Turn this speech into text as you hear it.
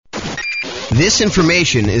This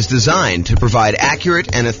information is designed to provide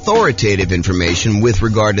accurate and authoritative information with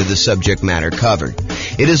regard to the subject matter covered.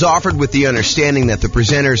 It is offered with the understanding that the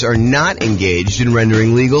presenters are not engaged in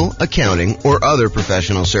rendering legal, accounting, or other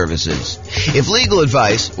professional services. If legal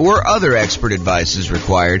advice or other expert advice is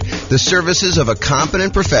required, the services of a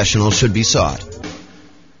competent professional should be sought.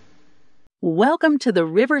 Welcome to the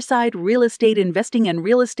Riverside Real Estate Investing and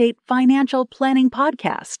Real Estate Financial Planning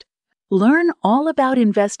Podcast. Learn all about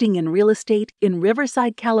investing in real estate in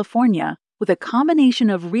Riverside, California, with a combination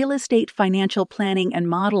of real estate financial planning and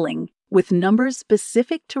modeling with numbers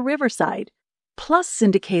specific to Riverside, plus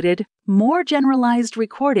syndicated, more generalized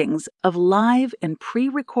recordings of live and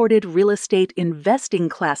pre-recorded real estate investing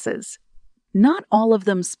classes, not all of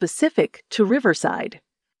them specific to Riverside.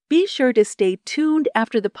 Be sure to stay tuned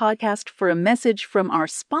after the podcast for a message from our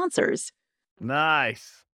sponsors.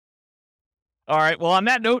 Nice. All right. Well, on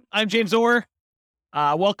that note, I'm James Orr.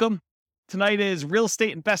 Welcome. Tonight is Real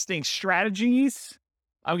Estate Investing Strategies.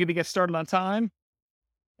 I'm going to get started on time.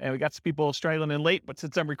 And we got some people straggling in late, but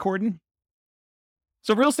since I'm recording.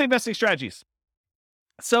 So Real Estate Investing Strategies.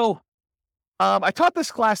 So I taught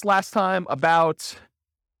this class last time about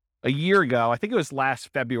a year ago. I think it was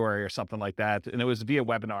last February or something like that. And it was via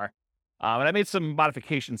webinar. And I made some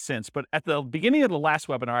modifications since. But at the beginning of the last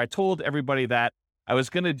webinar, I told everybody that I was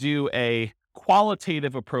going to do a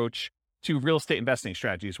qualitative approach to real estate investing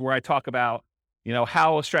strategies, where I talk about,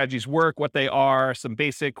 how strategies work, what they are, some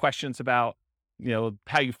basic questions about,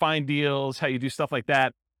 how you find deals, how you do stuff like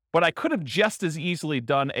that. But I could have just as easily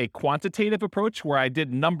done a quantitative approach where I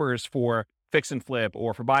did numbers for fix and flip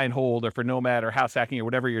or for buy and hold or for nomad or house hacking or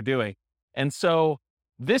whatever you're doing. And so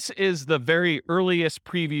this is the very earliest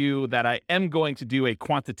preview that I am going to do a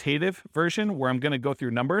quantitative version where I'm going to go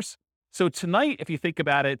through numbers. So tonight, if you think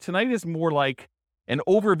about it, tonight is more like an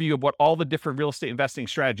overview of what all the different real estate investing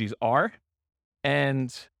strategies are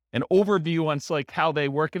and an overview on like how they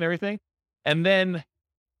work and everything. And then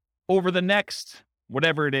over the next,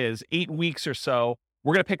 whatever it is, 8 weeks or so,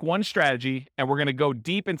 we're going to pick one strategy and we're going to go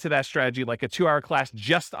deep into that strategy, like a 2-hour class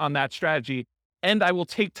just on that strategy. And I will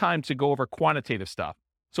take time to go over quantitative stuff.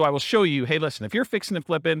 So I will show you, hey, listen, if you're fixing and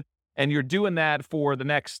flipping and you're doing that for the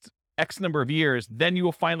next X number of years, then you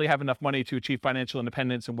will finally have enough money to achieve financial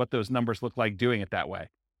independence and what those numbers look like doing it that way.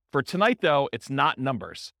 For tonight, though, it's not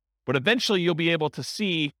numbers, but eventually you'll be able to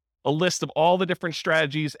see a list of all the different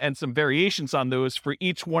strategies and some variations on those for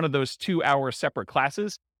each one of those 2-hour separate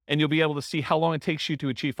classes. And you'll be able to see how long it takes you to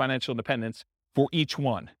achieve financial independence for each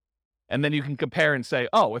one. And then you can compare and say,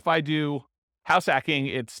 oh, if I do house hacking,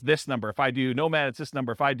 it's this number. If I do nomad, it's this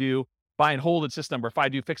number. If I do buy and hold, it's this number. If I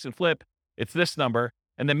do fix and flip, it's this number.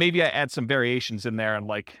 And then maybe I add some variations in there and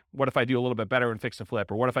like, what if I do a little bit better in fix and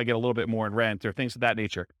flip? Or what if I get a little bit more in rent or things of that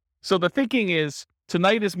nature? So the thinking is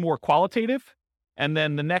tonight is more qualitative. And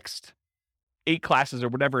then the next 8 classes or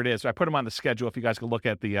whatever it is, I put them on the schedule. If you guys can look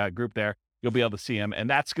at the group there, you'll be able to see them. And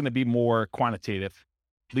that's going to be more quantitative.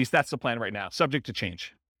 At least that's the plan right now, subject to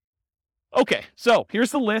change. Okay, so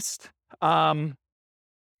here's the list.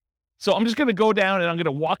 So I'm just going to go down and I'm going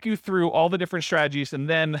to walk you through all the different strategies. And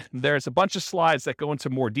then there's a bunch of slides that go into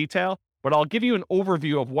more detail, but I'll give you an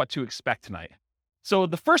overview of what to expect tonight. So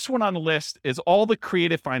the first one on the list is all the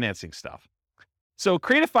creative financing stuff. So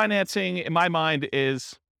creative financing, in my mind,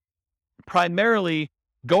 is primarily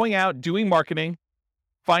going out, doing marketing,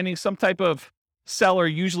 finding some type of seller,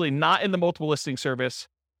 usually not in the multiple listing service,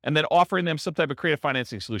 and then offering them some type of creative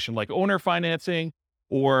financing solution like owner financing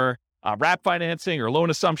or wrap financing or loan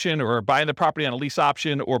assumption or buying the property on a lease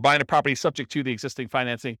option or buying a property subject to the existing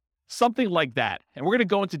financing, something like that. And we're going to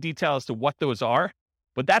go into detail as to what those are,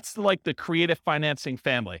 but that's like the creative financing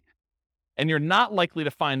family. And you're not likely to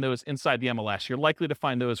find those inside the MLS. You're likely to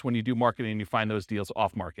find those when you do marketing and you find those deals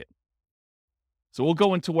off market. So we'll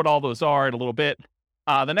go into what all those are in a little bit.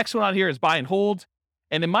 The next one on here is buy and hold.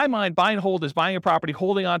 And in my mind, buy and hold is buying a property,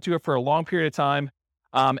 holding onto it for a long period of time,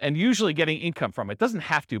 and usually getting income from it. It doesn't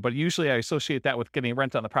have to, but usually I associate that with getting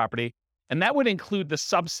rent on the property. And that would include the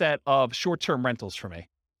subset of short-term rentals for me.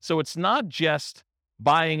 So it's not just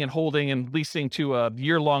buying and holding and leasing to a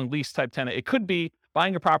year-long lease type tenant. It could be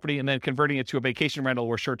buying a property and then converting it to a vacation rental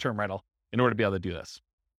or short-term rental in order to be able to do this.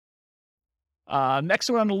 Next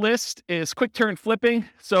one on the list is quick turn flipping.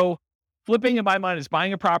 So flipping in my mind is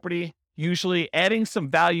buying a property, usually adding some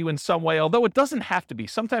value in some way, although it doesn't have to be.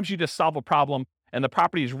 Sometimes you just solve a problem and the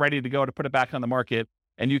property is ready to go to put it back on the market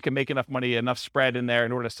and you can make enough money, enough spread in there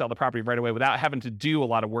in order to sell the property right away without having to do a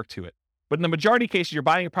lot of work to it. But in the majority of cases, you're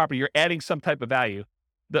buying a property, you're adding some type of value.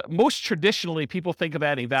 Most traditionally, people think of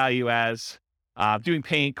adding value as doing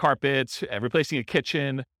paint, carpets, replacing a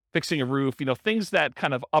kitchen, fixing a roof, things that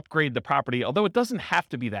kind of upgrade the property, although it doesn't have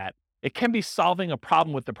to be that. It can be solving a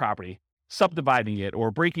problem with the property, subdividing it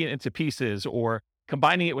or breaking it into pieces or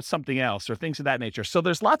combining it with something else or things of that nature. So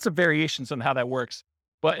there's lots of variations on how that works.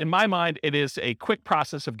 But in my mind, it is a quick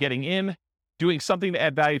process of getting in, doing something to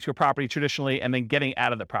add value to a property traditionally, and then getting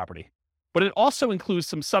out of the property. But it also includes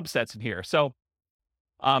some subsets in here. So,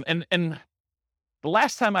 and the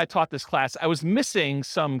last time I taught this class, I was missing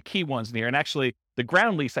some key ones in here. And actually, the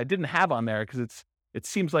ground lease I didn't have on there because it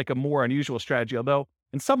seems like a more unusual strategy, although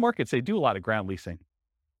in some markets, they do a lot of ground leasing.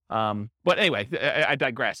 But anyway, I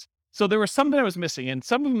digress. So there was some that I was missing, and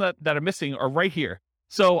some of them that are missing are right here.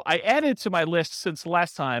 So I added to my list since the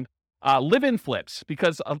last time, live-in flips,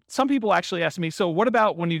 because some people actually ask me, so what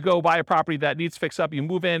about when you go buy a property that needs fix up, you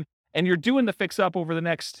move in, and you're doing the fix up over the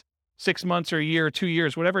next 6 months or a year or 2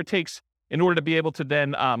 years, whatever it takes in order to be able to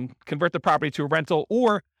then convert the property to a rental,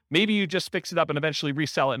 or maybe you just fix it up and eventually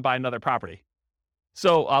resell it and buy another property.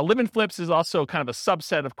 So live-in flips is also kind of a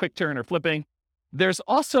subset of quick turn or flipping. There's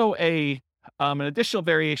also an additional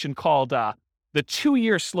variation called the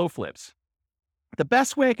 2-year slow flips. The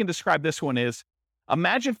best way I can describe this one is,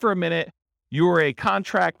 imagine for a minute you're a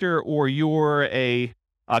contractor or you're a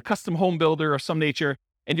custom home builder of some nature,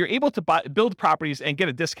 and you're able to build properties and get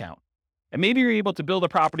a discount. And maybe you're able to build a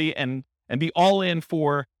property and be all in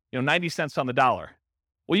for 90 cents on the dollar.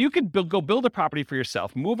 Well, you could go build a property for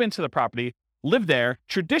yourself, move into the property, live there.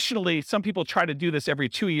 Traditionally, some people try to do this every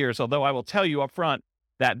 2 years, although I will tell you up front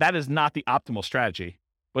that that is not the optimal strategy.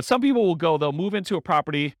 But some people will they'll move into a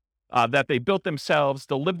property that they built themselves.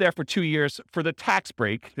 They'll live there for 2 years for the tax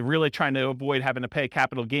break. They're really trying to avoid having to pay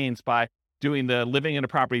capital gains by doing the living in a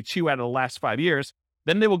property 2 out of the last 5 years.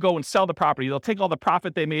 Then they will go and sell the property. They'll take all the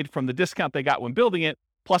profit they made from the discount they got when building it,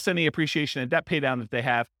 plus any appreciation and debt pay down that they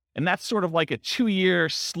have. And that's sort of like a 2-year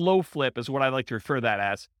slow flip is what I like to refer that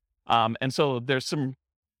as. And so there's some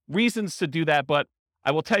reasons to do that, but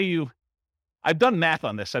I will tell you, I've done math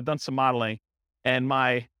on this. I've done some modeling, and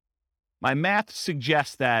my math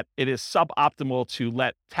suggests that it is suboptimal to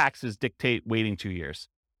let taxes dictate waiting 2 years.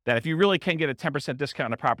 That if you really can get a 10% discount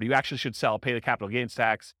on a property, you actually should sell, pay the capital gains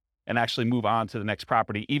tax, and actually move on to the next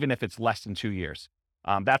property, even if it's less than 2 years.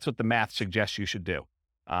 That's what the math suggests you should do.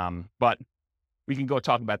 But we can go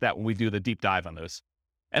talk about that when we do the deep dive on those.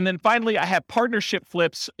 And then finally, I have partnership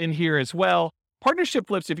flips in here as well. Partnership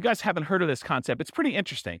flips, if you guys haven't heard of this concept, it's pretty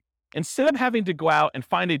interesting. Instead of having to go out and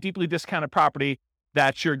find a deeply discounted property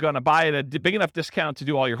that you're going to buy at a big enough discount to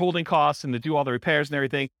do all your holding costs and to do all the repairs and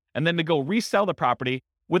everything, and then to go resell the property,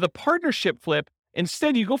 with a partnership flip,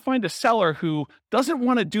 instead you go find a seller who doesn't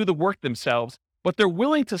want to do the work themselves, but they're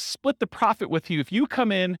willing to split the profit with you if you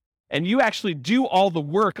come in and you actually do all the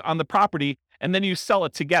work on the property and then you sell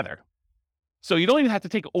it together. So you don't even have to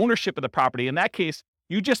take ownership of the property. In that case,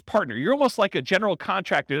 you just partner. You're almost like a general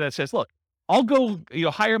contractor that says, look, I'll go,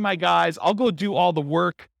 hire my guys. I'll go do all the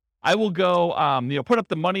work. I will go, put up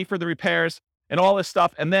the money for the repairs and all this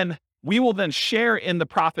stuff. And then we will then share in the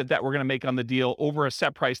profit that we're going to make on the deal over a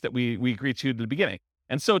set price that we agreed to at the beginning.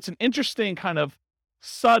 And so it's an interesting kind of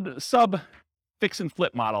sub fix and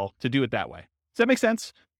flip model to do it that way. Does that make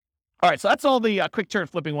sense? All right. So that's all the quick turn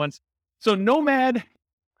flipping ones. So Nomad,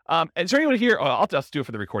 is there anyone here? Oh, I'll just do it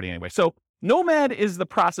for the recording anyway. So Nomad is the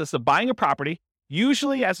process of buying a property,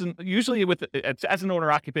 usually as an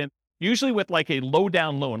owner occupant, usually with like a low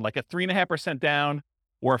down loan, like a 3.5% down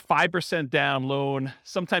or a 5% down loan.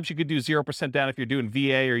 Sometimes you could do 0% down if you're doing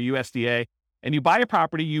VA or USDA. And you buy a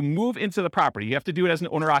property, you move into the property. You have to do it as an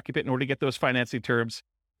owner occupant in order to get those financing terms.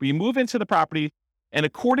 But you move into the property, and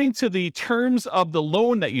according to the terms of the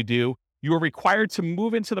loan that you do, you are required to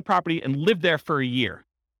move into the property and live there for a year.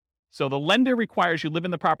 So the lender requires you live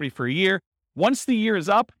in the property for a year. Once the year is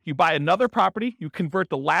up, you buy another property, you convert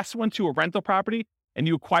the last one to a rental property, and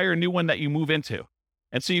you acquire a new one that you move into.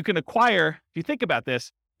 And so you can acquire, if you think about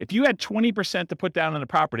this, if you had 20% to put down on a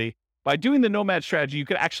property, by doing the Nomad strategy, you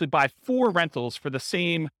could actually buy 4 rentals for the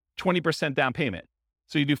same 20% down payment.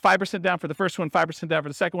 So you do 5% down for the first one, 5% down for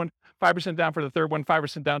the second one, 5% down for the third one,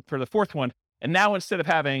 5% down for the fourth one. And now instead of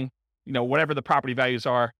having, whatever the property values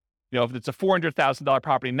are, if it's a $400,000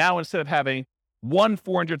 property, now instead of having one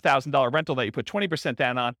 $400,000 rental that you put 20%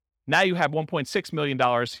 down on, now you have $1.6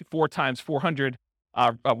 million, 4 times 400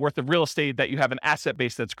 worth of real estate that you have an asset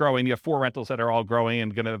base that's growing. You have 4 rentals that are all growing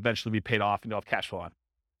and going to eventually be paid off and you'll have cash flow on.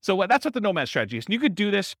 So that's what the Nomad strategy is. And you could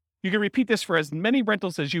do this. You can repeat this for as many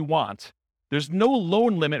rentals as you want. There's no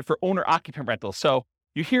loan limit for owner-occupant rentals. So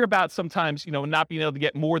you hear about sometimes, not being able to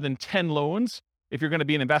get more than 10 loans if you're going to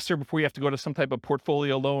be an investor before you have to go to some type of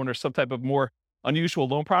portfolio loan or some type of more unusual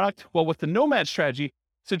loan product. Well, with the Nomad strategy,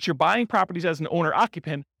 since you're buying properties as an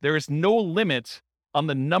owner-occupant, there is no limit on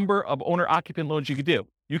the number of owner-occupant loans you could do.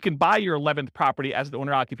 You can buy your 11th property as an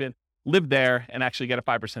owner-occupant, live there, and actually get a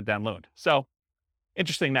 5% down loan. So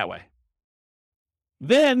interesting that way.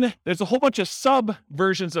 Then there's a whole bunch of sub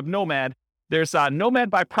versions of Nomad. There's Nomad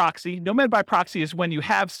by proxy. Nomad by proxy is when you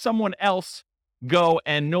have someone else go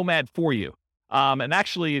and Nomad for you. And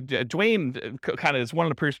actually, Dwayne kind of is one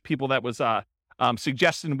of the people that was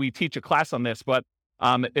suggesting we teach a class on this. But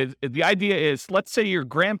the idea is, let's say your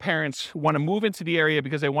grandparents want to move into the area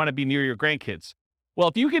because they want to be near your grandkids. Well,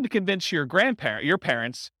 if you can convince your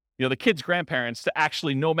parents, the kids' grandparents, to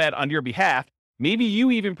actually Nomad on your behalf, maybe you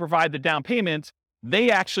even provide the down payment.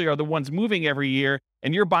 They actually are the ones moving every year,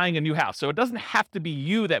 and you're buying a new house. So it doesn't have to be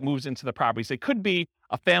you that moves into the properties. It could be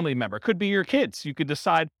a family member. It could be your kids. You could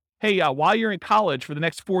decide, hey, while you're in college for the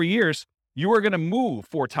next 4 years, you are going to move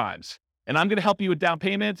 4 times. And I'm going to help you with down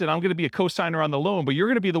payment, and I'm going to be a co-signer on the loan, but you're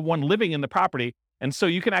going to be the one living in the property. And so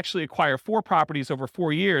you can actually acquire 4 properties over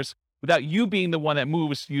 4 years without you being the one that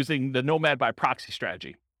moves using the Nomad by proxy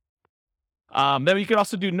strategy. Then you can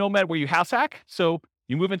also do Nomad where you house hack. So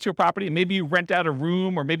you move into a property, and maybe you rent out a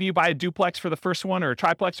room, or maybe you buy a duplex for the first one, or a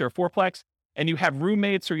triplex, or a fourplex, and you have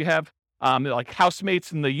roommates, or you have like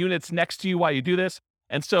housemates in the units next to you while you do this.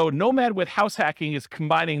 And so Nomad with house hacking is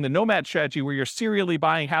combining the Nomad strategy where you're serially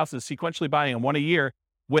buying houses, sequentially buying them 1 a year,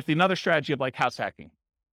 with another strategy of like house hacking.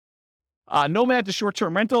 Nomad to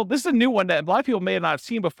short-term rental. This is a new one that a lot of people may not have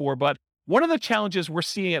seen before, but one of the challenges we're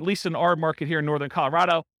seeing, at least in our market here in Northern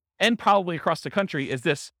Colorado, and probably across the country, is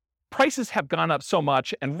this: prices have gone up so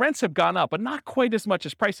much and rents have gone up, but not quite as much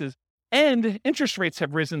as prices. And interest rates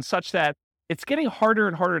have risen such that it's getting harder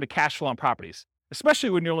and harder to cash flow on properties, especially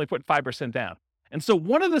when you're only putting 5% down. And so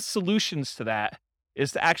one of the solutions to that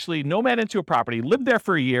is to actually Nomad into a property, live there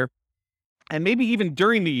for a year, and maybe even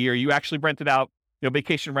during the year, you actually rent it out,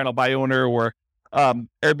 vacation rental by owner, or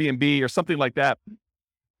Airbnb or something like that.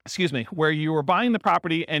 Where you are buying the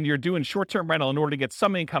property and you're doing short-term rental in order to get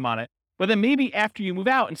some income on it. But then maybe after you move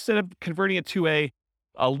out, instead of converting it to a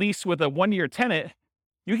lease with a 1-year tenant,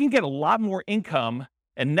 you can get a lot more income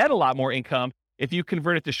and net a lot more income if you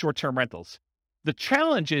convert it to short-term rentals. The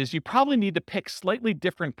challenge is you probably need to pick slightly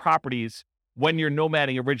different properties when you're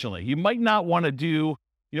nomading originally. You might not want to do,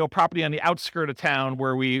 property on the outskirt of town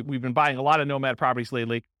where we've been buying a lot of nomad properties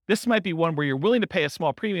lately. This might be one where you're willing to pay a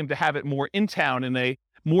small premium to have it more in town in a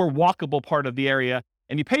more walkable part of the area.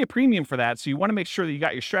 And you pay a premium for that. So you want to make sure that you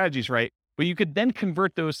got your strategies right, but you could then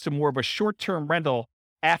convert those to more of a short-term rental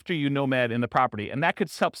after you nomad in the property. And that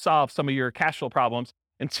could help solve some of your cash flow problems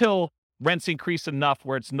until rents increase enough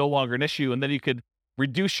where it's no longer an issue. And then you could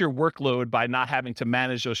reduce your workload by not having to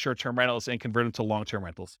manage those short-term rentals and convert them to long-term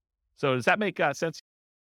rentals. So does that make sense?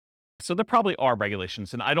 So there probably are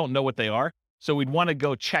regulations, and I don't know what they are. So we'd want to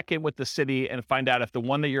go check in with the city and find out if the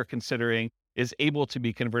one that you're considering is able to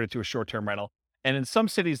be converted to a short-term rental. And in some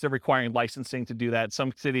cities, they're requiring licensing to do that.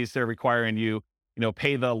 Some cities, they're requiring you,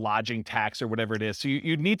 pay the lodging tax or whatever it is. So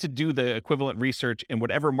you need to do the equivalent research in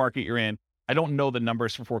whatever market you're in. I don't know the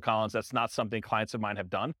numbers for Fort Collins. That's not something clients of mine have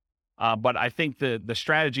done. But I think the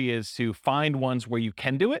strategy is to find ones where you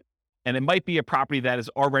can do it. And it might be a property that is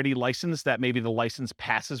already licensed, that maybe the license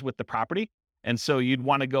passes with the property. And so you'd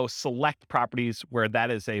want to go select properties where that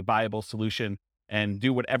is a viable solution and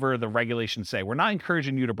do whatever the regulations say. We're not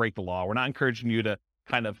encouraging you to break the law. We're not encouraging you to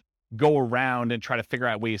kind of go around and try to figure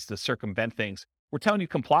out ways to circumvent things. We're telling you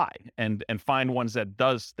comply and find ones that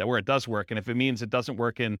where it does work. And if it means it doesn't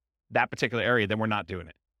work in that particular area, then we're not doing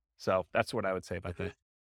it. So that's what I would say about that.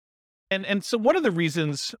 And so one of the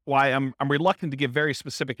reasons why I'm reluctant to give very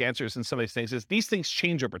specific answers in some of these things is these things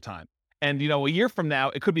change over time. And, a year from now,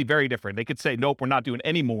 it could be very different. They could say, nope, we're not doing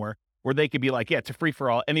any more. Or they could be like, yeah, it's a free for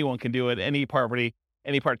all. Anyone can do it. Any property,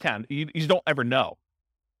 any part of town. You just don't ever know.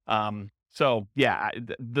 So yeah,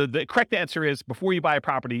 the correct answer is before you buy a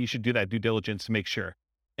property, you should do that due diligence to make sure.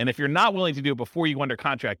 And if you're not willing to do it before you go under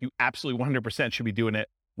contract, you absolutely 100% should be doing it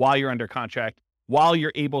while you're under contract, while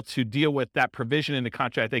you're able to deal with that provision in the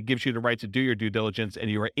contract that gives you the right to do your due diligence, and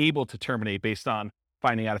you are able to terminate based on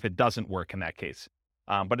finding out if it doesn't work in that case.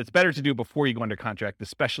 But it's better to do before you go under contract,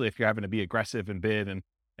 especially if you're having to be aggressive and bid and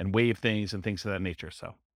waive things and things of that nature.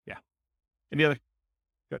 So yeah. Any other?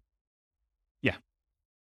 Good. Yeah.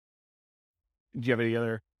 Do you have any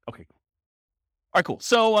other? Okay. All right, cool.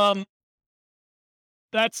 So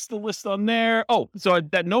that's the list on there. Oh, so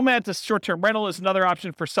that Nomad to short-term rental is another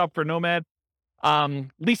option for Nomad.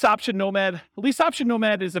 Lease option Nomad. Lease option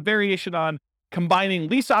Nomad is a variation on combining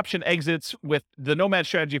lease option exits with the Nomad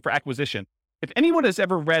strategy for acquisition. If anyone has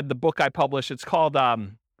ever read the book I published, it's called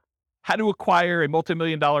how to acquire a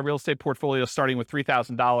multi-million-dollar real estate portfolio starting with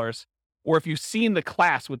 $3,000, or if you've seen the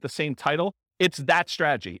class with the same title, it's that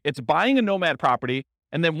strategy. It's buying a nomad property,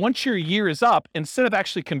 and then once your year is up, instead of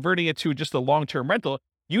actually converting it to just a long-term rental,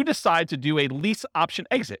 you decide to do a lease option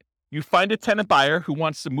exit. You find a tenant buyer who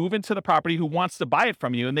wants to move into the property, who wants to buy it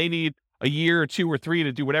from you, and they need a year or 2 or 3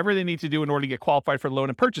 to do whatever they need to do in order to get qualified for the loan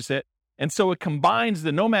and purchase it. And so it combines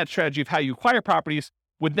the nomad strategy of how you acquire properties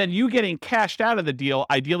with then you getting cashed out of the deal,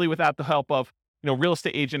 ideally without the help of, real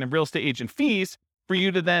estate agent and real estate agent fees, for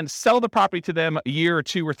you to then sell the property to them a year or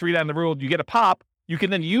 2 or 3 down the road. You get a pop. You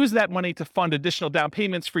can then use that money to fund additional down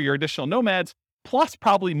payments for your additional nomads, plus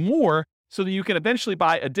probably more, so that you can eventually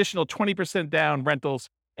buy additional 20% down rentals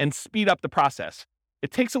and speed up the process.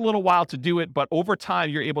 It takes a little while to do it, but over time,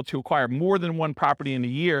 you're able to acquire more than one property in a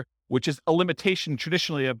year, which is a limitation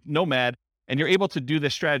traditionally of nomad. And you're able to do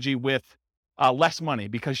this strategy with less money,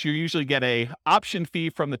 because you usually get a option fee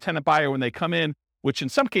from the tenant buyer when they come in, which in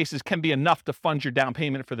some cases can be enough to fund your down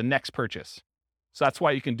payment for the next purchase. So that's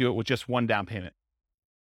why you can do it with just one down payment.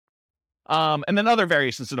 And then other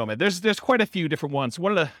variations of nomad. There's quite a few different ones.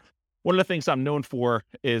 One of the things I'm known for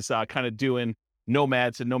is kind of doing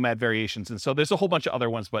nomads and nomad variations. And so there's a whole bunch of other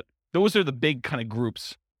ones, but those are the big kind of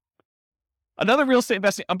groups. Another real estate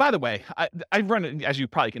investing, and by the way, I run, as you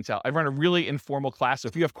probably can tell, I run a really informal class. So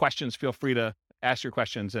if you have questions, feel free to ask your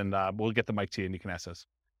questions, and we'll get the mic to you and you can ask us.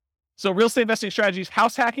 So real estate investing strategies,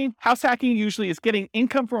 house hacking. House hacking usually is getting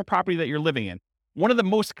income from a property that you're living in. One of the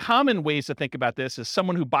most common ways to think about this is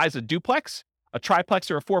someone who buys a duplex, a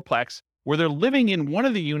triplex, or a fourplex, where they're living in one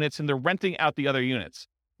of the units and they're renting out the other units.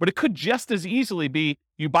 But it could just as easily be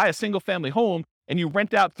you buy a single family home and you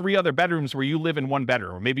rent out 3 other bedrooms where you live in 1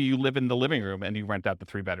 bedroom, or maybe you live in the living room and you rent out the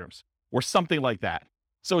 3 bedrooms, or something like that.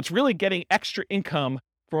 So it's really getting extra income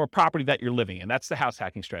from a property that you're living in. That's the house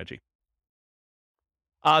hacking strategy.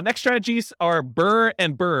 Next strategies are BRRRR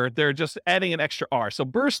and BRRRR. They're just adding an extra R. So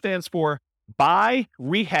BRRRR stands for buy,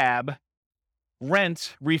 rehab,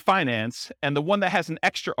 rent, refinance. And the one that has an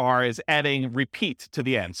extra R is adding repeat to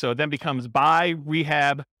the end. So it then becomes buy,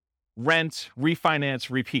 rehab, rent, refinance,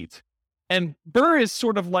 repeat. And BRRRR is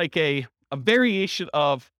sort of like a variation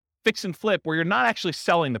of fix and flip, where you're not actually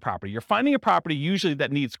selling the property. You're finding a property usually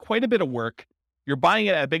that needs quite a bit of work. You're buying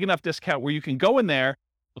it at a big enough discount where you can go in there,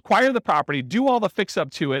 acquire the property, do all the fix up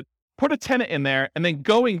to it, put a tenant in there, and then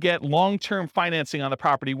go and get long-term financing on the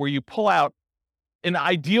property, where you pull out, in an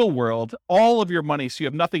ideal world, all of your money so you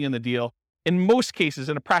have nothing in the deal. In most cases,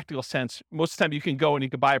 in a practical sense, most of the time you can go and you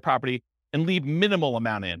can buy a property and leave minimal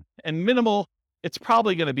amount in. And minimal, it's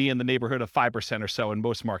probably going to be in the neighborhood of 5% or so in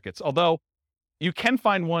most markets. Although you can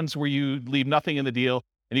find ones where you leave nothing in the deal,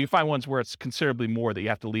 and you can find ones where it's considerably more that you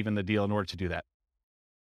have to leave in the deal in order to do that.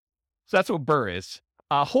 So that's what BRRRR is.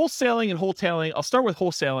 Wholesaling and wholetailing. I'll start with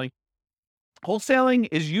wholesaling. Wholesaling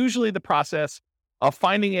is usually the process of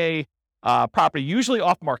finding a property, usually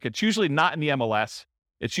off market. It's usually not in the MLS.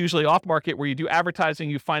 It's usually off market, where you do advertising,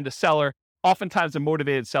 you find a seller, oftentimes a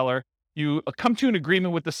motivated seller. You come to an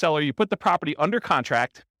agreement with the seller, you put the property under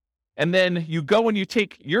contract, and then you go and you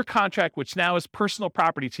take your contract, which now is personal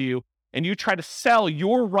property to you, and you try to sell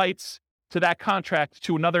your rights to that contract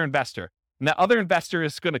to another investor. And that other investor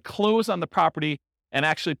is going to close on the property and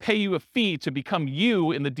actually pay you a fee to become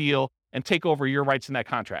you in the deal and take over your rights in that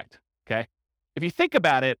contract. Okay. If you think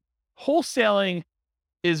about it, wholesaling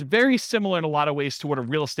is very similar in a lot of ways to what a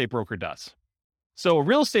real estate broker does. So a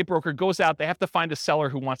real estate broker goes out, they have to find a seller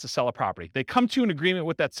who wants to sell a property. They come to an agreement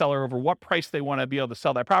with that seller over what price they want to be able to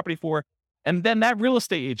sell that property for. And then that real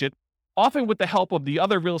estate agent, often with the help of the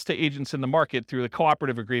other real estate agents in the market through the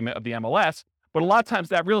cooperative agreement of the MLS, but a lot of times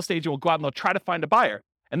that real estate agent will go out and they'll try to find a buyer.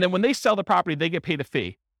 And then when they sell the property, they get paid a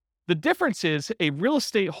fee. The difference is a real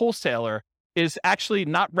estate wholesaler is actually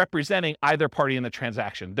not representing either party in the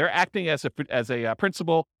transaction. They're acting as a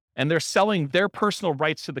principal, and they're selling their personal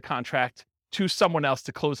rights to the contract to someone else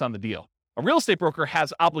to close on the deal. A real estate broker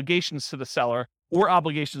has obligations to the seller or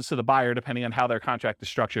obligations to the buyer, depending on how their contract is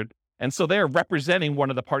structured. And so they're representing one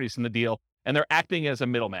of the parties in the deal, and they're acting as a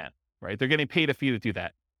middleman, right? They're getting paid a fee to do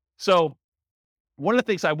that. So one of the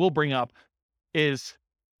things I will bring up is,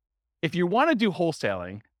 if you want to do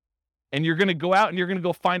wholesaling and you're going to go out and you're going to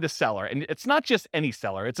go find a seller, and it's not just any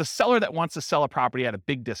seller, it's a seller that wants to sell a property at a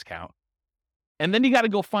big discount. And then you got to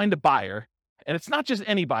go find a buyer. And it's not just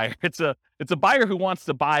any buyer. It's a buyer who wants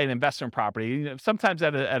to buy an investment property, sometimes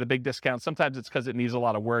at a big discount. Sometimes it's because it needs a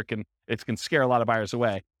lot of work and it can scare a lot of buyers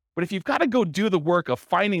away. But if you've got to go do the work of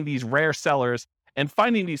finding these rare sellers and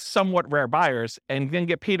finding these somewhat rare buyers and then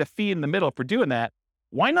get paid a fee in the middle for doing that,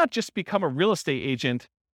 why not just become a real estate agent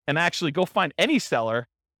and actually go find any seller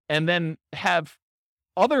and then have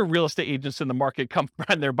other real estate agents in the market come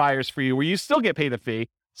find their buyers for you, where you still get paid a fee.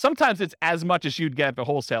 Sometimes it's as much as you'd get at the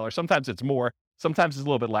wholesaler. Sometimes it's more. Sometimes it's a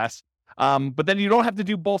little bit less. But then you don't have to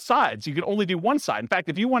do both sides. You can only do one side. In fact,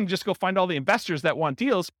 if you want to just go find all the investors that want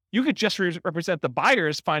deals, you could just represent the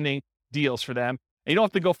buyers finding deals for them. And you don't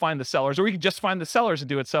have to go find the sellers, or you can just find the sellers and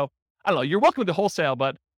do it. So I don't know. You're welcome to wholesale,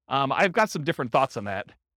 but I've got some different thoughts on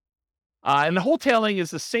that. And the wholetailing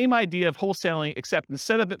is the same idea of wholesaling, except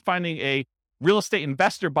instead of it finding a real estate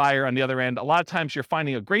investor buyer on the other end, a lot of times you're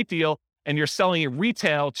finding a great deal and you're selling it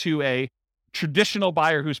retail to a traditional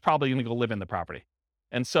buyer who's probably going to go live in the property.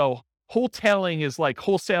 And so wholetailing is like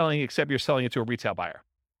wholesaling, except you're selling it to a retail buyer.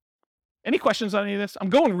 Any questions on any of this?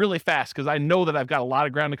 I'm going really fast because I know that I've got a lot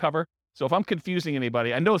of ground to cover. So if I'm confusing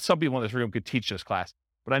anybody, I know some people in this room could teach this class,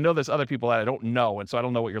 but I know there's other people that I don't know. And so I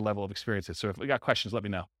don't know what your level of experience is. So if you got questions, let me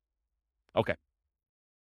know. Okay.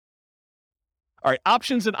 All right.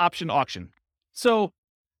 Options and option auction. So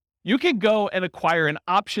you can go and acquire an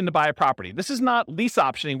option to buy a property. This is not lease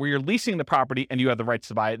optioning where you're leasing the property and you have the rights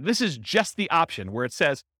to buy it. This is just the option where it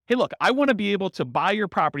says, hey, look, I want to be able to buy your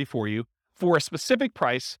property for you for a specific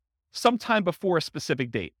price sometime before a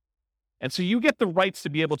specific date. And so you get the rights to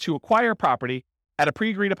be able to acquire property at a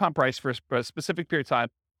pre-agreed upon price for a specific period of time,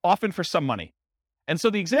 often for some money. And so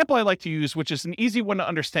the example I like to use, which is an easy one to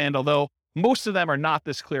understand, although most of them are not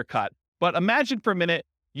this clear cut, but imagine for a minute,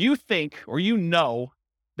 you think, or you know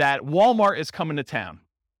that Walmart is coming to town,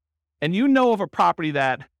 and you know of a property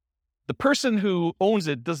that the person who owns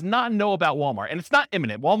it does not know about Walmart, and it's not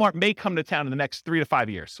imminent. Walmart may come to town in the next 3 to 5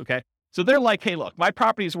 years, okay? So they're like, hey, look, my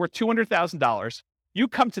property is worth $200,000. You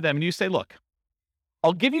come to them and you say, look,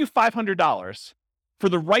 I'll give you $500 for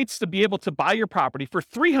the rights to be able to buy your property for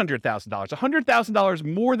 $300,000,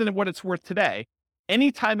 $100,000 more than what it's worth today,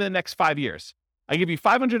 anytime in the next 5 years. I give you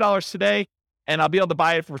 $500 today, and I'll be able to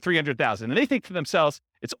buy it for $300,000. And they think to themselves,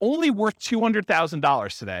 it's only worth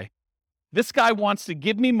 $200,000 today. This guy wants to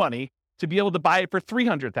give me money to be able to buy it for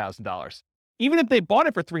 $300,000. Even if they bought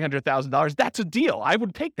it for $300,000, that's a deal. I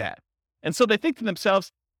would take that. And so they think to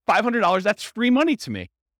themselves, $500, that's free money to me.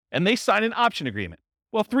 And they sign an option agreement.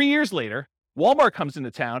 Well, 3 years later, Walmart comes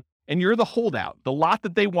into town and you're the holdout. The lot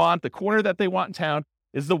that they want, the corner that they want in town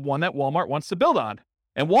is the one that Walmart wants to build on.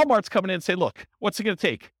 And Walmart's coming in and say, look, what's it going to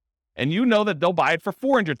take? And you know that they'll buy it for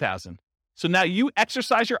 $400,000. So now you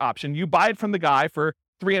exercise your option. You buy it from the guy for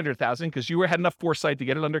 $300,000 because you had enough foresight to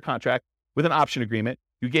get it under contract with an option agreement.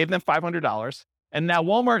 You gave them $500. And now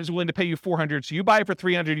Walmart is willing to pay you $400. So you buy it for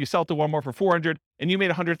 $300, you sell it to Walmart for $400, and you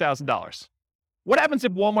made $100,000. What happens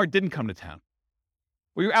if Walmart didn't come to town?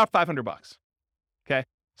 Well, you're out $500. Okay.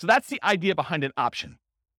 So that's the idea behind an option.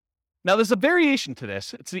 Now there's a variation to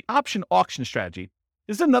this. It's the option auction strategy.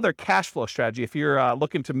 This is another cash flow strategy if you're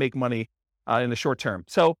looking to make money in the short term.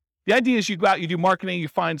 So the idea is you go out, you do marketing, you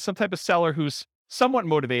find some type of seller who's somewhat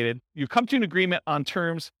motivated. You come to an agreement on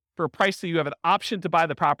terms for a price that you have an option to buy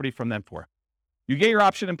the property from them for. You get your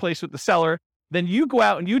option in place with the seller. Then you go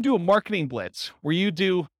out and you do a marketing blitz where you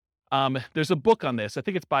do, there's a book on this. I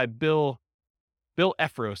think it's by Bill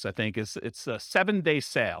Efros, I think. It's a 7-day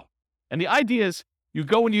sale. And the idea is you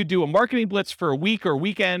go and you do a marketing blitz for a week or a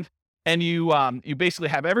weekend, and you basically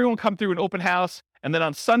have everyone come through an open house. And then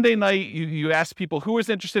on Sunday night, you ask people who is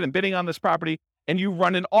interested in bidding on this property, and you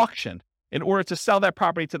run an auction in order to sell that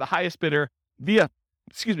property to the highest bidder via,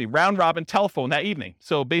 round robin telephone that evening.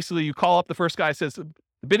 So basically you call up the first guy, says, the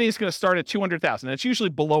bidding is going to start at $200,000. And it's usually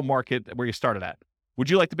below market where you started at. Would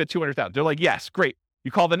you like to bid $200,000? They're like, yes, great.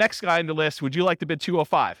 You call the next guy in the list. Would you like to bid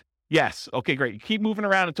 $205,000? Yes. Okay, great. You keep moving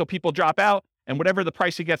around until people drop out, and whatever the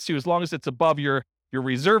price it gets to, as long as it's above your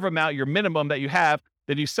reserve amount, your minimum that you have,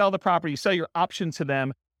 then you sell the property, you sell your option to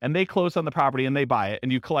them, and they close on the property and they buy it,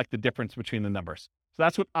 and you collect the difference between the numbers. So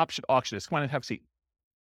that's what option auction is. Come on and have a seat.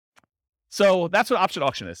 So that's what option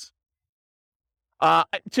auction is.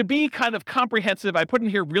 To be kind of comprehensive, I put in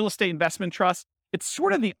here real estate investment trust. It's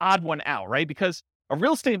sort of the odd one out, right? Because a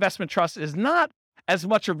real estate investment trust is not as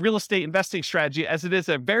much a real estate investing strategy as it is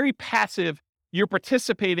a very passive, you're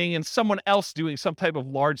participating in someone else doing some type of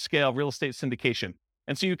large scale real estate syndication.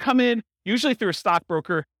 And so you come in, usually through a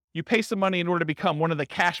stockbroker, you pay some money in order to become one of the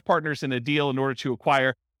cash partners in a deal in order to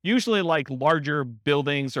acquire, usually like larger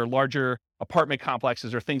buildings or larger apartment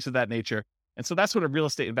complexes or things of that nature. And so that's what a real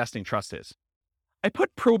estate investing trust is. I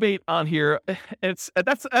put probate on here.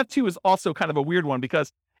 That too is also kind of a weird one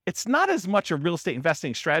because it's not as much a real estate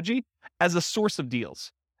investing strategy as a source of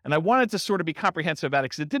deals. And I wanted to sort of be comprehensive about it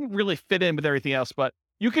because it didn't really fit in with everything else. But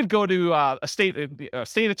you could go to estate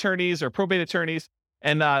attorneys or probate attorneys,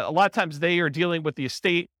 and a lot of times they are dealing with the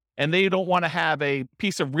estate and they don't want to have a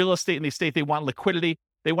piece of real estate in the estate. They want liquidity.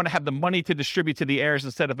 they want to have the money to distribute to the heirs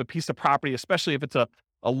instead of a piece of property, especially if it's a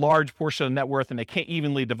large portion of net worth and they can't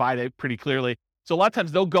evenly divide it pretty clearly. So a lot of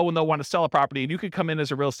times they'll go and they'll want to sell a property, and you could come in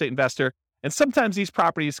as a real estate investor. And sometimes these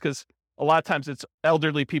properties, because a lot of times it's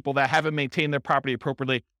elderly people that haven't maintained their property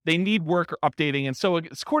appropriately, they need work or updating. And so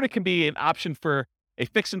a sort of can be an option for a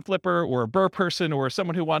fix and flipper or a burr person or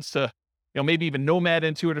someone who wants to, maybe even nomad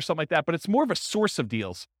into it or something like that. But it's more of a source of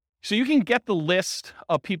deals. So you can get the list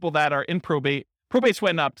of people that are in probate. Probate's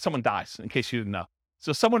when someone dies, in case you didn't know.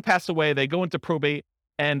 So someone passed away, they go into probate,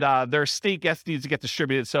 and their estate needs to get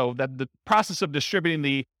distributed. So that the process of distributing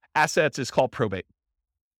the assets is called probate.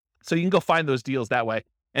 So you can go find those deals that way.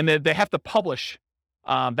 And then they have to publish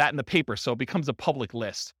that in the paper, so it becomes a public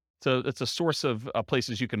list. So it's a source of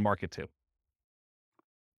places you can market to.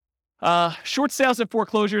 Short sales and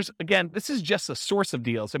foreclosures, again, this is just a source of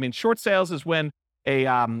deals. I mean, short sales is when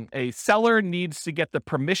a seller needs to get the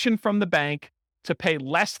permission from the bank to pay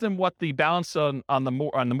less than what the balance on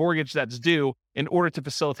the mortgage that's due in order to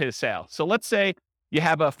facilitate a sale. So let's say you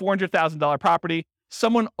have a $400,000 property,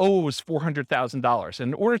 someone owes $400,000. And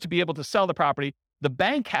in order to be able to sell the property, the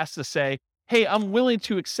bank has to say, hey, I'm willing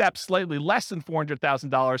to accept slightly less than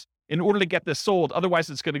 $400,000 in order to get this sold. Otherwise,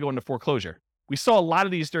 it's going to go into foreclosure. We saw a lot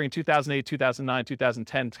of these during 2008, 2009,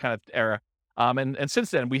 2010 kind of era. And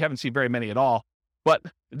since then, we haven't seen very many at all. But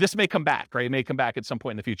this may come back, right? It may come back at some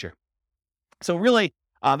point in the future. So really,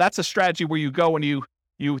 that's a strategy where you go and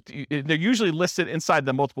they're usually listed inside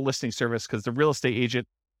the multiple listing service because the real estate agent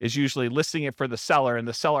is usually listing it for the seller, and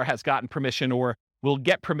the seller has gotten permission or will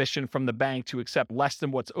get permission from the bank to accept less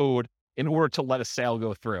than what's owed in order to let a sale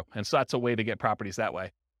go through. And so that's a way to get properties that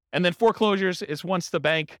way. And then foreclosures is once the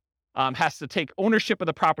bank has to take ownership of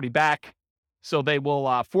the property back. So they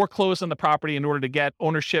will foreclose on the property in order to get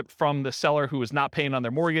ownership from the seller who is not paying on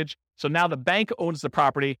their mortgage. So now the bank owns the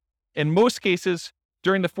property. In most cases,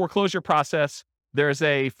 during the foreclosure process, there's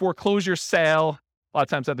a foreclosure sale, a lot of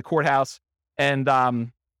times at the courthouse, and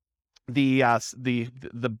the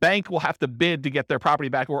bank will have to bid to get their property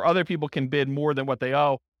back, or other people can bid more than what they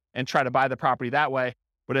owe and try to buy the property that way.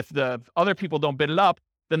 But if the other people don't bid it up,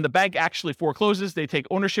 then the bank actually forecloses, they take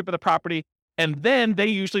ownership of the property, and then they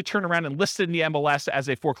usually turn around and list it in the MLS as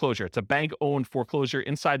a foreclosure. It's a bank-owned foreclosure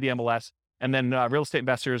inside the MLS, and then real estate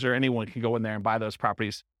investors or anyone can go in there and buy those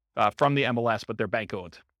properties from the MLS, but they're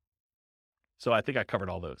bank-owned. So I think I covered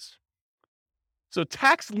all those. So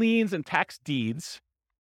tax liens and tax deeds.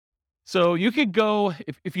 So you could go,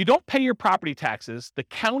 if you don't pay your property taxes, the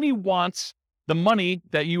county wants the money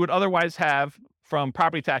that you would otherwise have from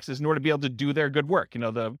property taxes in order to be able to do their good work,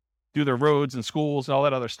 do their roads and schools and all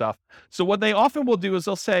that other stuff. So what they often will do is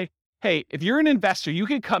they'll say, hey, if you're an investor, you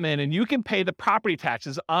can come in and you can pay the property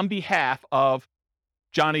taxes on behalf of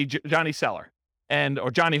Johnny Seller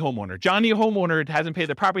or Johnny Homeowner. Johnny Homeowner hasn't paid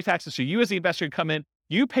the property taxes, so you as the investor come in,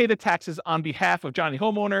 you pay the taxes on behalf of Johnny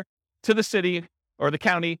Homeowner to the city or the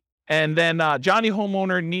county, and then Johnny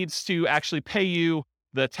Homeowner needs to actually pay you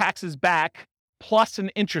the taxes back plus an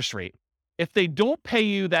interest rate. If they don't pay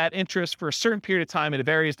you that interest for a certain period of time, and it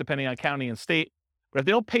varies depending on county and state, but if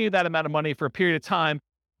they don't pay you that amount of money for a period of time,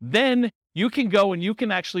 then you can go and you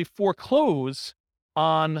can actually foreclose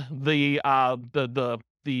on the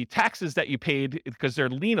taxes that you paid because they're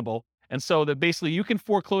lienable. And so that basically you can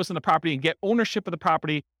foreclose on the property and get ownership of the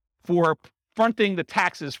property for fronting the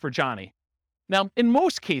taxes for Johnny. Now, in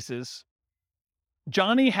most cases,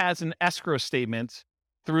 Johnny has an escrow statement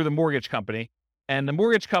through the mortgage company, and the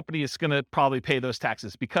mortgage company is going to probably pay those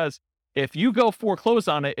taxes because if you go foreclose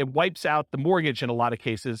on it, it wipes out the mortgage in a lot of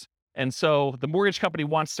cases. And so the mortgage company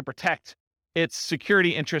wants to protect its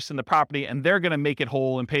security interest in the property, and they're going to make it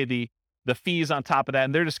whole and pay the fees on top of that.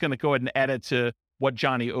 And they're just going to go ahead and add it to what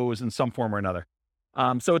Johnny owes in some form or another.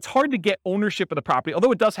 So it's hard to get ownership of the property,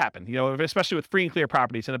 although it does happen, especially with free and clear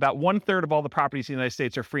properties. And about 1/3 of all the properties in the United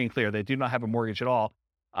States are free and clear. They do not have a mortgage at all.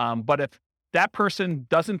 But if that person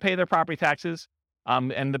doesn't pay their property taxes,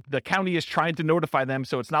 and the county is trying to notify them,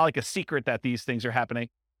 so it's not like a secret that these things are happening.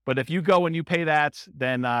 But if you go and you pay that,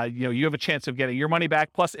 then you have a chance of getting your money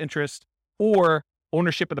back plus interest or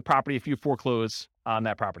ownership of the property if you foreclose on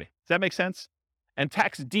that property. Does that make sense? And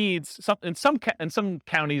tax deeds, in some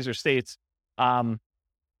counties or states,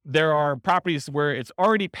 there are properties where it's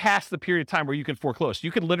already past the period of time where you can foreclose.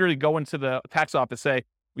 You could literally go into the tax office, say,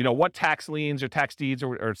 what tax liens or tax deeds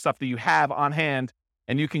or stuff that you have on hand,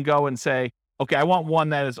 and you can go and say, okay, I want one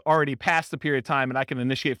that is already past the period of time, and I can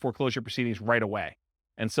initiate foreclosure proceedings right away.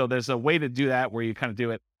 And so there's a way to do that where you kind of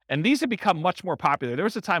do it. And these have become much more popular. There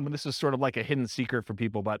was a time when this was sort of like a hidden secret for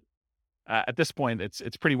people, but at this point, it's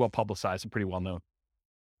pretty well publicized and pretty well known.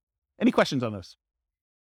 Any questions on this?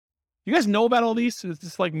 You guys know about all these? Is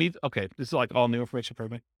this like me? Okay, this is like all new information for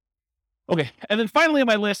everybody. Okay, and then finally on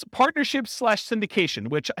my list, partnerships/syndication,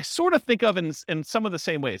 which I sort of think of in some of the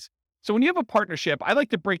same ways. So when you have a partnership, I like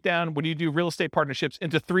to break down when you do real estate partnerships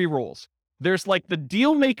into 3 roles. There's like the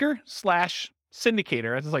deal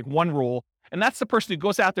maker/syndicator. That's like one role, and that's the person who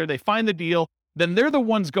goes out there, they find the deal, then they're the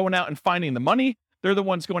ones going out and finding the money. They're the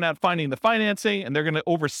ones going out finding the financing, and they're going to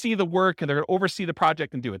oversee the work, and they're going to oversee the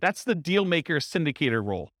project and do it. That's the deal maker syndicator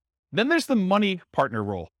role. Then there's the money partner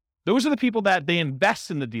role. Those are the people that they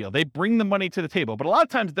invest in the deal. They bring the money to the table, but a lot of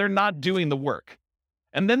times they're not doing the work.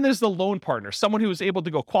 And then there's the loan partner, someone who is able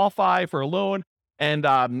to go qualify for a loan and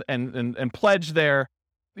pledge their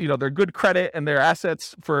good credit and their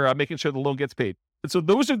assets for making sure the loan gets paid. And so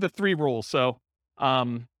those are the 3 roles. So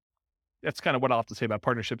that's kind of what I'll have to say about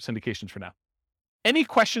partnership syndications for now. Any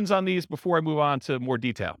questions on these before I move on to more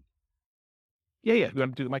detail? Yeah. You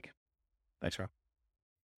want to do the mic? Thanks, Rob.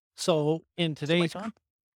 So in today's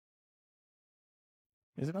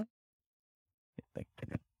Is it on? Yeah,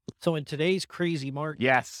 So in today's crazy market,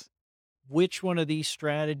 yes. Which one of these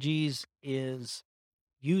strategies is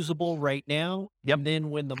usable right now? Yep. And then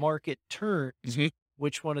when the market turns,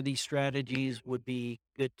 which one of these strategies would be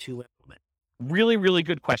good to implement? Really, really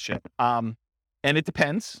good question. And it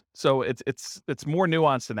depends. So it's more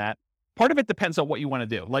nuanced than that. Part of it depends on what you want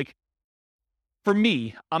to do. Like for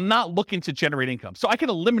me, I'm not looking to generate income. So I can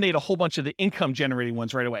eliminate a whole bunch of the income generating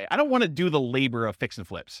ones right away. I don't want to do the labor of fix and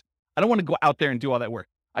flips. I don't want to go out there and do all that work.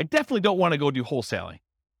 I definitely don't want to go do wholesaling,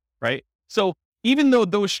 right? So even though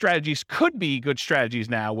those strategies could be good strategies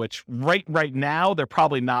now, which right now, they're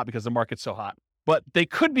probably not because the market's so hot, but they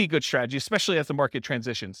could be good strategies, especially as the market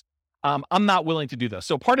transitions. I'm not willing to do those.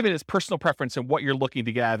 So part of it is personal preference and what you're looking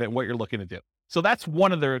to get out of it and what you're looking to do. So that's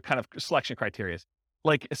one of their kind of selection criteria.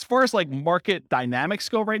 Like as far as like market dynamics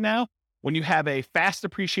go right now, when you have a fast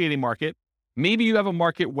appreciating market, maybe you have a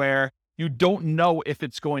market where you don't know if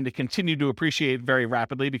it's going to continue to appreciate very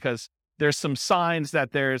rapidly because there's some signs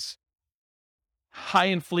that there's high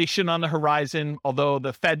inflation on the horizon, although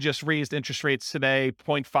the Fed just raised interest rates today,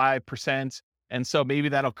 0.5%. And so maybe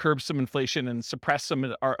that'll curb some inflation and suppress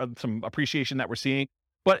some appreciation that we're seeing.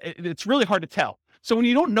 But it's really hard to tell. So when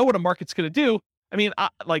you don't know what a market's going to do, I mean,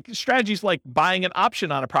 like strategies like buying an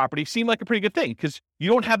option on a property seem like a pretty good thing because you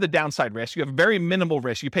don't have the downside risk. You have very minimal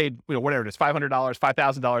risk. You paid, whatever it is, $500,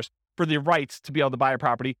 $5,000 for the rights to be able to buy a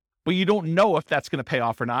property, but you don't know if that's going to pay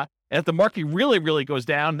off or not. And if the market really, really goes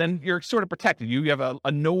down, then you're sort of protected. You have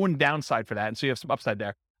a known downside for that. And so you have some upside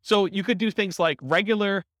there. So you could do things like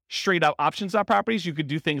regular straight up options on properties. You could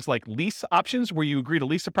do things like lease options where you agree to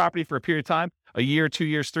lease a property for a period of time, a year, 2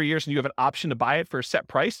 years, 3 years, and you have an option to buy it for a set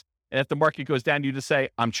price. And if the market goes down, you just say,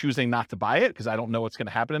 I'm choosing not to buy it because I don't know what's going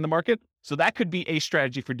to happen in the market. So that could be a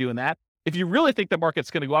strategy for doing that. If you really think the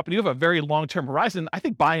market's going to go up and you have a very long-term horizon, I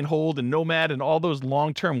think buy and hold and nomad and all those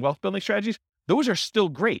long-term wealth building strategies, those are still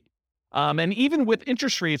great. And even with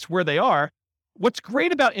interest rates where they are, what's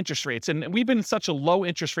great about interest rates, and we've been in such a low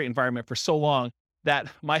interest rate environment for so long that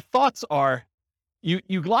my thoughts are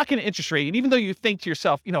you lock in an interest rate, and even though you think to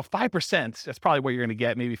yourself, 5%, that's probably what you're going to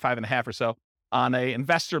get, maybe 5.5 or so on a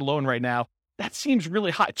investor loan right now, that seems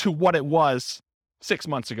really high to what it was 6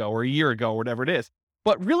 months ago or a year ago or whatever it is.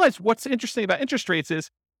 But realize what's interesting about interest rates is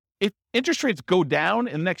if interest rates go down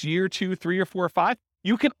in the next year, 2, 3, or 4, or 5,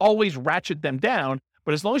 you can always ratchet them down.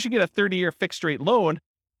 But as long as you get a 30-year fixed rate loan,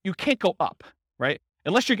 you can't go up, right?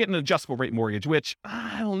 Unless you're getting an adjustable rate mortgage, which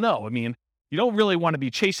I don't know. I mean, you don't really want to be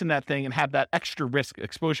chasing that thing and have that extra risk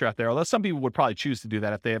exposure out there. Although some people would probably choose to do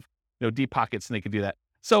that if they have deep pockets and they could do that.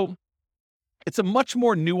 So it's a much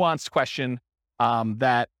more nuanced question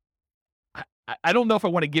that I don't know if I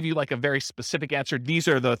want to give you like a very specific answer. These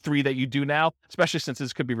are the 3 that you do now, especially since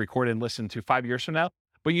this could be recorded and listened to 5 years from now.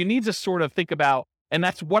 But you need to sort of think about, and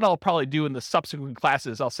that's what I'll probably do in the subsequent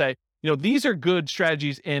classes. I'll say, these are good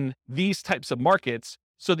strategies in these types of markets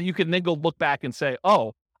so that you can then go look back and say,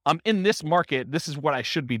 oh, I'm in this market. This is what I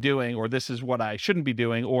should be doing, or this is what I shouldn't be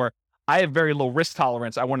doing, or I have very low risk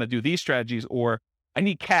tolerance. I want to do these strategies, or I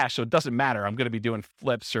need cash. So it doesn't matter. I'm going to be doing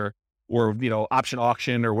flips or option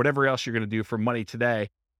auction or whatever else you're going to do for money today,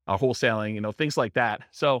 wholesaling, things like that.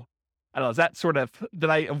 So I don't know, is that sort of, did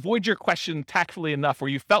I avoid your question tactfully enough where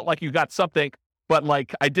you felt like you got something, but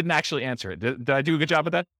like I didn't actually answer it? Did I do a good job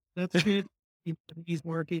at that? That's good. He's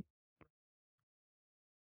working.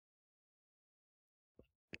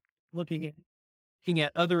 Looking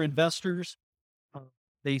at other investors,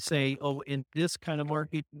 they say, oh, in this kind of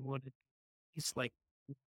market, you want to, it's like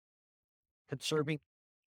conserving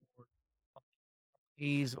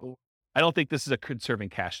or I don't think this is a conserving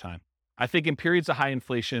cash time. I think in periods of high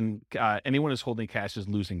inflation, anyone who's holding cash is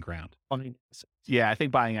losing ground. Yeah, I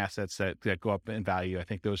think buying assets that go up in value, I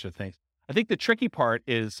think those are things. I think the tricky part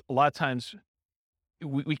is a lot of times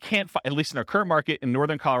we can't, at least in our current market in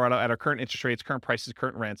Northern Colorado, at our current interest rates, current prices,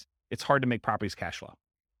 current rents, it's hard to make properties cash flow.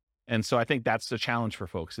 And so I think that's the challenge for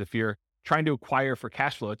folks. If you're trying to acquire for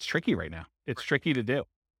cash flow, it's tricky right now. It's tricky to do.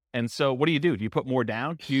 And so what do? Do you put more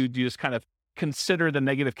down? Do you just kind of consider the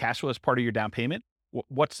negative cash flow as part of your down payment?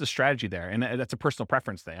 What's the strategy there? And that's a personal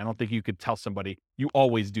preference thing. I don't think you could tell somebody you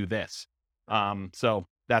always do this. So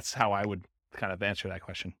that's how I would kind of answer that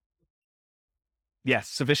question. Yes,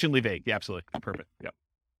 sufficiently vague. Yeah, absolutely. Perfect. Yep.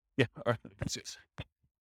 Yeah. All right.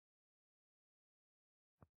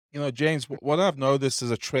 You know, James, what I've noticed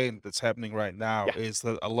is a trend that's happening right now is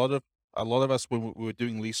that a lot of us, when we were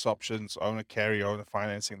doing lease options, owner carry, owner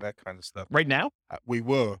financing, that kind of stuff. Right now?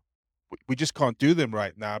 We just can't do them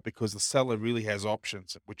right now because the seller really has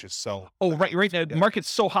options, which is sell. Oh, right now. The market's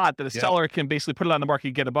so hot that a seller can basically put it on the market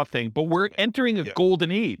and get above thing. But we're entering a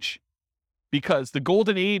golden age, because the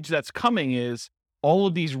golden age that's coming is all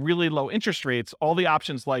of these really low interest rates, all the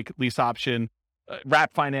options like lease option,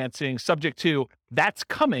 wrap financing, subject to, that's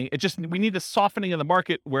coming. We need a softening in the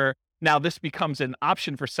market where now this becomes an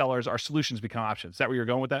option for sellers. Our solutions become options. Is that where you're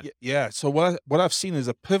going with that? Yeah. So what I've seen is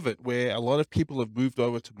a pivot where a lot of people have moved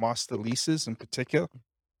over to master leases in particular,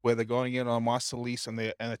 where they're going in on a master lease and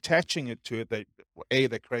attaching it to it.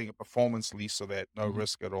 They're creating a performance lease so that no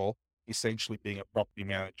risk at all, essentially being a property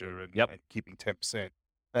manager and keeping 10%.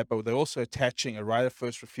 But they're also attaching a right of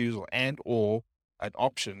first refusal and or an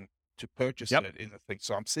option to purchase it in the thing.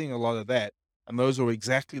 So I'm seeing a lot of that. And those are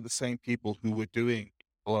exactly the same people who were doing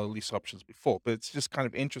a lot of lease options before. But it's just kind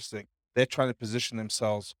of interesting. They're trying to position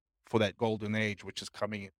themselves for that golden age, which is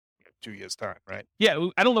coming in 2 years' time, right? Yeah,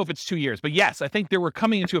 I don't know if it's 2 years, but yes, I think we're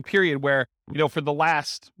coming into a period where, for the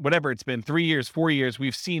last, whatever it's been, 3 years, 4 years,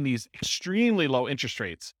 we've seen these extremely low interest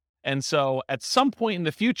rates. And so at some point in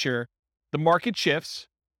the future, the market shifts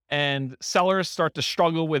and sellers start to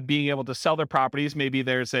struggle with being able to sell their properties. Maybe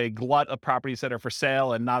there's a glut of properties that are for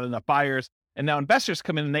sale and not enough buyers. And now investors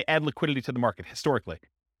come in and they add liquidity to the market historically.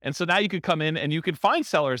 And so now you could come in and you can find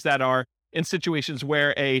sellers that are in situations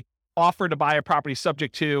where a offer to buy a property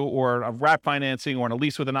subject to, or a wrap financing, or a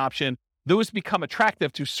lease with an option, those become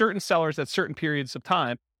attractive to certain sellers at certain periods of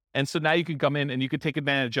time. And so now you can come in and you can take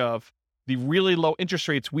advantage of the really low interest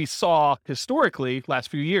rates we saw historically last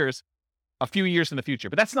few years, a few years in the future.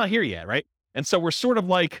 But that's not here yet, right? And so we're sort of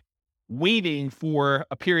like waiting for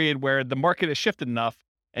a period where the market has shifted enough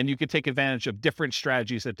and you can take advantage of different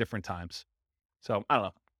strategies at different times. So I don't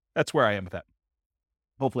know. That's where I am with that.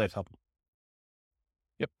 Hopefully that's helpful.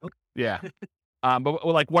 Yep. Yeah. But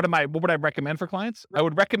like, what would I recommend for clients? I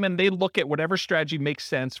would recommend they look at whatever strategy makes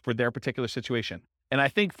sense for their particular situation. And I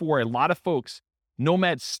think for a lot of folks,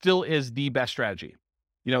 Nomad still is the best strategy.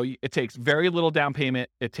 It takes very little down payment.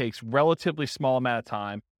 It takes relatively small amount of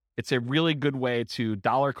time. It's a really good way to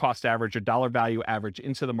dollar cost average or dollar value average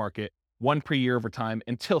into the market, one per year over time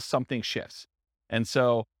until something shifts. And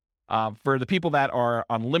so for the people that are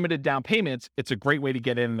on limited down payments, it's a great way to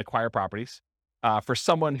get in and acquire properties. For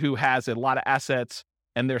someone who has a lot of assets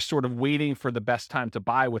and they're sort of waiting for the best time to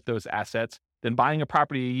buy with those assets, then buying a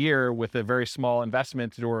property a year with a very small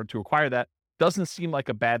investment in order to acquire that doesn't seem like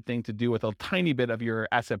a bad thing to do with a tiny bit of your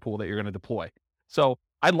asset pool that you're going to deploy. So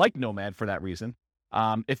I like Nomad for that reason.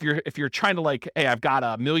 If you're trying to like, hey, I've got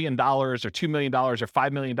 $1 million or $2 million or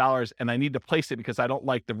 $5 million and I need to place it because I don't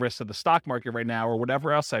like the risk of the stock market right now or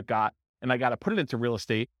whatever else I've got, and I got to put it into real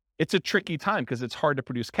estate, it's a tricky time because it's hard to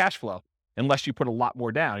produce cash flow unless you put a lot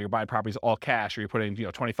more down. You're buying properties all cash, or you're putting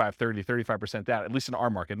 25, 30, 35% down, at least in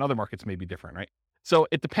our market. In other markets may be different, right? So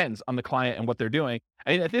it depends on the client and what they're doing.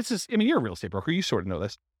 You're a real estate broker. You sort of know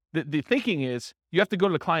this. The thinking is you have to go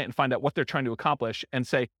to the client and find out what they're trying to accomplish and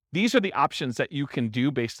say, these are the options that you can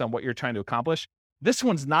do based on what you're trying to accomplish. This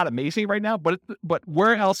one's not amazing right now, but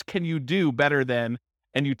where else can you do better than,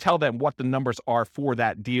 and you tell them what the numbers are for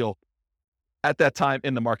that deal at that time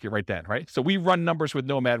in the market right then, right? So we run numbers with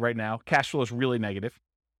Nomad right now. Cash flow is really negative,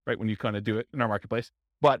 right? When you kind of do it in our marketplace,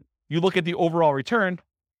 but you look at the overall return.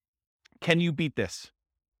 Can you beat this?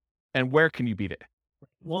 And where can you beat it?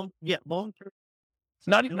 Long term.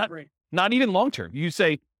 Not even long term. You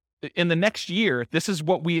say in the next year, this is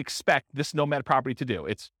what we expect this Nomad property to do.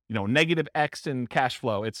 It's, negative X in cash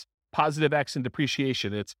flow. It's positive X in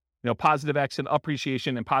depreciation. It's, positive X in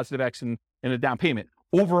appreciation and positive X in a down payment.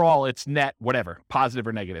 Overall, it's net, whatever, positive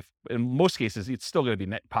or negative. In most cases, it's still going to be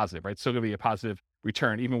net positive, right? It's still going to be a positive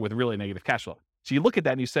return, even with really negative cash flow. So you look at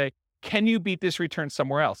that and you say, Can you beat this return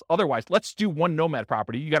somewhere else? Otherwise, let's do one Nomad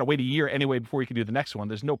property. You got to wait a year anyway before you can do the next one.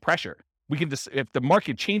 There's no pressure. We can just, if the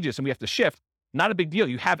market changes and we have to shift, not a big deal.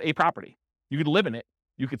 You have a property. You could live in it.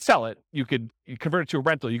 You could sell it. You convert it to a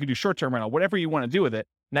rental. You could do short-term rental, whatever you want to do with it.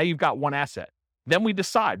 Now you've got one asset. Then we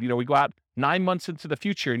decide, we go out 9 months into the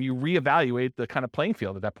future and you reevaluate the kind of playing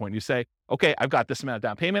field at that point. You say, okay, I've got this amount of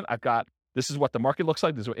down payment. This is what the market looks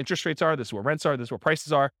like. This is what interest rates are. This is what rents are. This is what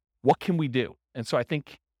prices are. What can we do? And so I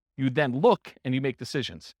think you then look and you make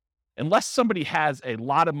decisions. Unless somebody has a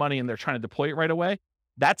lot of money and they're trying to deploy it right away,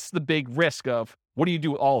 that's the big risk of what do you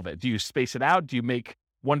do with all of it? Do you space it out? Do you make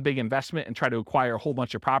one big investment and try to acquire a whole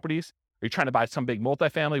bunch of properties? Are you trying to buy some big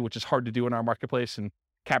multifamily, which is hard to do in our marketplace and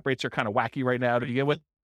cap rates are kind of wacky right now to begin with?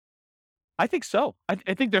 I think so. I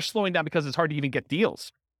think they're slowing down because it's hard to even get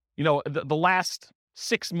deals. The last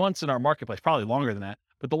 6 months in our marketplace, probably longer than that,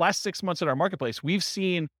 but the last 6 months in our marketplace, we've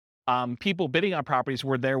seen people bidding on properties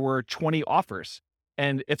where there were 20 offers.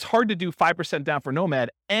 And it's hard to do 5% down for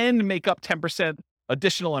Nomad and make up 10%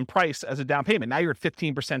 additional in price as a down payment. Now you're at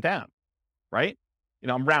 15% down, right?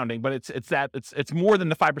 I'm rounding, but it's more than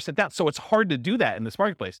the 5% down. So it's hard to do that in this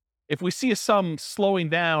marketplace. If we see some slowing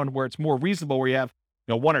down where it's more reasonable, where you have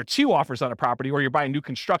 1 or 2 offers on a property, or you're buying new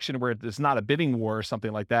construction where there's not a bidding war or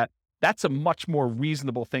something like that, that's a much more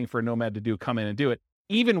reasonable thing for a Nomad to do, come in and do it,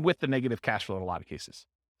 even with the negative cash flow in a lot of cases.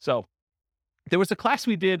 So there was a class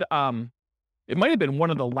we did, it might have been one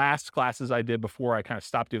of the last classes I did before I kind of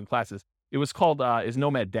stopped doing classes. It was called, Is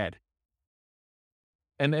Nomad Dead?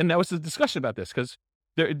 And there was a discussion about this because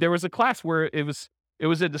there was a class where it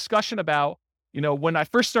was a discussion about, when I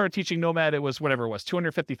first started teaching Nomad, it was whatever it was,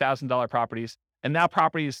 $250,000 properties. And now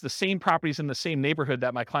the same properties in the same neighborhood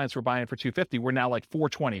that my clients were buying for $250 were now like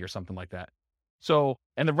 $420 or something like that. So,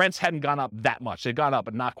 and the rents hadn't gone up that much. They'd gone up,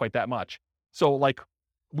 but not quite that much. So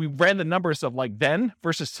we ran the numbers of then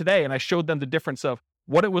versus today. And I showed them the difference of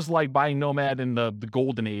what it was like buying Nomad in the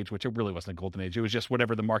golden age, which it really wasn't a golden age. It was just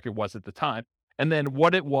whatever the market was at the time. And then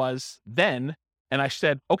what it was then. And I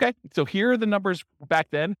said, okay, so here are the numbers back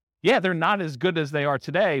then. Yeah, they're not as good as they are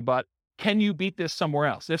today, but can you beat this somewhere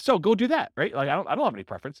else? If so, go do that, right? I don't have any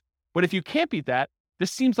preference. But if you can't beat that,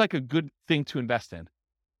 this seems like a good thing to invest in.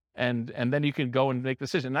 And then you can go and make the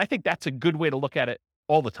decision. And I think that's a good way to look at it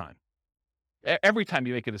all the time. Every time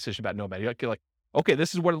you make a decision about Nomad, you're like, okay,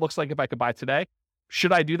 this is what it looks like if I could buy today.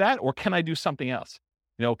 Should I do that? Or can I do something else?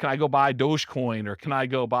 Can I go buy Dogecoin, or can I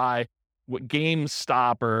go buy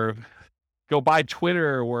GameStop, or go buy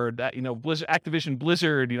Twitter, or that, Activision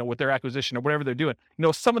Blizzard, with their acquisition or whatever they're doing.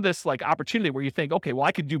 Some of this opportunity where you think, okay, well,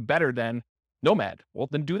 I could do better than Nomad. Well,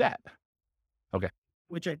 then do that. Okay.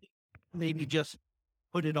 Which I think maybe just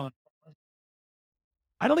put it on.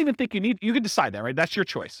 I don't even think you can decide that, right? That's your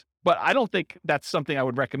choice. But I don't think that's something I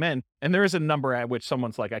would recommend. And there is a number at which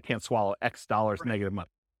someone's like, I can't swallow X dollars negative money.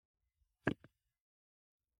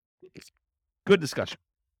 Good discussion.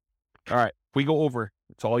 All right. If we go over,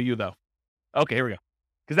 it's all you though. Okay, here we go.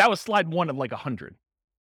 Because that was slide 1 of 100.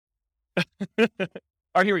 All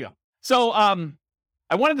right, here we go. So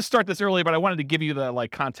I wanted to start this early, but I wanted to give you the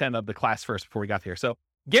content of the class first before we got here. So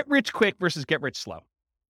get rich quick versus get rich slow.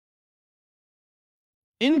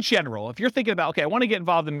 In general, if you're thinking about, okay, I want to get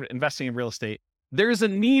involved in investing in real estate, there's a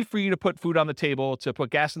need for you to put food on the table, to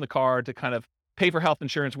put gas in the car, to kind of pay for health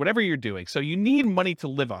insurance, whatever you're doing. So you need money to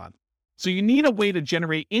live on. So you need a way to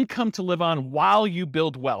generate income to live on while you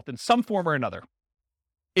build wealth in some form or another.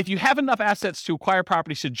 If you have enough assets to acquire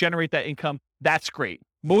properties to generate that income, that's great.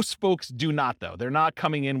 Most folks do not, though. They're not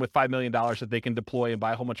coming in with $5 million that they can deploy and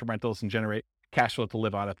buy a whole bunch of rentals and generate cash flow to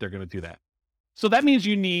live on if they're going to do that. So that means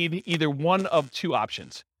you need either one of 2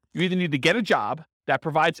 options. You either need to get a job that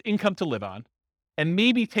provides income to live on, and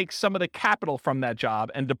maybe take some of the capital from that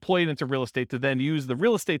job and deploy it into real estate to then use the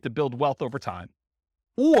real estate to build wealth over time.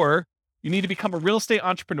 Or you need to become a real estate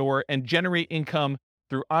entrepreneur and generate income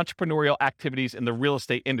through entrepreneurial activities in the real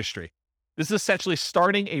estate industry. This is essentially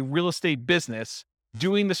starting a real estate business,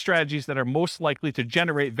 doing the strategies that are most likely to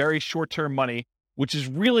generate very short-term money, which is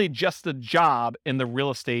really just a job in the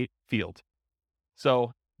real estate field.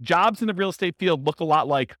 So jobs in the real estate field look a lot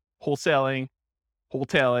like wholesaling,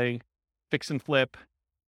 wholetailing, fix and flip,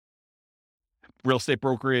 real estate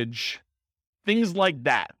brokerage, things like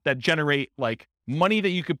that generate money that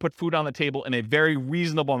you could put food on the table in a very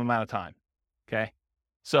reasonable amount of time. Okay.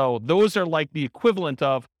 So those are the equivalent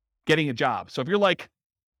of getting a job. So if you're like,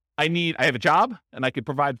 I have a job and I could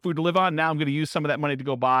provide food to live on. Now I'm going to use some of that money to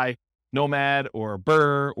go buy Nomad or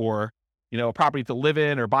Burr or, a property to live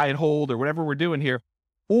in or buy and hold or whatever we're doing here.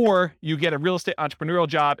 Or you get a real estate entrepreneurial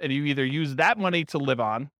job and you either use that money to live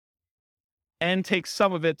on and take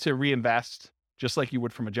some of it to reinvest, just like you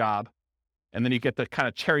would from a job. And then you get to kind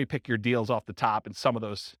of cherry pick your deals off the top in some of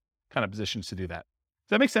those kind of positions to do that. Does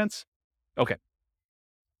that make sense? Okay.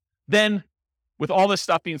 Then, with all this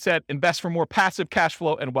stuff being said, invest for more passive cash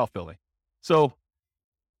flow and wealth building. So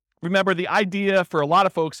remember, the idea for a lot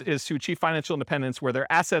of folks is to achieve financial independence where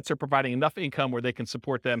their assets are providing enough income where they can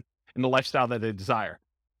support them in the lifestyle that they desire.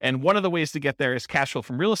 And one of the ways to get there is cash flow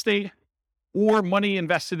from real estate or money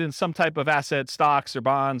invested in some type of asset, stocks or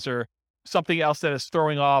bonds or something else that is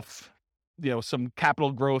throwing off, some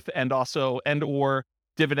capital growth and or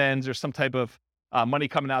dividends or some type of money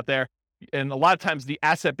coming out there. And a lot of times the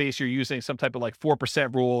asset base you're using some type of like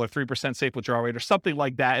 4% rule or 3% safe withdrawal rate or something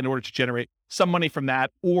like that in order to generate some money from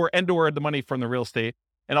that or the money from the real estate.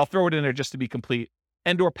 And I'll throw it in there just to be complete,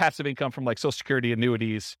 or passive income from like Social Security,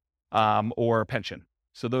 annuities, or pension.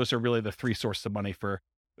 So those are really the three sources of money for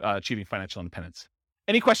achieving financial independence.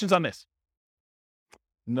 Any questions on this?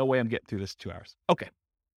 No way I'm getting through this 2 hours. Okay.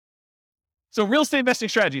 So real estate investing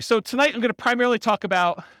strategy. So tonight I'm going to primarily talk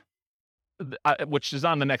about, which is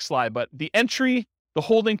on the next slide, but the entry, the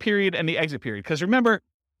holding period, and the exit period. Because remember,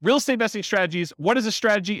 real estate investing strategies, what is a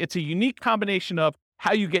strategy? It's a unique combination of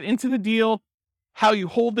how you get into the deal, how you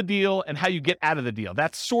hold the deal, and how you get out of the deal.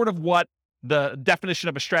 That's sort of what the definition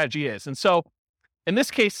of a strategy is. And so in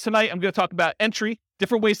this case, tonight, I'm going to talk about entry,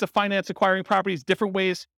 different ways to finance acquiring properties, different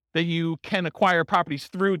ways that you can acquire properties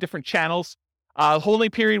through different channels. Holding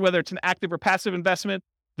period, whether it's an active or passive investment,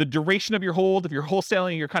 the duration of your hold, if you're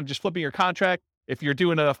wholesaling, you're kind of just flipping your contract. If you're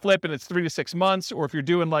doing a flip and it's 3 to 6 months, or if you're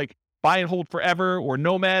doing like buy and hold forever or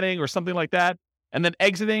nomading or something like that. And then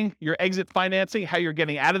exiting, your exit financing, how you're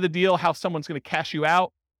getting out of the deal, how someone's going to cash you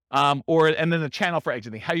out, and then the channel for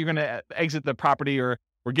exiting, how you're going to exit the property or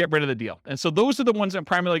get rid of the deal. And so those are the ones I'm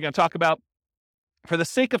primarily going to talk about. For the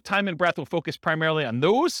sake of time and breath, we'll focus primarily on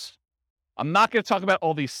those. I'm not going to talk about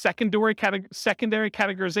all these secondary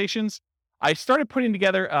categorizations. I started putting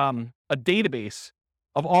together a database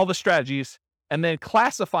of all the strategies and then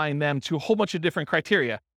classifying them to a whole bunch of different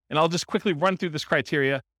criteria. And I'll just quickly run through this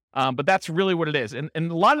criteria, but that's really what it is. And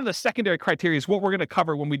a lot of the secondary criteria is what we're going to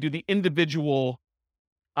cover when we do the individual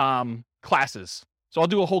classes. So I'll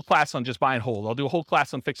do a whole class on just buy and hold. I'll do a whole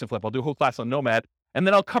class on fix and flip. I'll do a whole class on nomad. And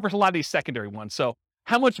then I'll cover a lot of these secondary ones. So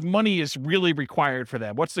how much money is really required for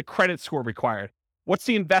them? What's the credit score required? What's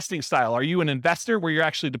the investing style? Are you an investor where you're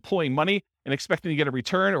actually deploying money and expecting to get a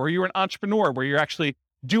return? Or are you an entrepreneur where you're actually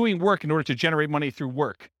doing work in order to generate money through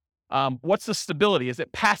work? What's the stability? Is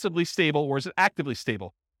it passively stable or is it actively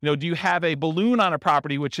stable? Do you have a balloon on a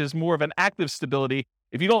property, which is more of an active stability?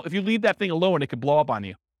 If you leave that thing alone, it could blow up on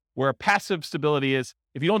you. Where a passive stability is,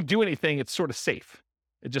 if you don't do anything, it's sort of safe.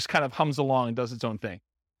 It just kind of hums along and does its own thing.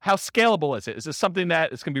 How scalable is it? Is this something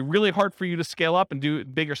that it's going to be really hard for you to scale up and do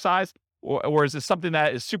bigger size? Or is this something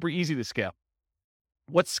that is super easy to scale?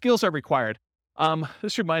 What skills are required?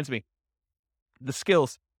 This reminds me, the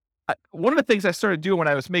skills. One of the things I started doing when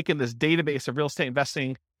I was making this database of real estate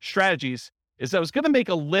investing strategies is I was going to make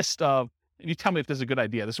a list of, and you tell me if this is a good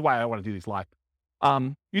idea. This is why I want to do these live.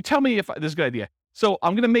 You tell me if this is a good idea. So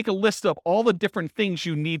I'm going to make a list of all the different things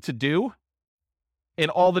you need to do in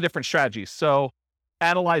all the different strategies. So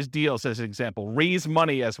analyze deals as an example, raise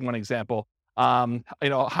money as one example,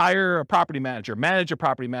 hire a property manager, manage a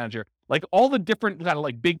property manager, like all the different kind of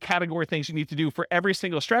like big category things you need to do for every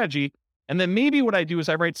single strategy. And then maybe what I do is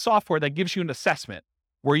I write software that gives you an assessment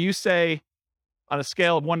where you say on a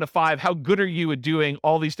scale of 1 to 5, how good are you at doing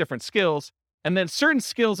all these different skills? And then certain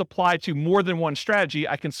skills apply to more than one strategy.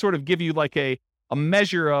 I can sort of give you like a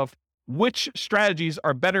measure of which strategies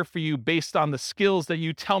are better for you based on the skills that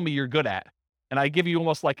you tell me you're good at. And I give you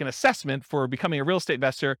almost like an assessment for becoming a real estate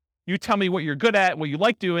investor. You tell me what you're good at, what you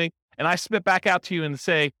like doing, and I spit back out to you and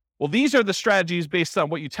say, well, these are the strategies based on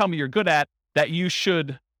what you tell me you're good at that you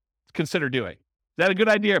should consider doing. Is that a good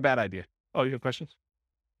idea or a bad idea? Oh, you have questions?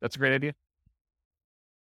 That's a great idea.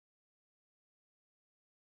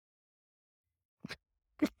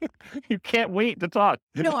 You can't wait to talk.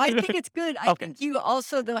 No, I think it's good. I Okay. think you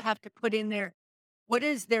also, though, have to put in there, what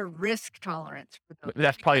is their risk tolerance for those?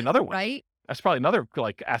 That's probably another one. Right? That's probably another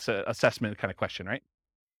like asset assessment kind of question, right?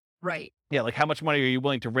 Right. Yeah, like how much money are you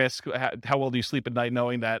willing to risk? How well do you sleep at night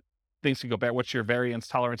knowing that things can go bad? What's your variance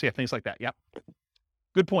tolerance? Yeah, things like that. Yep.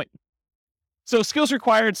 Good point. So skills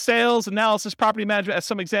required, sales, analysis, property management as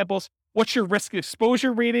some examples. What's your risk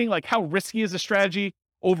exposure rating? Like how risky is the strategy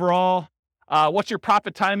overall? What's your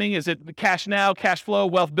profit timing? Is it cash now, cash flow,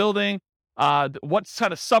 wealth building? What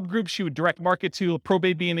kind of subgroups you would direct market to?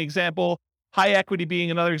 Probate being an example, high equity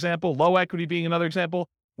being another example, low equity being another example.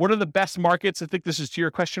 What are the best markets? I think this is to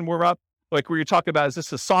your question more up, like where you're talking about, is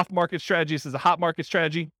this a soft market strategy? Is this a hot market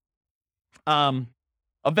strategy?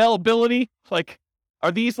 Availability, like,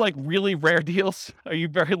 are these like really rare deals? Are you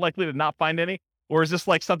very likely to not find any? Or is this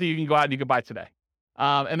like something you can go out and you can buy today?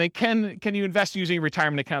 And then can you invest using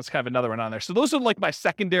retirement accounts? Kind of another one on there. So those are like my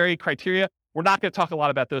secondary criteria. We're not going to talk a lot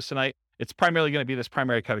about those tonight. It's primarily going to be this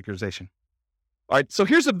primary categorization. All right, so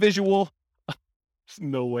here's a visual. There's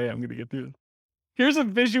no way I'm going to get through this. Here's a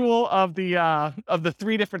visual of the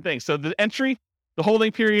three different things. So the entry, the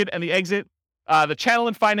holding period, and the exit. The channel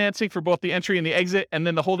and financing for both the entry and the exit, and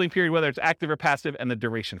then the holding period, whether it's active or passive, and the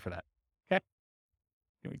duration for that. Okay?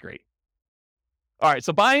 Gonna be great. All right,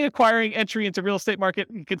 so buying, acquiring, entry into real estate market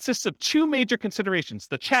consists of two major considerations: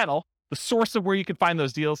 the channel, the source of where you can find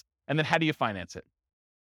those deals, and then how do you finance it?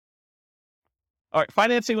 All right,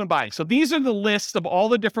 financing when buying. So these are the lists of all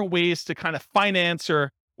the different ways to kind of finance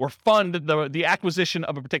or fund the acquisition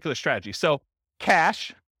of a particular strategy. So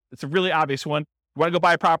cash, it's a really obvious one. You want to go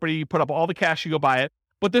buy a property, you put up all the cash, you go buy it.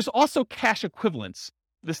 But there's also cash equivalents.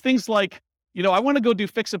 There's things like, I want to go do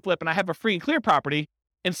fix and flip and I have a free and clear property.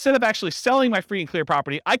 Instead of actually selling my free and clear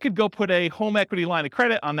property, I could go put a home equity line of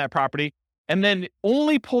credit on that property and then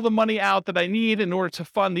only pull the money out that I need in order to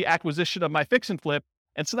fund the acquisition of my fix and flip.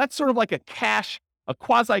 And so that's sort of like a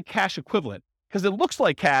quasi-cash equivalent, because it looks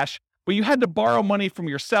like cash, but you had to borrow money from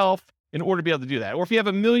yourself in order to be able to do that. Or if you have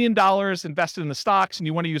 $1 million invested in the stocks and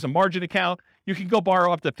you want to use a margin account, you can go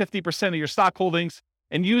borrow up to 50% of your stock holdings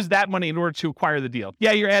and use that money in order to acquire the deal.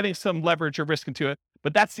 Yeah, you're adding some leverage or risk into it,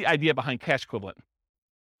 but that's the idea behind cash equivalent.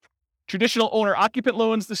 Traditional owner-occupant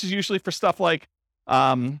loans, this is usually for stuff like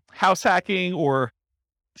house hacking or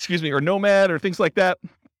Nomad or things like that.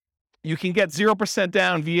 You can get 0%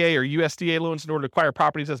 down VA or USDA loans in order to acquire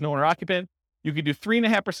properties as an owner-occupant. You can do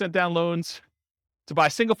 3.5% down loans to buy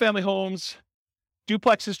single-family homes,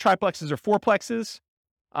 duplexes, triplexes, or fourplexes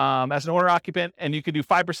as an owner-occupant, and you can do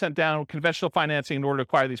 5% down conventional financing in order to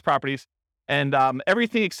acquire these properties. And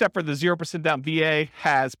everything except for the 0% down VA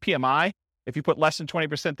has PMI. If you put less than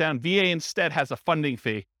 20% down, VA instead has a funding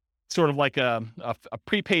fee, sort of like a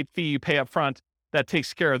prepaid fee you pay up front that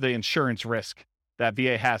takes care of the insurance risk that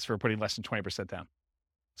VA has for putting less than 20% down.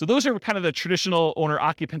 So those are kind of the traditional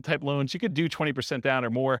owner-occupant type loans. You could do 20% down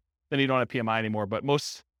or more, then you don't have PMI anymore, but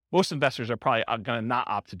most investors are probably going to not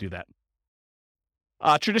opt to do that.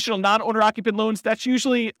 Traditional non-owner-occupant loans, that's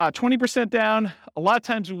usually 20% down. A lot of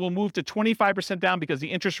times we will move to 25% down because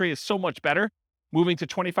the interest rate is so much better, moving to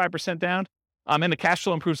 25% down. And the cash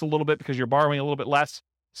flow improves a little bit because you're borrowing a little bit less.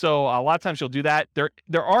 So a lot of times you'll do that.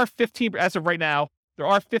 There are 15, as of right now, there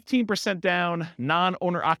are 15% down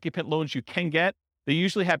non-owner-occupant loans you can get. They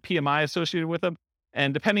usually have PMI associated with them.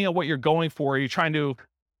 And depending on what you're going for, you're trying to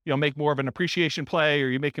make more of an appreciation play or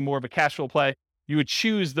you're making more of a cash flow play, you would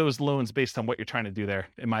choose those loans based on what you're trying to do there,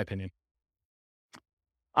 in my opinion.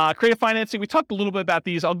 Creative financing, we talked a little bit about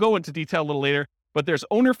these. I'll go into detail a little later, but there's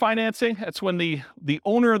owner financing. That's when the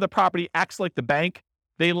owner of the property acts like the bank.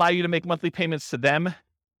 They allow you to make monthly payments to them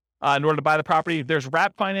in order to buy the property. There's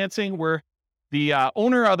wrap financing, where the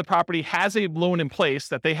owner of the property has a loan in place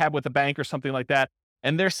that they have with a bank or something like that.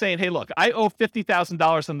 And they're saying, hey, look, I owe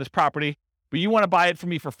 $50,000 on this property, but you want to buy it from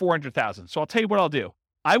me for $400,000. So I'll tell you what I'll do.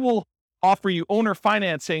 I will offer you owner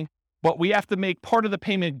financing, but we have to make part of the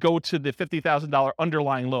payment go to the $50,000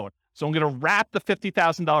 underlying loan. So I'm going to wrap the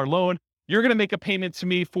 $50,000 loan. You're going to make a payment to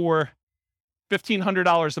me for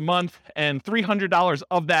 $1,500 a month, and $300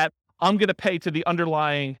 of that I'm going to pay to the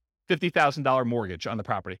underlying $50,000 mortgage on the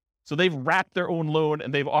property. So they've wrapped their own loan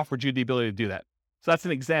and they've offered you the ability to do that. So that's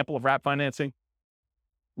an example of wrap financing.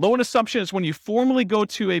 Loan assumption is when you formally go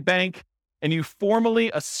to a bank and you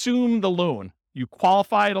formally assume the loan. You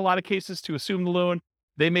qualify in a lot of cases to assume the loan.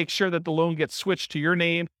 They make sure that the loan gets switched to your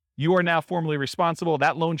name. You are now formally responsible.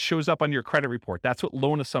 That loan shows up on your credit report. That's what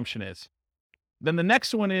loan assumption is. Then the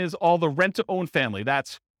next one is all the rent-to-own family.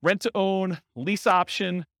 That's rent-to-own, lease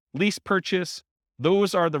option, lease purchase.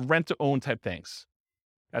 Those are the rent-to-own type things.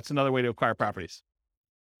 That's another way to acquire properties.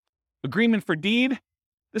 Agreement for deed.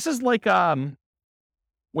 This is like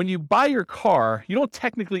when you buy your car, you don't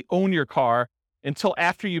technically own your car until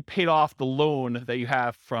after you paid off the loan that you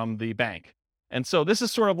have from the bank. And so this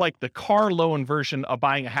is sort of like the car loan version of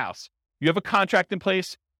buying a house. You have a contract in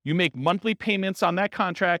place, you make monthly payments on that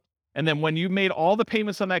contract, and then when you made all the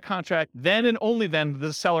payments on that contract, then and only then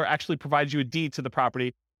the seller actually provides you a deed to the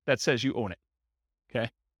property that says you own it. Okay.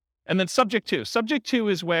 And then subject to. Subject to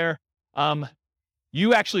is where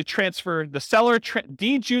you actually transfer, the seller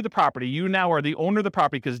deeds you the property. You now are the owner of the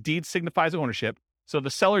property because deed signifies ownership. So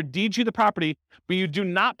the seller deeds you the property, but you do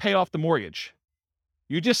not pay off the mortgage.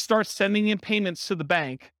 You just start sending in payments to the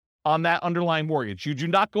bank on that underlying mortgage. You do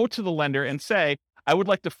not go to the lender and say, I would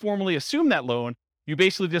like to formally assume that loan. You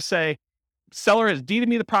basically just say, seller has deeded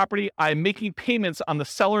me the property. I'm making payments on the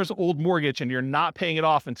seller's old mortgage, and you're not paying it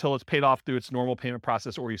off until it's paid off through its normal payment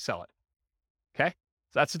process or you sell it. Okay?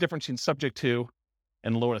 So that's the difference between subject to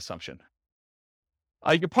and loan assumption.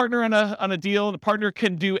 You can partner on a deal, and the partner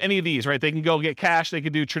can do any of these, right? They can go get cash. They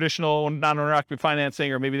could do traditional non-owner occupant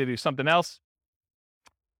financing, or maybe they do something else.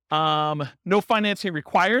 No financing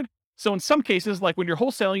required. So in some cases, like when you're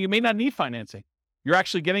wholesaling, you may not need financing. You're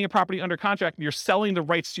actually getting a property under contract, and you're selling the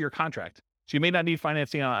rights to your contract. So you may not need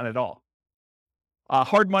financing on it at all.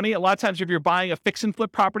 Hard money, a lot of times if you're buying a fix and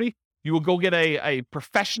flip property, you will go get a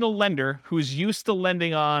professional lender who's used to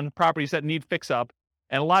lending on properties that need fix up.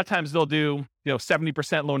 And a lot of times they'll do,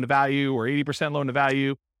 70% loan to value or 80% loan to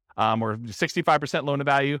value, or 65% loan to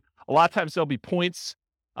value. A lot of times there'll be points.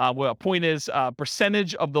 A point is a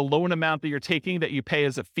percentage of the loan amount that you're taking that you pay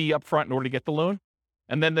as a fee up front in order to get the loan.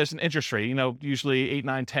 And then there's an interest rate, usually 8,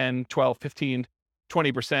 9, 10, 12, 15,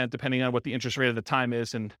 20%, depending on what the interest rate at the time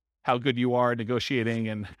is and how good you are negotiating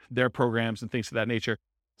and their programs and things of that nature.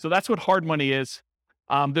 So that's what hard money is.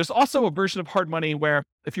 There's also a version of hard money where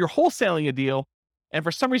if you're wholesaling a deal and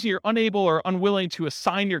for some reason you're unable or unwilling to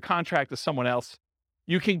assign your contract to someone else,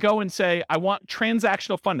 you can go and say, I want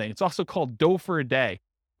transactional funding. It's also called dough for a day,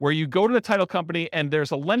 where you go to the title company and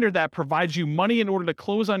there's a lender that provides you money in order to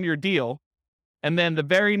close on your deal. And then the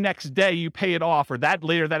very next day you pay it off, or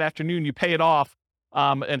later that afternoon, you pay it off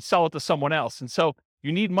and sell it to someone else. And so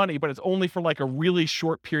you need money, but it's only for like a really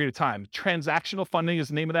short period of time. Transactional funding is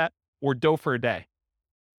the name of that, or dough for a day.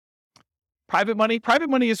 Private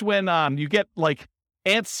money is when you get like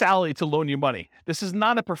Aunt Sally to loan you money. This is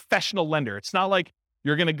not a professional lender. It's not like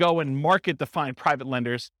you're going to go and market to find private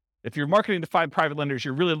lenders. If you're marketing to find private lenders,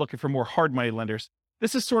 you're really looking for more hard money lenders.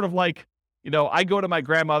 This is sort of like, I go to my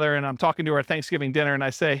grandmother and I'm talking to her at Thanksgiving dinner and I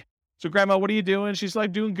say, so Grandma, what are you doing? She's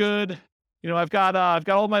like, doing good. I've got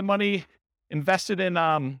all my money invested in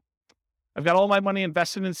CDs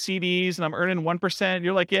and I'm earning 1%.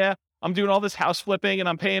 You're like, yeah, I'm doing all this house flipping and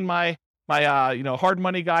I'm paying my hard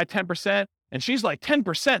money guy 10%. And she's like,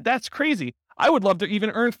 10%? That's crazy. I would love to even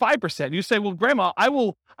earn 5%. You say, well, Grandma, I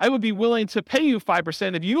would be willing to pay you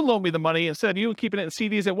 5% if you loan me the money instead of you keeping it in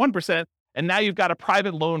CDs at 1%. And now you've got a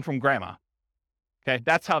private loan from Grandma. Okay,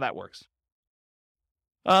 that's how that works.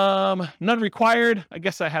 None required. I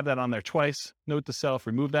guess I have that on there twice. Note to self,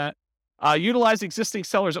 remove that. Utilize existing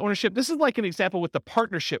seller's ownership. This is like an example with the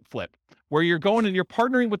partnership flip, where you're going and you're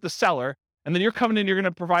partnering with the seller, and then you're coming in, you're going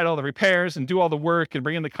to provide all the repairs and do all the work and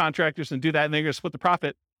bring in the contractors and do that, and then you're going to split the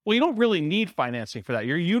profit. Well, you don't really need financing for that.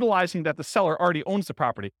 You're utilizing that the seller already owns the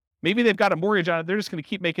property. Maybe they've got a mortgage on it. They're just going to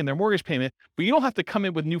keep making their mortgage payment, but you don't have to come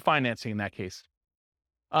in with new financing in that case.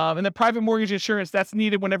 And then private mortgage insurance, that's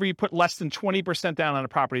needed whenever you put less than 20% down on a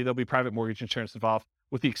property. There'll be private mortgage insurance involved,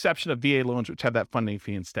 with the exception of VA loans, which have that funding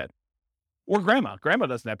fee instead. Or Grandma. Grandma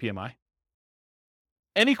doesn't have PMI.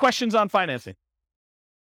 Any questions on financing?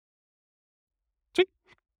 Sweet.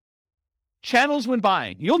 Channels when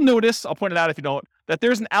buying. You'll notice, I'll point it out if you don't, that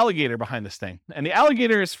there's an alligator behind this thing. And the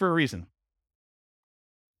alligator is for a reason.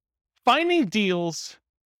 Finding deals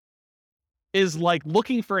is like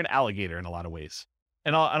looking for an alligator in a lot of ways.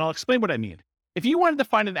 And I'll explain what I mean. If you wanted to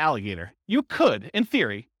find an alligator, you could, in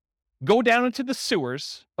theory, go down into the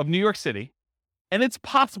sewers of New York City, and it's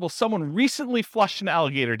possible someone recently flushed an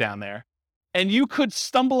alligator down there, and you could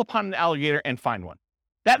stumble upon an alligator and find one.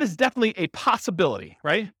 That is definitely a possibility,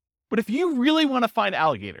 right? But if you really want to find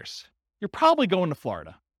alligators, you're probably going to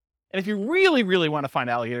Florida. And if you really, really want to find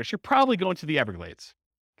alligators, you're probably going to the Everglades,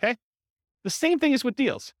 okay? The same thing is with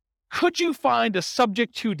deals. Could you find a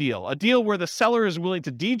subject to deal, a deal where the seller is willing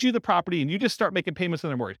to deed you the property and you just start making payments on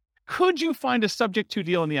their mortgage? Could you find a subject to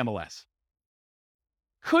deal in the MLS?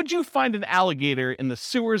 Could you find an alligator in the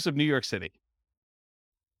sewers of New York City?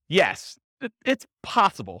 Yes, it's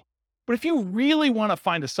possible. But if you really want to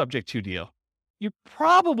find a subject to deal, you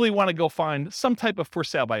probably want to go find some type of for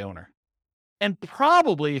sale by owner. And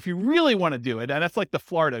probably, if you really want to do it, and that's like the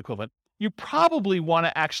Florida equivalent, you probably want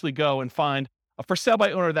to actually go and find a for sale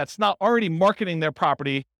by owner that's not already marketing their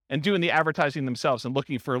property and doing the advertising themselves and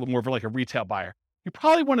looking for a little more of like a retail buyer. You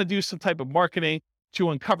probably want to do some type of marketing to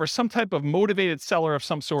uncover some type of motivated seller of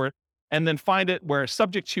some sort, and then find it where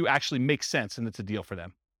subject to actually makes sense and it's a deal for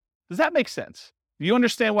them. Does that make sense? Do you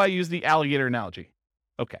understand why I use the alligator analogy?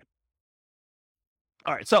 Okay.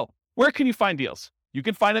 All right, so where can you find deals? You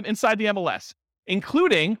can find them inside the MLS,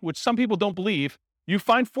 including, which some people don't believe, you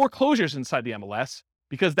find foreclosures inside the MLS,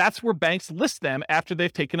 because that's where banks list them after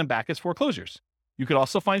they've taken them back as foreclosures. You could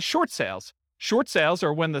also find short sales. Short sales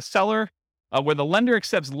are when where the lender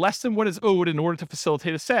accepts less than what is owed in order to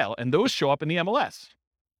facilitate a sale, and those show up in the MLS.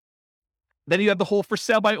 Then you have the whole for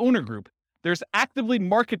sale by owner group. there's actively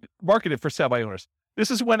marketed for sale by owners. This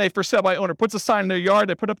is when a for sale by owner puts a sign in their yard,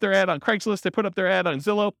 they put up their ad on Craigslist, they put up their ad on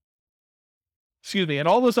Zillow, and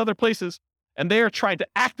all those other places, and they are trying to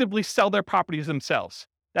actively sell their properties themselves.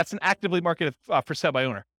 That's an actively marketed for sale by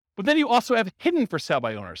owner. But then you also have hidden for sale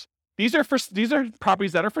by owners. These are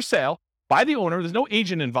properties that are for sale by the owner. There's no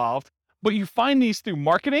agent involved, but you find these through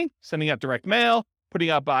marketing, sending out direct mail, putting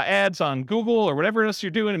up ads on Google or whatever else you're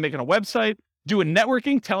doing, and making a website, doing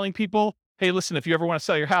networking, telling people, hey, listen, if you ever want to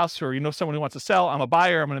sell your house or you know someone who wants to sell, I'm a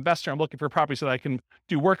buyer, I'm an investor, I'm looking for a property so that I can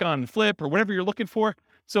do work on and flip or whatever you're looking for.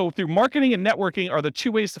 So through marketing and networking are the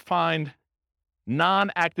two ways to find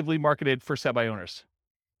non-actively marketed for sale by owners.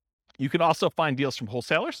 You can also find deals from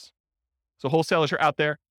wholesalers. So wholesalers are out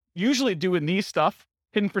there usually doing these stuff,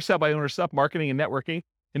 hidden for sale by owner stuff, marketing and networking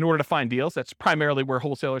in order to find deals. That's primarily where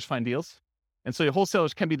wholesalers find deals. And so the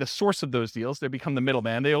wholesalers can be the source of those deals. They become the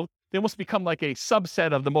middleman. They almost become like a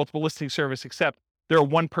subset of the multiple listing service, except they're a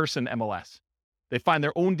one-person MLS. They find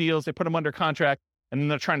their own deals, they put them under contract, and then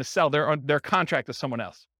they're trying to sell their contract to someone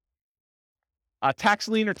else. Tax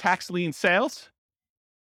lien or tax lien sales.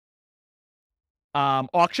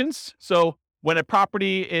 Auctions. So when a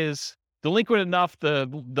property is delinquent enough,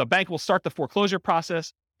 the bank will start the foreclosure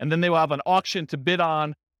process, and then they will have an auction to bid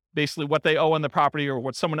on basically what they owe on the property or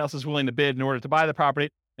what someone else is willing to bid in order to buy the property.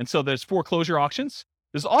 And so there's foreclosure auctions.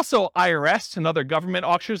 There's also IRS and other government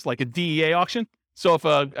auctions, like a DEA auction. So if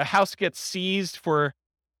a house gets seized for,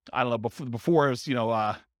 I don't know, before it was,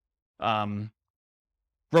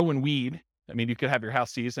 growing weed, I mean, you could have your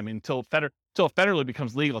house seized. I mean, until it federally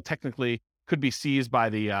becomes legal, technically could be seized by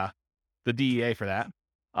the DEA for that.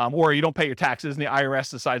 Or you don't pay your taxes and the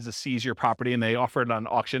IRS decides to seize your property and they offer it on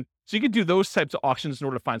auction. So you could do those types of auctions in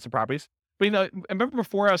order to find some properties. But, I remember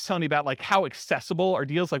before I was telling you about like how accessible are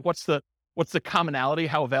deals? Like what's the commonality?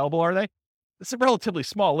 How available are they? It's a relatively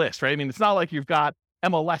small list, right? I mean, it's not like you've got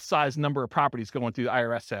MLS sized number of properties going through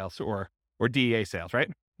IRS sales or DEA sales, right?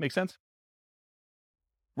 Make sense?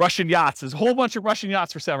 Russian yachts. There's a whole bunch of Russian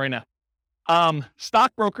yachts for sale right now.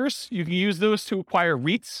 Stockbrokers, you can use those to acquire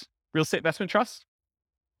REITs, real estate investment trusts.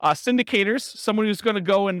 Syndicators, someone who's going to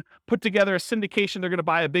go and put together a syndication. They're going to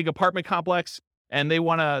buy a big apartment complex and they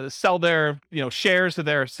want to sell their, shares of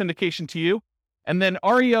their syndication to you. And then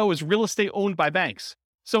REO is real estate owned by banks.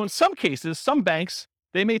 So in some cases, some banks,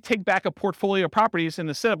 they may take back a portfolio of properties and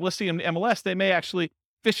instead of listing them in MLS, they may actually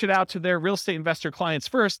fish it out to their real estate investor clients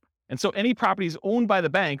first. And so any properties owned by the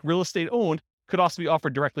bank, real estate owned, could also be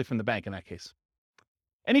offered directly from the bank in that case.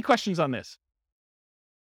 Any questions on this?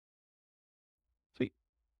 Sweet.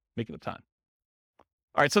 Making up time.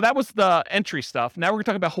 All right, so that was the entry stuff. Now we're going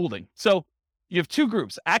to talk about holding. So you have two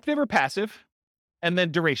groups, active or passive, and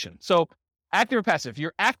then duration. So active or passive,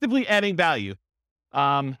 you're actively adding value,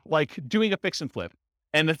 like doing a fix and flip.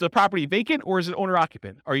 And is the property vacant or is it owner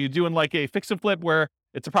occupant? Are you doing like a fix and flip where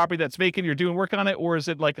it's a property that's vacant, you're doing work on it, or is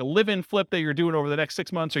it like a live-in flip that you're doing over the next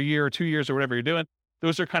 6 months or year or 2 years or whatever you're doing?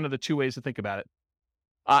 Those are kind of the two ways to think about it.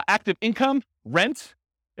 Active income, rent.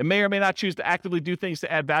 It may or may not choose to actively do things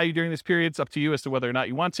to add value during this period. It's up to you as to whether or not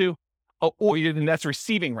you want to. And that's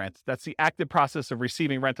receiving rent. That's the active process of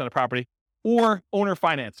receiving rent on a property. Or owner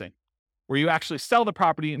financing, where you actually sell the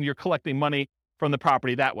property and you're collecting money from the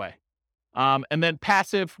property that way. And then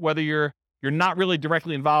passive, whether you're not really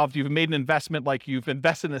directly involved, you've made an investment, like you've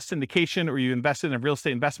invested in a syndication or you invested in a real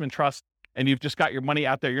estate investment trust, and you've just got your money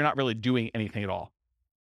out there. You're not really doing anything at all.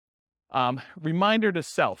 Reminder to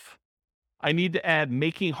self, I need to add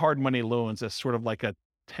making hard money loans as sort of like a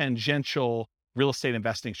tangential real estate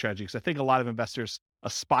investing strategy, because I think a lot of investors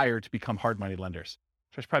aspire to become hard money lenders.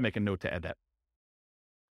 So I should probably make a note to add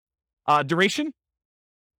that. Duration.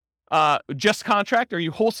 Just contract. Are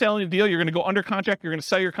you wholesaling a deal? You're going to go under contract. You're going to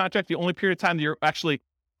sell your contract. The only period of time that you're actually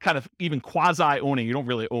kind of even quasi owning, you don't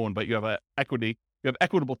really own, but you have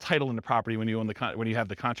equitable title in the property when you own when you have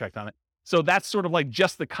the contract on it. So that's sort of like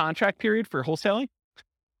just the contract period for wholesaling.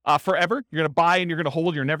 Forever. You're going to buy and you're going to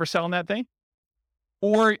hold. You're never selling that thing.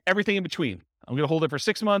 Or everything in between. I'm going to hold it for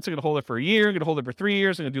 6 months. I'm going to hold it for a year. I'm going to hold it for 3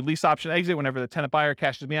 years. I'm going to do lease option exit whenever the tenant buyer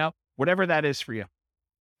cashes me out. Whatever that is for you.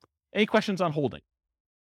 Any questions on holding?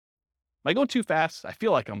 Am I going too fast? I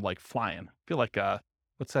feel like I'm like flying. I feel like,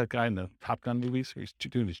 what's that guy in the Top Gun movies where he's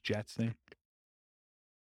doing his jets thing?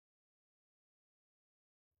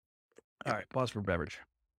 All right, pause for beverage.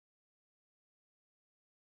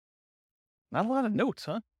 Not a lot of notes,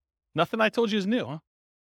 huh? Nothing I told you is new, huh?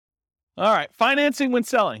 All right, financing when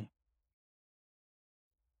selling.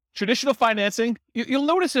 Traditional financing, you'll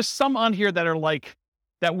notice there's some on here that are like,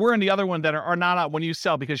 that were in the other one that are not out when you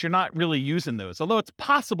sell because you're not really using those. Although it's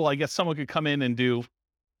possible, I guess someone could come in and do,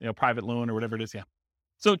 private loan or whatever it is. Yeah.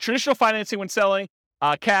 So traditional financing when selling,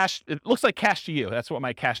 cash, it looks like cash to you. That's what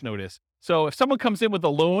my cash note is. So if someone comes in with a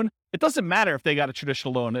loan, it doesn't matter if they got a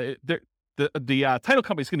traditional loan. The title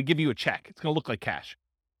company is going to give you a check. It's going to look like cash.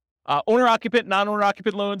 Owner-occupant,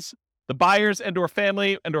 non-owner-occupant loans, the buyers and/or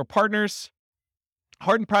family and/or partners,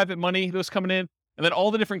 hard and private money, those coming in, and then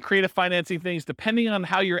all the different creative financing things, depending on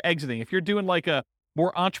how you're exiting. If you're doing like a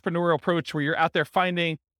more entrepreneurial approach where you're out there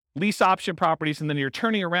finding lease option properties and then you're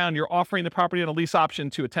turning around, you're offering the property on a lease option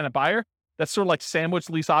to a tenant buyer, that's sort of like sandwich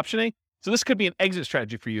lease optioning. So this could be an exit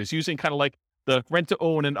strategy for you. It's using kind of like the rent to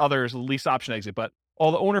own and others, lease option exit, but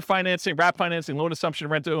all the owner financing, wrap financing, loan assumption,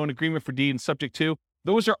 rent to own, agreement for deed, and subject to,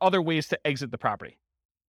 those are other ways to exit the property.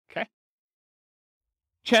 Okay.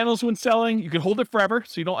 Channels when selling, you can hold it forever,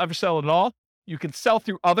 so you don't ever sell it at all. You can sell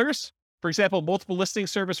through others. For example, multiple listing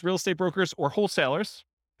service, real estate brokers, or wholesalers.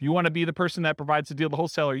 If you want to be the person that provides the deal to the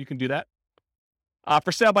wholesaler, you can do that.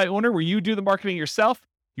 For sale by owner, where you do the marketing yourself,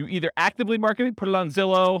 you either actively market it, put it on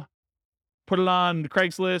Zillow, put it on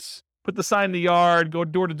Craigslist, put the sign in the yard, go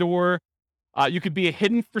door to door. You could be a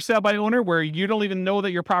hidden for sale by owner where you don't even know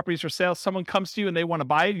that your property is for sale. Someone comes to you and they want to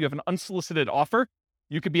buy it. You have an unsolicited offer.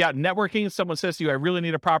 You could be out networking. Someone says to you, I really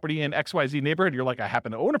need a property in XYZ neighborhood. You're like, I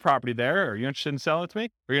happen to own a property there. Are you interested in selling it to me?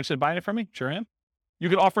 Are you interested in buying it from me? Sure am. You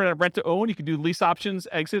can offer it at rent to own. You can do lease options,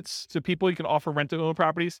 exits to people. You can offer rent to own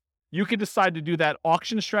properties. You could decide to do that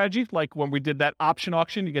auction strategy. Like when we did that option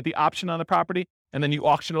auction, you get the option on the property and then you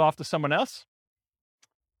auction it off to someone else.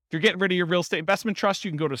 If you're getting rid of your real estate investment trust,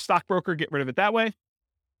 you can go to a stockbroker, get rid of it that way.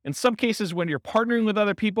 In some cases, when you're partnering with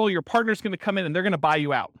other people, your partner's going to come in and they're going to buy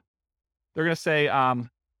you out. They're going to say,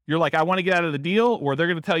 you're like, I want to get out of the deal, or they're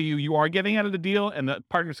going to tell you you are getting out of the deal, and the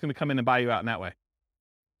partner's going to come in and buy you out in that way.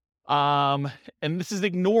 And this is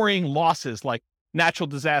ignoring losses like natural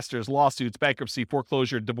disasters, lawsuits, bankruptcy,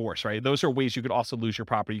 foreclosure, divorce, right? Those are ways you could also lose your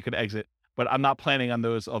property. You could exit, but I'm not planning on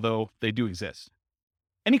those, although they do exist.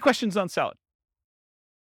 Any questions on selling?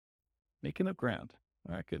 Making up ground.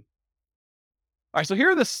 All right, good. All right, so here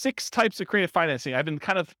are the 6 types of creative financing. I've been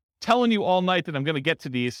kind of telling you all night that I'm going to get to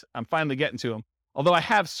these. I'm finally getting to them, although I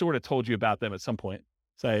have sort of told you about them at some point.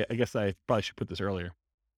 So I guess I probably should put this earlier.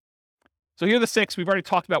 So here are the 6. We've already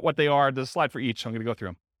talked about what they are. There's a slide for each, so I'm going to go through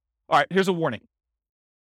them. All right, here's a warning.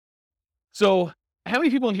 So how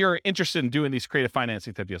many people in here are interested in doing these creative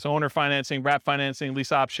financing type deals? Owner financing, wrap financing,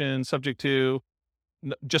 lease option, subject to,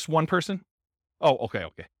 just one person? Oh, okay.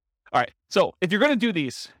 All right. So if you're going to do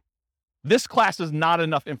these, this class is not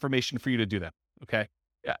enough information for you to do them. Okay.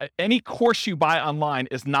 Any course you buy online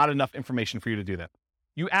is not enough information for you to do that.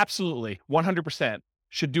 You absolutely 100%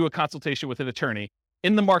 should do a consultation with an attorney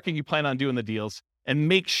in the market you plan on doing the deals and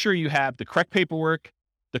make sure you have the correct paperwork,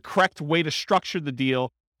 the correct way to structure the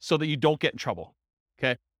deal so that you don't get in trouble.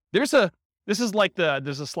 Okay. There's a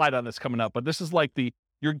slide on this coming up, but this is like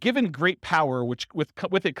you're given great power, which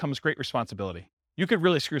with it comes great responsibility. You could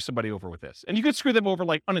really screw somebody over with this, and you could screw them over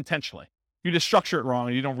like unintentionally. You just structure it wrong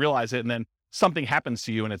and you don't realize it. And then something happens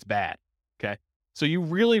to you and it's bad. Okay. So you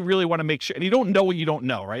really, really want to make sure, and you don't know what you don't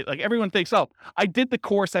know, right? Like everyone thinks, oh, I did the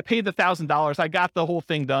course. I paid the $1,000. I got the whole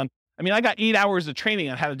thing done. I mean, I got 8 hours of training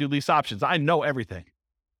on how to do lease options. I know everything.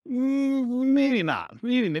 Maybe not.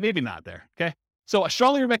 Maybe not there. Okay. So I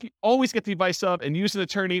strongly recommend you always get the advice of and use an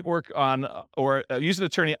attorney use an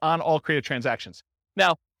attorney on all creative transactions.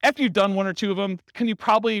 Now, after you've done 1 or 2 of them, can you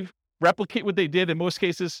probably replicate what they did in most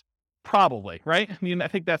cases? Probably, right? I mean, I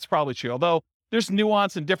think that's probably true. Although there's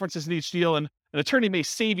nuance and differences in each deal, and an attorney may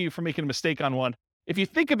save you from making a mistake on one. If you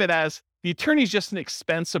think of it as the attorney is just an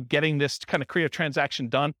expense of getting this kind of creative transaction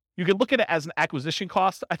done, you can look at it as an acquisition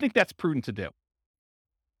cost. I think that's prudent to do.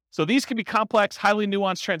 So these can be complex, highly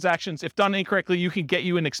nuanced transactions. If done incorrectly, you can get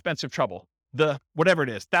you in expensive trouble. Whatever it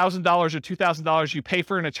is, $1,000 or $2,000 you pay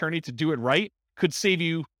for an attorney to do it right could save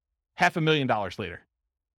you $500,000 later.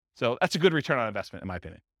 So that's a good return on investment, in my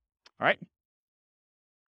opinion. All right.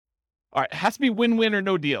 It has to be win-win or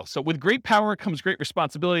no deal. So with great power comes great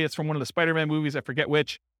responsibility. It's from one of the Spider-Man movies. I forget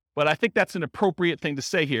which, but I think that's an appropriate thing to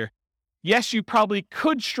say here. Yes, you probably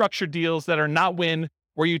could structure deals that are not win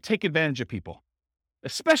where you take advantage of people,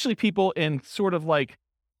 especially people in sort of like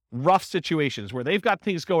rough situations where they've got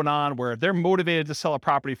things going on, where they're motivated to sell a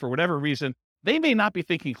property for whatever reason. They may not be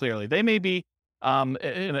thinking clearly. They may be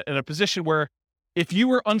in a position where if you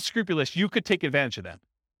were unscrupulous, you could take advantage of them.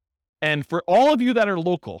 And for all of you that are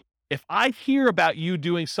local, if I hear about you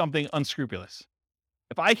doing something unscrupulous,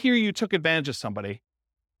 if I hear you took advantage of somebody,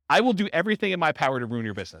 I will do everything in my power to ruin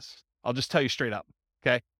your business. I'll just tell you straight up.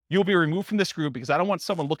 Okay. You'll be removed from this group because I don't want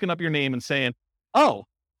someone looking up your name and saying, oh,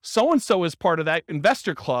 so-and-so is part of that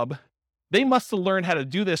investor club. They must have learned how to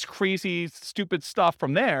do this crazy, stupid stuff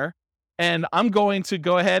from there. and I'm going to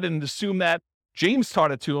go ahead and assume that James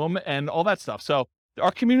taught it to him and all that stuff. So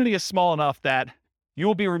our community is small enough that you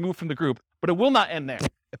will be removed from the group, but it will not end there.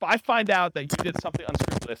 If I find out that you did something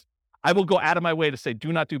unscrupulous, I will go out of my way to say,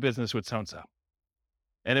 do not do business with so-and-so.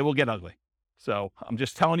 And it will get ugly. So I'm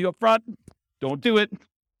just telling you up front, don't do it.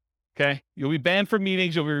 Okay. You'll be banned from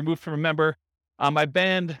meetings. You'll be removed from a member. I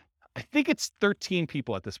banned, I think it's 13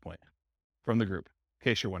 people at this point from the group,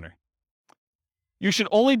 in case you're wondering. You should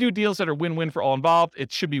only do deals that are win-win for all involved.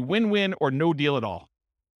 It should be win-win or no deal at all.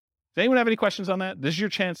 Does anyone have any questions on that? This is your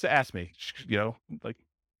chance to ask me. Yeah,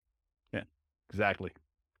 exactly.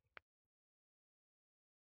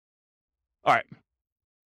 All right.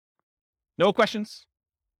 No questions?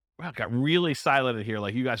 Wow, it got really silent in here.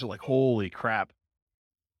 Like, you guys are like, holy crap.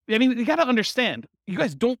 I mean, you got to understand, you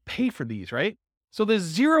guys don't pay for these, right? So there's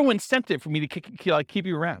zero incentive for me to keep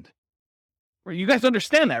you around. You guys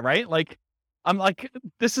understand that, right? Like, I'm like,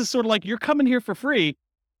 this is sort of like, you're coming here for free.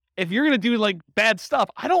 If you're going to do like bad stuff,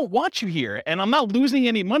 I don't want you here. And I'm not losing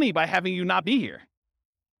any money by having you not be here.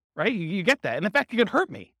 Right? You get that. And in fact, you could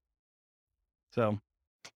hurt me. So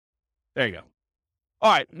there you go.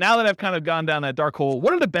 All right. Now that I've kind of gone down that dark hole,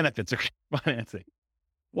 what are the benefits of financing?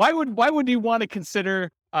 Why would you want to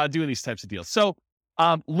consider doing these types of deals? So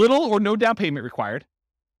little or no down payment required.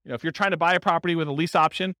 If you're trying to buy a property with a lease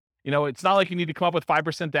option, it's not like you need to come up with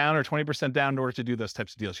 5% down or 20% down in order to do those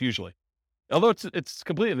types of deals usually. Although it's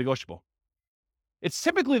completely negotiable. It's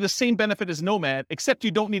typically the same benefit as Nomad, except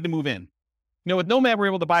you don't need to move in. With Nomad, we're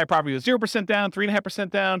able to buy a property with 0% down,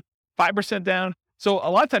 3.5% down, 5% down. So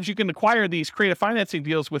a lot of times you can acquire these creative financing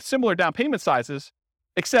deals with similar down payment sizes,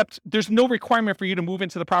 except there's no requirement for you to move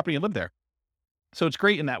into the property and live there. So it's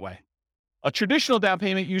great in that way. A traditional down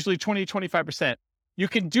payment, usually 20 to 25%. You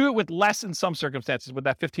can do it with less in some circumstances with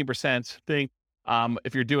that 15% thing.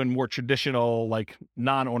 If you're doing more traditional, like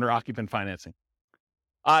non-owner occupant financing.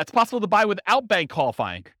 It's possible to buy without bank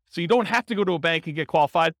qualifying. So you don't have to go to a bank and get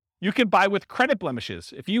qualified. You can buy with credit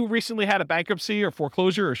blemishes. If you recently had a bankruptcy or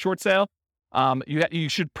foreclosure or short sale, you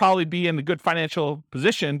should probably be in a good financial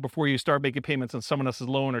position before you start making payments on someone else's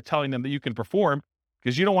loan or telling them that you can perform,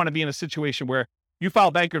 because you don't want to be in a situation where you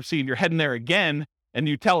file bankruptcy and you're heading there again and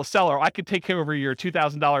you tell a seller, I could take over your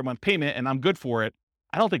 $2,000 a month payment and I'm good for it.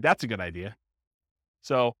 I don't think that's a good idea.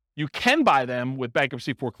 So you can buy them with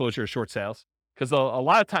bankruptcy, foreclosure, or short sales, because a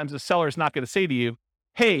lot of times the seller is not going to say to you,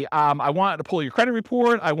 hey, I want to pull your credit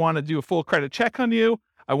report. I want to do a full credit check on you.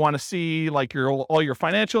 I want to see like all your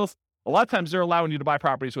financials. A lot of times they're allowing you to buy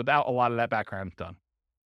properties without a lot of that background done.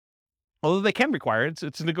 Although they can require it,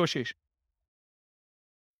 it's a negotiation.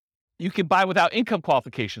 You can buy without income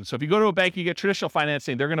qualification. So if you go to a bank, you get traditional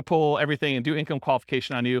financing, they're going to pull everything and do income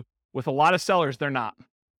qualification on you. With a lot of sellers, they're not.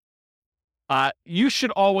 You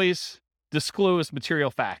should always disclose material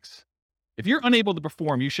facts. If you're unable to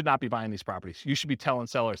perform, you should not be buying these properties. You should be telling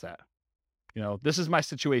sellers that, this is my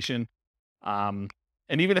situation. And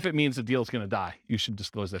even if it means the deal is going to die, you should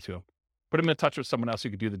disclose that to them. Put them in touch with someone else who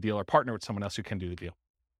could do the deal or partner with someone else who can do the deal.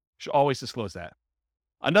 You should always disclose that.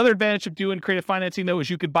 Another advantage of doing creative financing, though, is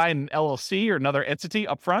you could buy an LLC or another entity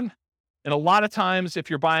up front. And a lot of times, if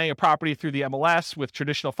you're buying a property through the MLS with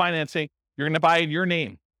traditional financing, you're going to buy in your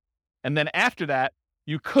name. And then after that,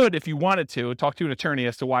 you could, if you wanted to, talk to an attorney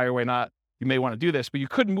as to why or why not you may want to do this, but you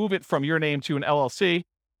could move it from your name to an LLC.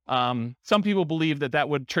 Some people believe that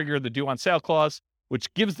would trigger the due on sale clause,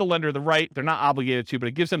 which gives the lender the right, they're not obligated to, but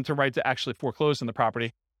it gives them the right to actually foreclose on the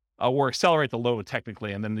property or accelerate the loan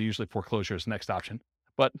technically, and then usually foreclosure is the next option.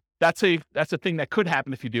 But that's a thing that could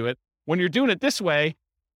happen if you do it. When you're doing it this way,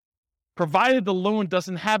 provided the loan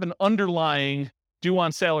doesn't have an underlying due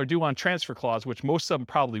on sale or due on transfer clause, which most of them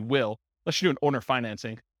probably will, unless you're doing owner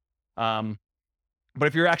financing. But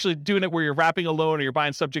if you're actually doing it where you're wrapping a loan or you're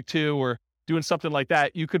buying subject to or doing something like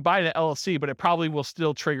that, you could buy an LLC, but it probably will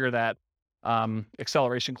still trigger that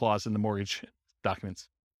acceleration clause in the mortgage documents.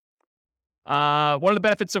 One of the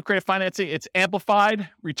benefits of creative financing, it's amplified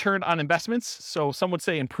return on investments. So some would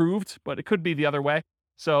say improved, but it could be the other way.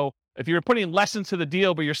 So if you're putting less into the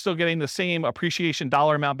deal, but you're still getting the same appreciation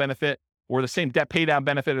dollar amount benefit or the same debt pay down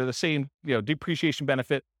benefit or the same depreciation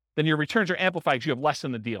benefit, then your returns are amplified because you have less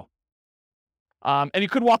in the deal. And you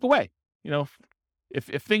could walk away.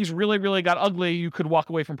 If things really, really got ugly, you could walk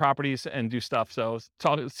away from properties and do stuff. So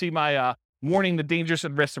see my warning the dangers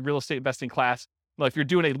and risks of real estate investing class. Well, if you're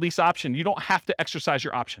doing a lease option, you don't have to exercise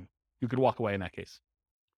your option. You could walk away in that case.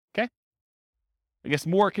 Okay. I guess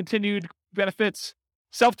more continued benefits,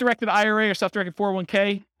 self-directed IRA or self-directed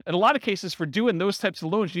 401k. In a lot of cases for doing those types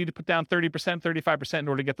of loans, you need to put down 30%, 35% in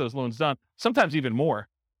order to get those loans done. Sometimes even more.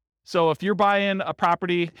 So if you're buying a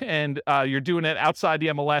property and you're doing it outside the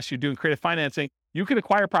MLS, you're doing creative financing, you can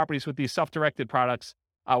acquire properties with these self-directed products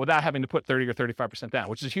without having to put 30 or 35% down,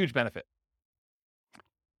 which is a huge benefit.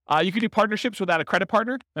 You can do partnerships without a credit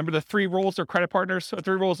partner. Remember the 3 roles of credit partners,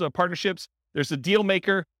 3 roles of partnerships. There's the deal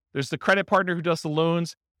maker, there's the credit partner who does the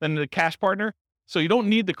loans, then the cash partner. So you don't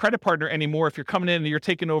need the credit partner anymore if you're coming in and you're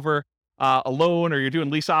taking over a loan, or you're doing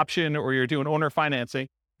lease option, or you're doing owner financing.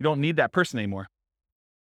 You don't need that person anymore.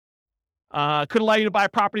 Could allow you to buy a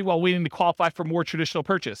property while waiting to qualify for more traditional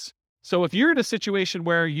purchase. So if you're in a situation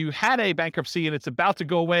where you had a bankruptcy and it's about to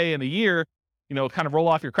go away in a year, kind of roll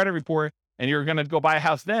off your credit report, and you're going to go buy a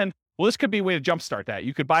house then, well, this could be a way to jumpstart that.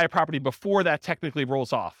 You could buy a property before that technically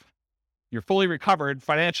rolls off. You're fully recovered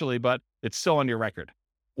financially, but it's still on your record.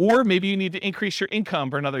 Or maybe you need to increase your income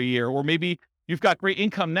for another year, or maybe you've got great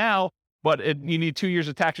income now, but you need 2 years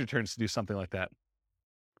of tax returns to do something like that.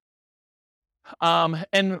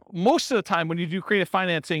 And most of the time when you do creative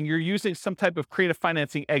financing, you're using some type of creative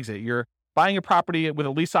financing exit. You're buying a property with a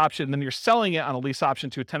lease option, then you're selling it on a lease option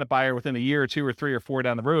to a tenant buyer within a year or 2 or 3 or 4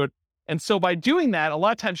 down the road. And so by doing that, a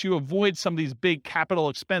lot of times you avoid some of these big capital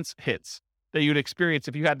expense hits that you'd experience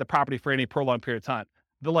if you had the property for any prolonged period of time.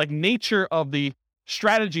 The nature of the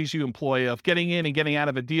strategies you employ of getting in and getting out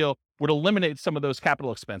of a deal would eliminate some of those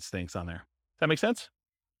capital expense things on there. Does that make sense?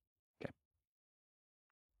 Okay.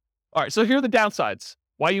 All right, so here are the downsides,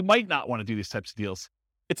 why you might not want to do these types of deals.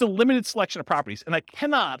 It's a limited selection of properties, and I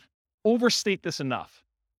cannot overstate this enough.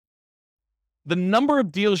 The number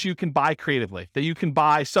of deals you can buy creatively, that you can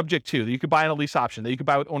buy subject to, that you can buy on a lease option, that you can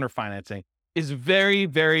buy with owner financing, is very,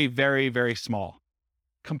 very, very, very small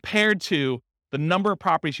compared to the number of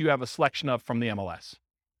properties you have a selection of from the MLS.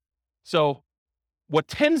 So what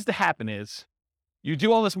tends to happen is you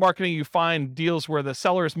do all this marketing, you find deals where the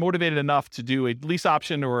seller is motivated enough to do a lease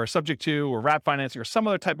option or a subject to or wrap financing or some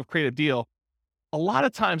other type of creative deal. A lot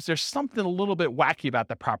of times there's something a little bit wacky about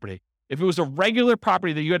that property. If it was a regular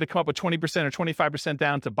property that you had to come up with 20% or 25%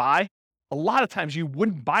 down to buy, a lot of times you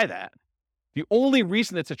wouldn't buy that. The only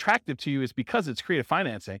reason it's attractive to you is because it's creative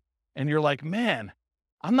financing. And you're like, man,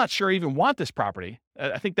 I'm not sure I even want this property.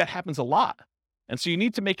 I think that happens a lot. And so you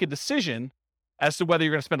need to make a decision as to whether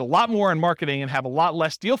you're going to spend a lot more on marketing and have a lot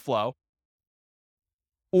less deal flow,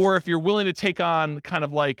 or if you're willing to take on kind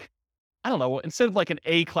of instead of an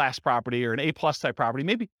A-class property or an A-plus type property,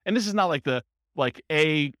 maybe, and this is not the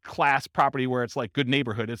A-class property where it's good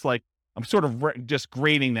neighborhood. It's I'm sort of just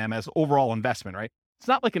grading them as overall investment, right? It's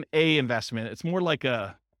not like an A investment. It's more like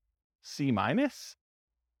a C minus.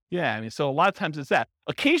 Yeah, so a lot of times it's that.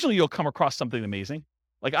 Occasionally you'll come across something amazing.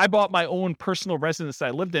 I bought my own personal residence that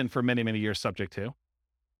I lived in for many, many years subject to,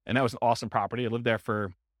 and that was an awesome property. I lived there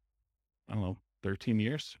for, 13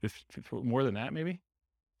 years, more than that maybe.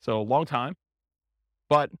 So a long time,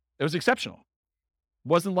 but it was exceptional. It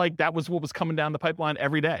wasn't like that was what was coming down the pipeline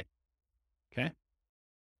every day. Okay.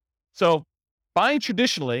 So buying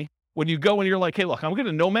traditionally, when you go and you're like, hey, look, I'm going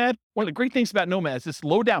to Nomad. One of the great things about Nomad is this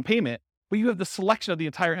low down payment, but you have the selection of the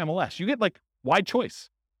entire MLS. You get wide choice.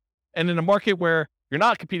 And in a market where you're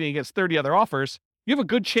not competing against 30 other offers, you have a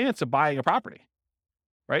good chance of buying a property,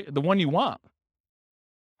 right? The one you want.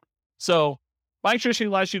 So buying traditionally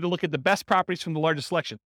allows you to look at the best properties from the largest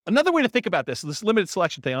selection. Another way to think about this limited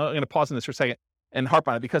selection thing, I'm going to pause on this for a second and harp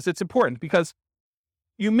on it because it's important, because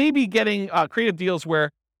you may be getting creative deals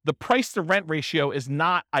where the price to rent ratio is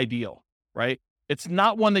not ideal, right? It's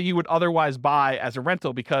not one that you would otherwise buy as a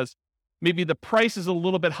rental because maybe the price is a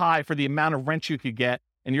little bit high for the amount of rent you could get.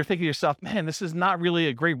 And you're thinking to yourself, man, this is not really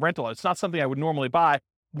a great rental. It's not something I would normally buy.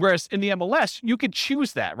 Whereas in the MLS, you could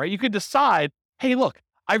choose that, right? You could decide, hey, look,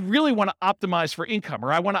 I really want to optimize for income,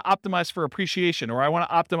 or I want to optimize for appreciation, or I want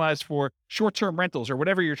to optimize for short-term rentals, or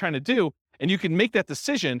whatever you're trying to do. And you can make that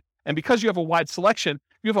decision. And because you have a wide selection,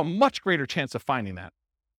 you have a much greater chance of finding that.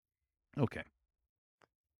 Okay.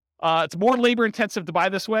 It's more labor intensive to buy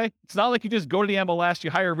this way. It's not like you just go to the MLS,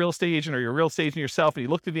 you hire a real estate agent or you're a real estate agent yourself, and you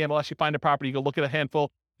look through the MLS, you find a property, you go look at a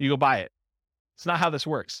handful, you go buy it. It's not how this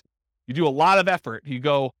works. You do a lot of effort. You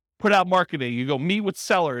go put out marketing, you go meet with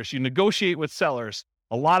sellers, you negotiate with sellers.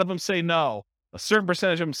 A lot of them say no. A certain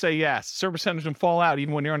percentage of them say yes. A certain percentage of them fall out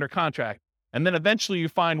even when you're under contract. And then eventually you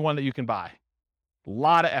find one that you can buy. A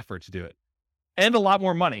lot of effort to do it. And a lot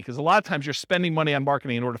more money, because a lot of times you're spending money on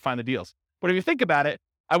marketing in order to find the deals. But if you think about it,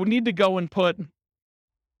 I would need to go and put,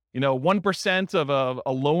 1% of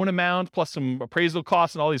a loan amount plus some appraisal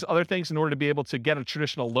costs and all these other things in order to be able to get a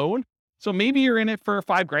traditional loan. So maybe you're in it for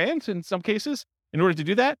 $5,000 in some cases. In order to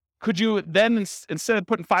do that, could you then, instead of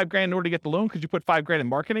putting $5,000 in order to get the loan, could you put $5,000 in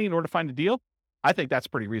marketing in order to find a deal? I think that's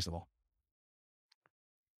pretty reasonable.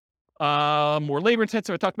 More labor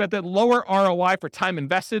intensive. I talked about that. Lower ROI for time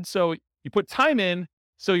invested. So you put time in,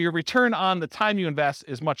 so your return on the time you invest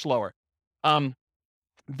is much lower.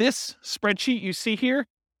 This spreadsheet you see here,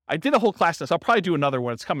 I did a whole class on this. I'll probably do another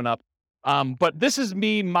one. It's coming up. But this is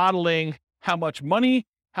me modeling how much money,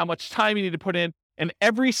 how much time you need to put in, and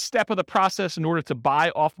every step of the process in order to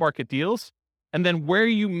buy off-market deals, and then where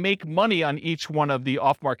you make money on each one of the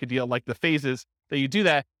off-market deal, like the phases that you do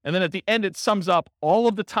that. And then at the end, it sums up all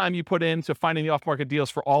of the time you put into finding the off-market deals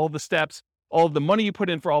for all of the steps, all of the money you put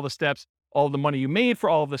in for all the steps, all of the money you made for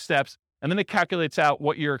all of the steps. And then it calculates out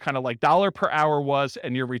what your kind of like dollar per hour was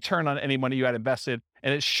and your return on any money you had invested.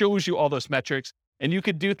 And it shows you all those metrics. And you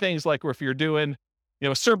could do things like, if you're doing,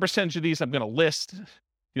 a certain percentage of these I'm going to list,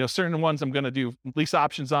 certain ones I'm going to do lease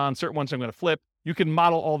options on, certain ones I'm going to flip. You can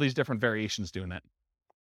model all these different variations doing that.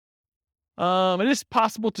 It is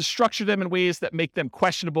possible to structure them in ways that make them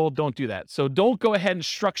questionable. Don't do that. So don't go ahead and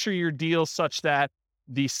structure your deal such that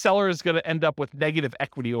the seller is going to end up with negative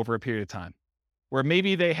equity over a period of time, where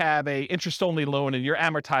maybe they have a interest-only loan and you're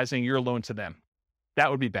amortizing your loan to them. That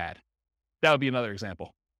would be bad. That would be another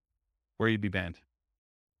example where you'd be banned.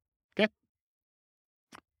 Okay?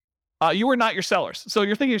 You are not your sellers. So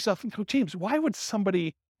you're thinking to yourself, James, why would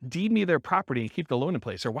somebody deed me their property and keep the loan in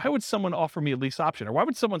place? Or why would someone offer me a lease option? Or why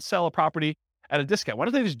would someone sell a property at a discount? Why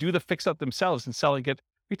don't they just do the fix up themselves and sell and get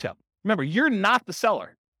retail? Remember, you're not the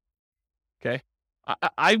seller. Okay?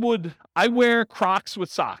 I wear Crocs with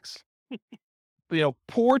socks.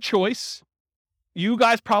 Poor choice. You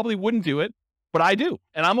guys probably wouldn't do it, but I do,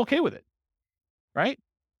 and I'm okay with it. Right?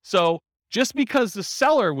 So just because the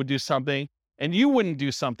seller would do something and you wouldn't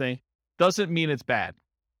do something doesn't mean it's bad.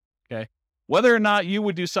 Okay? Whether or not you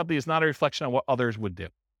would do something is not a reflection on what others would do.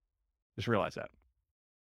 Just realize that.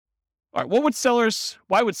 All right, why would sellers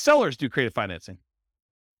do creative financing?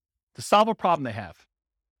 To solve a problem they have.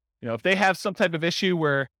 If they have some type of issue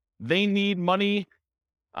where they need money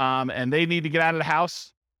and they need to get out of the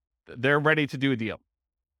house, they're ready to do a deal.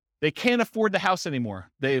 They can't afford the house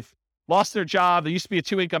anymore. They've lost their job. They used to be a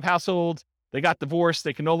 2-income household. They got divorced.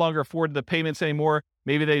 They can no longer afford the payments anymore.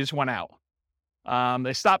 Maybe they just want out.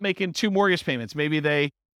 They stopped making 2 mortgage payments. Maybe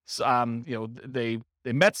they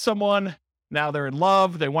met someone. Now they're in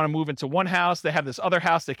love. They want to move into one house. They have this other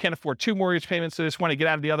house. They can't afford 2 mortgage payments. So they just want to get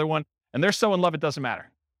out of the other one. And they're so in love, it doesn't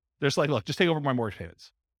matter. They're just like, look, just take over my mortgage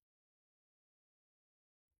payments.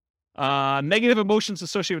 Negative emotions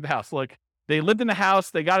associated with the house. Look, they lived in the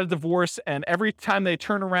house, they got a divorce, and every time they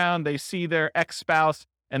turn around, they see their ex-spouse,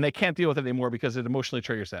 and they can't deal with it anymore because it emotionally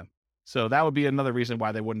triggers them. So that would be another reason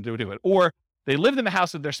why they wouldn't do it. Or they lived in the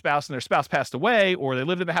house with their spouse, and their spouse passed away, or they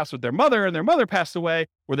lived in the house with their mother, and their mother passed away,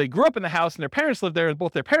 or they grew up in the house, and their parents lived there, and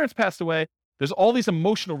both their parents passed away. There's all these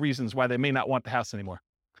emotional reasons why they may not want the house anymore.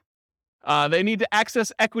 They need to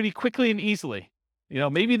access equity quickly and easily.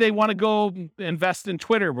 Maybe they want to go invest in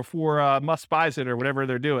Twitter before Musk buys it or whatever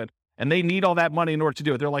they're doing, and they need all that money in order to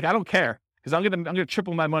do it. They're like, I don't care because I'm gonna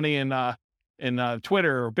triple my money in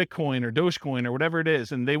Twitter or Bitcoin or Dogecoin or whatever it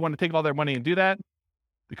is, and they want to take all their money and do that.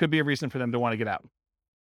 It could be a reason for them to want to get out.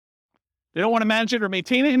 They don't want to manage it or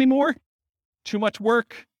maintain it anymore. Too much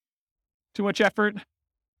work, too much effort.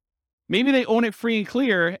 Maybe they own it free and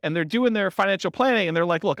clear and they're doing their financial planning and they're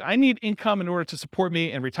like, look, I need income in order to support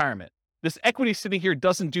me in retirement. This equity sitting here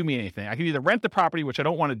doesn't do me anything. I can either rent the property, which I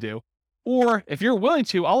don't want to do, or if you're willing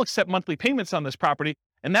to, I'll accept monthly payments on this property,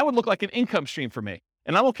 and that would look like an income stream for me.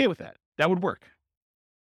 And I'm okay with that. That would work.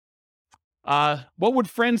 What would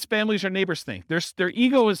friends, families, or neighbors think? Their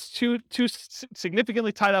ego is too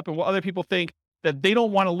significantly tied up in what other people think that they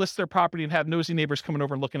don't want to list their property and have nosy neighbors coming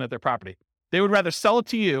over and looking at their property. They would rather sell it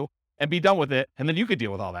to you and be done with it, and then you could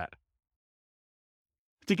deal with all that.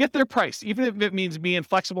 To get their price, even if it means being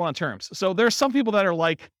flexible on terms. So there are some people that are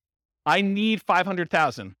like, I need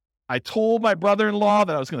 $500,000. I told my brother-in-law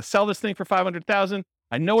that I was going to sell this thing for $500,000.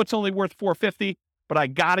 I know it's only worth $450, but I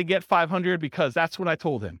got to get $500 because that's what I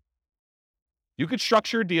told him. You could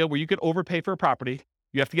structure a deal where you could overpay for a property.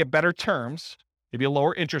 You have to get better terms, maybe a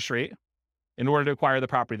lower interest rate in order to acquire the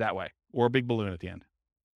property that way, or a big balloon at the end.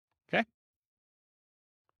 Okay?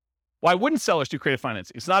 Why wouldn't sellers do creative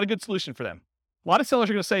financing? It's not a good solution for them. A lot of sellers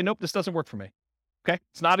are going to say, nope, this doesn't work for me. Okay?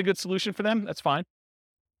 It's not a good solution for them. That's fine.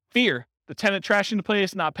 Fear, the tenant trashing the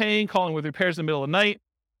place, not paying, calling with repairs in the middle of the night.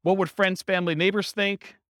 What would friends, family, neighbors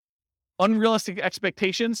think? Unrealistic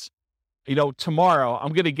expectations. Tomorrow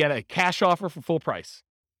I'm going to get a cash offer for full price.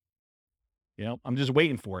 I'm just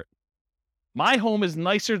waiting for it. My home is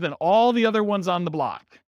nicer than all the other ones on the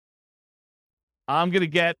block. I'm going to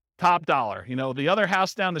get top dollar. The other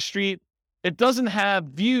house down the street, it doesn't have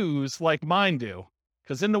views like mine do.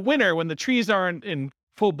 Because in the winter, when the trees are in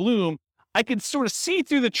full bloom, I can sort of see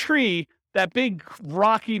through the tree that big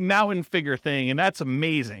rocky mountain figure thing, and that's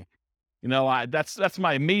amazing. That's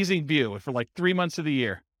my amazing view for like 3 months of the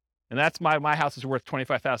year, and that's my house is worth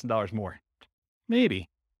 $25,000 more. Maybe.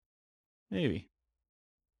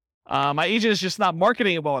 My agent is just not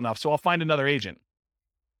marketing it well enough, so I'll find another agent.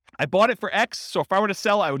 I bought it for X, so if I were to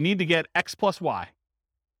sell, I would need to get X plus Y.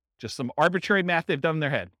 Just some arbitrary math they've done in their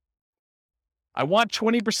head. I want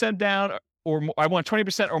 20% down, or I want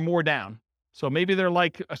 20% or more down. So maybe they're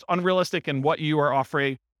like unrealistic in what you are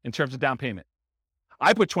offering in terms of down payment.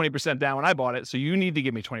 I put 20% down when I bought it, so you need to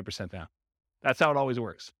give me 20% down. That's how it always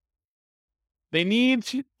works. They need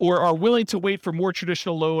to, or are willing to wait for more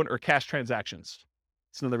traditional loan or cash transactions.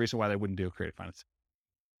 It's another reason why they wouldn't do creative finance.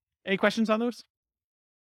 Any questions on those?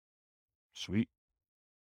 Sweet.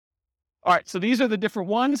 All right, so these are the different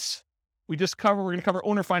ones we're going to cover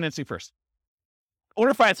owner financing first.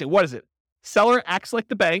 Owner financing, what is it? Seller acts like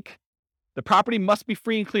the bank. The property must be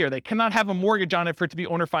free and clear. They cannot have a mortgage on it for it to be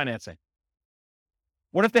owner financing.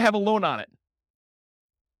 What if they have a loan on it?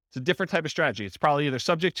 It's a different type of strategy. It's probably either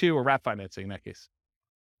subject to or wrap financing in that case.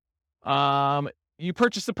 You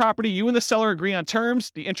purchase the property. You and the seller agree on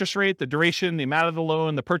terms, the interest rate, the duration, the amount of the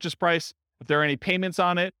loan, the purchase price, if there are any payments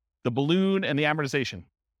on it, the balloon, and the amortization.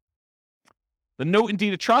 The note and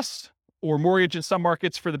deed of trust or mortgage in some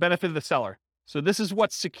markets for the benefit of the seller. So this is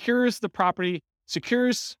what secures the property,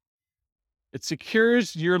 secures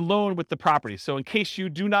your loan with the property. So in case you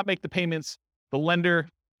do not make the payments, the lender,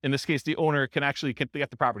 in this case, the owner, can actually get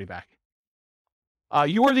the property back.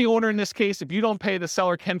 You are the owner in this case. If you don't pay, the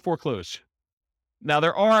seller can foreclose. Now I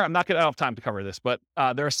don't have time to cover this, but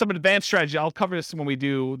there are some advanced strategies. I'll cover this when we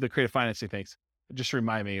do the creative financing things. Just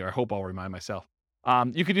remind me, or I hope I'll remind myself.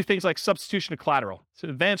 You can do things like substitution of collateral. It's an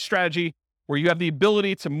advanced strategy where you have the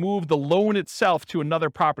ability to move the loan itself to another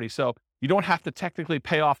property. So you don't have to technically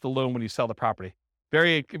pay off the loan when you sell the property.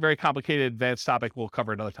 Very, very complicated, advanced topic we'll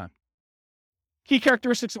cover another time. Key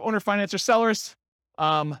characteristics of owner finance or sellers.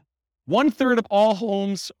 1/3 of all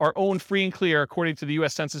homes are owned free and clear, according to the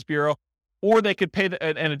U.S. Census Bureau, or they could pay,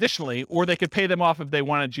 or they could pay them off if they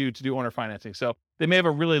wanted you to do owner financing. So they may have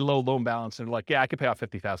a really low loan balance and they're like, yeah, I could pay off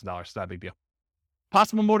 $50,000. It's not a big deal.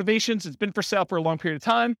 Possible motivations. It's been for sale for a long period of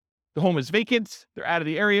time. The home is vacant. They're out of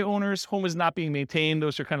the area owners. Home is not being maintained.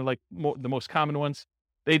 Those are kind of like the most common ones.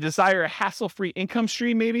 They desire a hassle-free income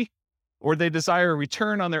stream, maybe, or they desire a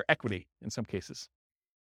return on their equity in some cases.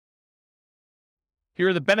 Here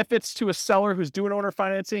are the benefits to a seller who's doing owner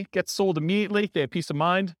financing. Gets sold immediately. They have peace of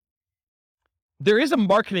mind. There is a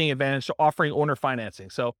marketing advantage to offering owner financing.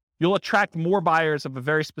 So you'll attract more buyers of a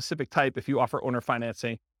very specific type if you offer owner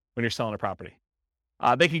financing when you're selling a property.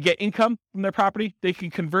 They can get income from their property. They can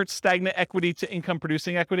convert stagnant equity to income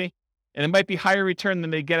producing equity. And it might be higher return than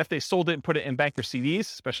they get if they sold it and put it in bank or CDs,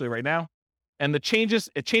 especially right now. And it changes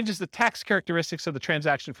the tax characteristics of the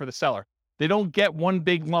transaction for the seller. They don't get one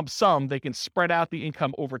big lump sum. They can spread out the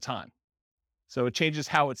income over time. So it changes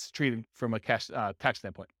how it's treated from a cash tax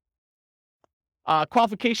standpoint.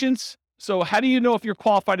 Qualifications. So how do you know if you're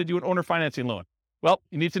qualified to do an owner financing loan? Well,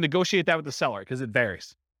 you need to negotiate that with the seller because it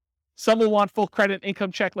varies. Some will want full credit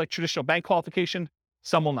income check like traditional bank qualification.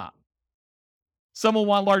 Some will not. Some will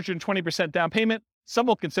want larger than 20% down payment. Some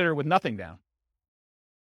will consider with nothing down.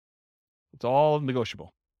 It's all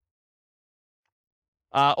negotiable.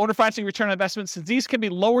 Owner financing return on investment. Since these can be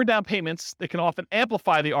lower down payments, they can often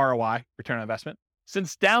amplify the ROI, return on investment,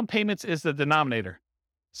 since down payments is the denominator.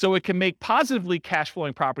 So it can make positively cash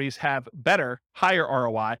flowing properties have better, higher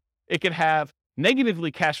ROI. It can have negatively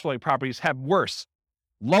cash flowing properties have worse,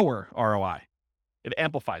 lower ROI. It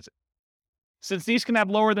amplifies it. Since these can have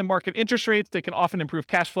lower than market interest rates, they can often improve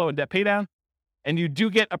cash flow and debt paydown. And you do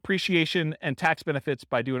get appreciation and tax benefits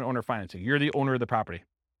by doing owner financing. You're the owner of the property.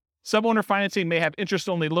 Some owner financing may have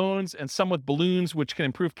interest-only loans and some with balloons, which can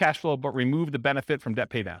improve cash flow but remove the benefit from debt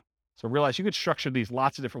paydown. So realize you could structure these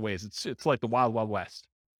lots of different ways. It's like the wild, wild west.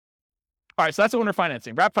 All right, so that's owner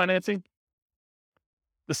financing. Wrap financing.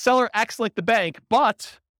 The seller acts like the bank,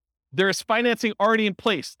 but there is financing already in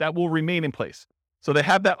place that will remain in place. So they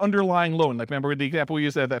have that underlying loan. Like remember the example we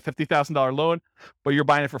used, that $50,000 loan, but you're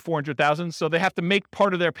buying it for $400,000. So they have to make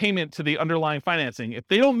part of their payment to the underlying financing. If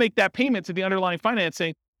they don't make that payment to the underlying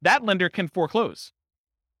financing, that lender can foreclose.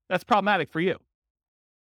 That's problematic for you.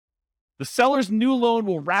 The seller's new loan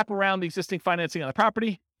will wrap around the existing financing on the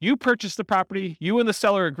property. You purchase the property. You and the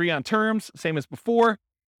seller agree on terms, same as before.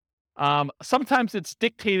 Sometimes it's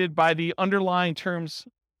dictated by the underlying terms,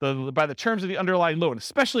 by the terms of the underlying loan,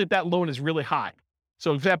 especially if that loan is really high.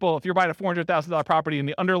 So, example, if you're buying a $400,000 property and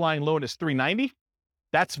the underlying loan is $390,000,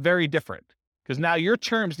 that's very different because now your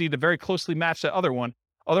terms need to very closely match that other one,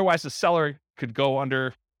 Otherwise, the seller could go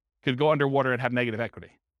underwater and have negative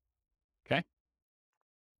equity. Okay.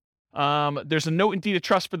 There's a note in deed of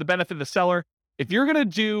trust for the benefit of the seller. If you're going to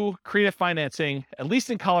do creative financing, at least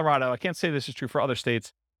in Colorado, I can't say this is true for other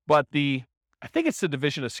states, but I think it's the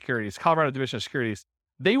Division of Securities, Colorado Division of Securities,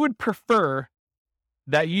 they would prefer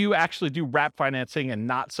that you actually do wrap financing and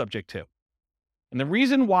not subject to. And the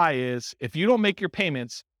reason why is if you don't make your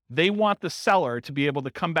payments, they want the seller to be able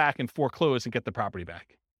to come back and foreclose and get the property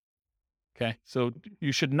back. Okay. So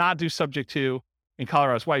you should not do subject to in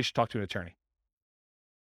Colorado. That's why you should talk to an attorney.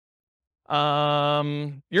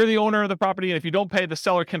 You're the owner of the property, and if you don't pay, the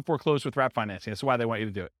seller can foreclose with wrap financing. That's why they want you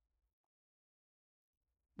to do it.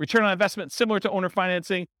 Return on investment, similar to owner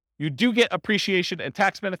financing. You do get appreciation and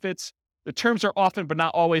tax benefits. The terms are often, but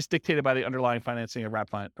not always, dictated by the underlying financing of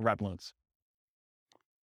wrap loans.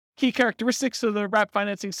 Key characteristics of the wrap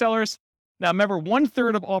financing sellers. Now, remember,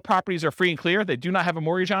 1/3 of all properties are free and clear. They do not have a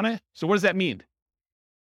mortgage on it. So what does that mean?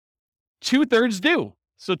 2/3 do.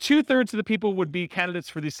 So 2/3 of the people would be candidates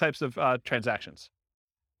for these types of transactions.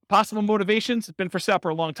 Possible motivations: it's been for sale for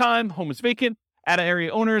a long time, home is vacant,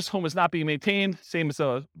 out-of-area owners, home is not being maintained, same as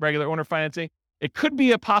a regular owner financing. It could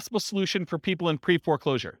be a possible solution for people in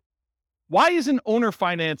pre-foreclosure. Why isn't owner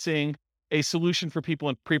financing a solution for people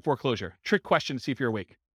in pre-foreclosure? Trick question to see if you're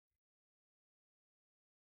awake.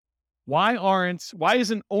 Why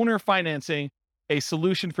isn't owner financing a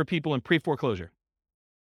solution for people in pre-foreclosure?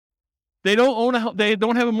 They don't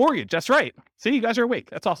have a mortgage. That's right. See, you guys are awake.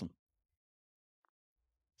 That's awesome.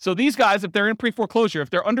 So these guys, if they're in pre-foreclosure, if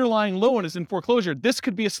their underlying loan is in foreclosure, this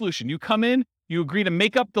could be a solution. You come in, you agree to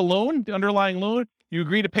make up the loan, the underlying loan, you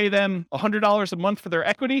agree to pay them $100 a month for their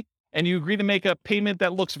equity, and you agree to make a payment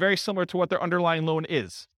that looks very similar to what their underlying loan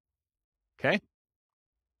is. Okay?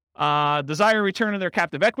 Desire return of their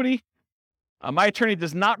captive equity. My attorney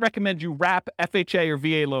does not recommend you wrap FHA or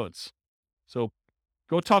VA loans. So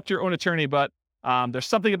go talk to your own attorney, but there's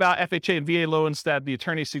something about FHA and VA loans that the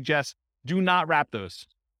attorney suggests do not wrap those.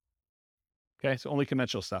 Okay, so only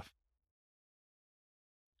conventional stuff.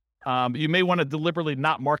 You may want to deliberately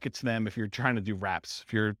not market to them if you're trying to do wraps.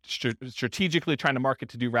 If you're strategically trying to market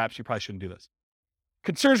to do wraps, you probably shouldn't do this.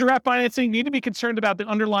 Concerns with wrap financing: you need to be concerned about the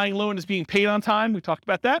underlying loan is being paid on time. We talked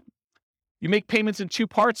about that. You make payments in 2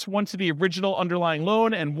 parts, one to the original underlying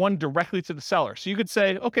loan and one directly to the seller. So you could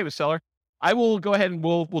say, okay, with seller, I will go ahead and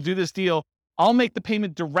we'll do this deal. I'll make the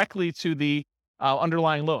payment directly to the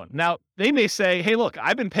underlying loan. Now, they may say, hey, look,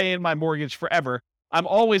 I've been paying my mortgage forever. I'm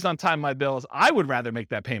always on time with my bills. I would rather make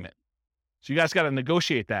that payment. So you guys got to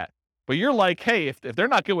negotiate that. But you're like, hey, if they're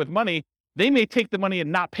not good with money, they may take the money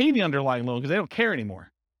and not pay the underlying loan because they don't care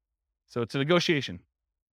anymore. So it's a negotiation.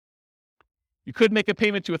 You could make a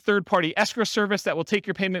payment to a third-party escrow service that will take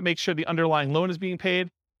your payment, make sure the underlying loan is being paid.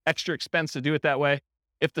 Extra expense to do it that way.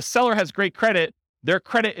 If the seller has great credit, their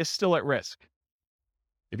credit is still at risk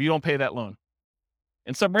if you don't pay that loan.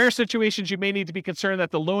 In some rare situations, you may need to be concerned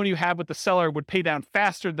that the loan you have with the seller would pay down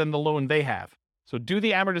faster than the loan they have. So do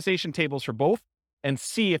the amortization tables for both and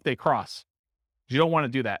see if they cross. You don't want to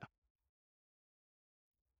do that.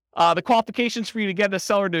 The qualifications for you to get the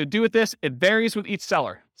seller to do with this, it varies with each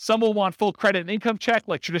seller. Some will want full credit and income check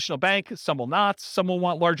like traditional bank. Some will not. Some will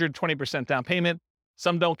want larger than 20% down payment.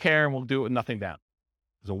 Some don't care and will do it with nothing down.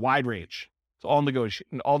 There's a wide range. It's all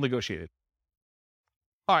negotiated.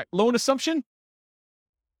 All right, loan assumption.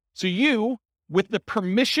 So you, with the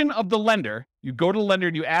permission of the lender, you go to the lender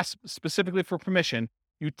and you ask specifically for permission.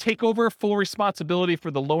 You take over full responsibility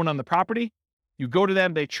for the loan on the property. You go to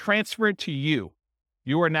them, they transfer it to you.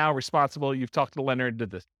 You are now responsible. You've talked to the lender and did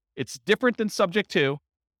this. It's different than subject to.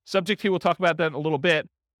 Subject to, we'll talk about that in a little bit.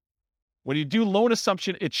 When you do loan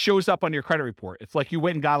assumption, it shows up on your credit report. It's like you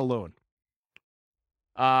went and got a loan.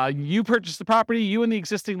 You purchase the property, you and the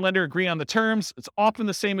existing lender agree on the terms. It's often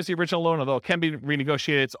the same as the original loan, although it can be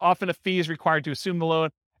renegotiated. It's often a fee is required to assume the loan,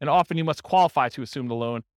 and often you must qualify to assume the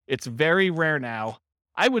loan. It's very rare now.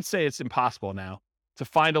 I would say it's impossible now to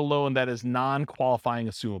find a loan that is non-qualifying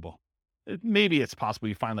assumable. Maybe it's possible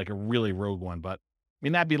you find like a really rogue one, but I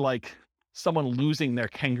mean, that'd be like someone losing their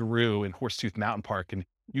kangaroo in Horsetooth Mountain Park and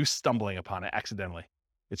you stumbling upon it accidentally.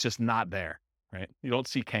 It's just not there, right? You don't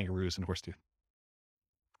see kangaroos in Horsetooth.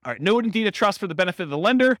 All right, note and deed of trust for the benefit of the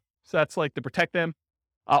lender. So that's like to protect them.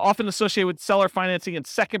 Often associated with seller financing in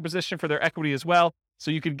second position for their equity as well. So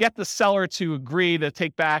you could get the seller to agree to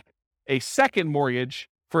take back a second mortgage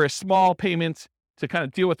for a small payment to kind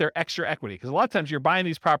of deal with their extra equity. Because a lot of times you're buying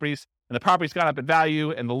these properties and the property's gone up in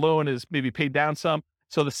value and the loan is maybe paid down some.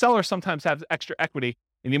 So the seller sometimes has extra equity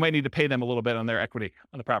and you might need to pay them a little bit on their equity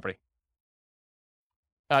on the property.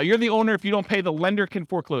 You're the owner. If you don't pay, the lender can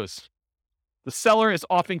foreclose. The seller is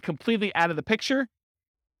often completely out of the picture.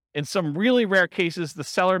 In some really rare cases, the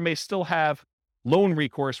seller may still have loan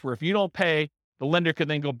recourse where if you don't pay, the lender could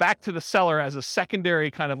then go back to the seller as a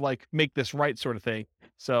secondary kind of like make this right sort of thing.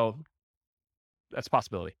 So that's a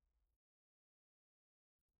possibility.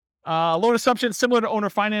 Loan assumption, similar to owner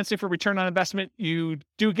financing for return on investment, you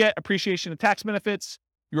do get appreciation and tax benefits.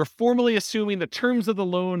 You're formally assuming the terms of the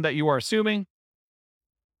loan that you are assuming.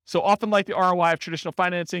 So often like the ROI of traditional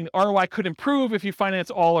financing, ROI could improve if you finance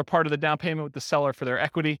all or part of the down payment with the seller for their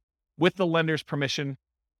equity with the lender's permission.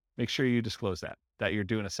 Make sure you disclose that you're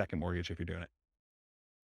doing a second mortgage if you're doing it.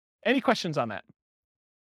 Any questions on that?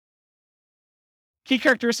 Key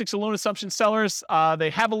characteristics of loan assumption sellers, they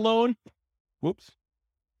have a loan. Whoops.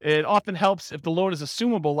 It often helps if the loan is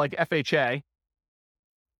assumable like FHA.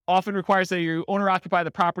 Often requires that you owner occupy the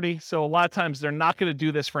property. So a lot of times they're not going to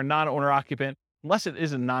do this for a non-owner occupant unless it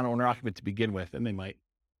is a non-owner occupant to begin with, and they might.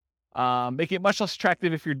 Making it much less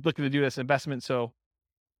attractive if you're looking to do this investment. So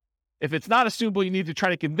if it's not assumable, you need to try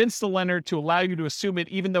to convince the lender to allow you to assume it,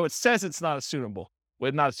 even though it says it's not assumable,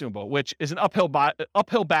 which is an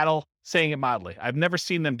uphill battle, saying it mildly. I've never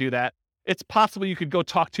seen them do that. It's possible you could go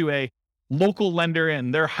talk to a local lender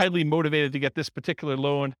and they're highly motivated to get this particular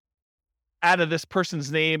loan out of this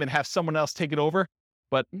person's name and have someone else take it over.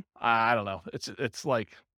 But I don't know. It's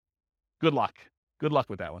like, good luck. Good luck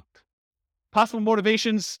with that one. Possible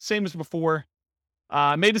motivations, same as before.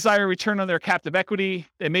 May desire a return on their captive equity.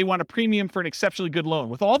 They may want a premium for an exceptionally good loan.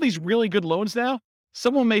 With all these really good loans now,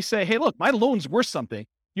 someone may say, hey, look, my loan's worth something.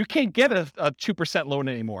 You can't get a 2% loan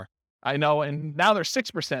anymore. I know, and now they're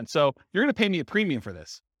 6%. So you're going to pay me a premium for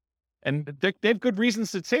this. And they have good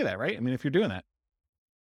reasons to say that, right? I mean, if you're doing that.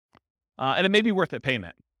 And it may be worth it paying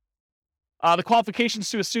that. The qualifications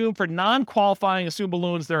to assume for non-qualifying assumable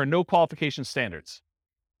loans, there are no qualification standards.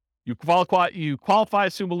 You qualify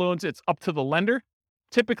assumable loans, it's up to the lender,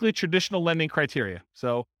 typically traditional lending criteria.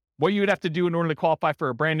 So what you would have to do in order to qualify for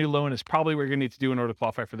a brand new loan is probably what you're going to need to do in order to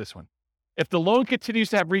qualify for this one. If the loan continues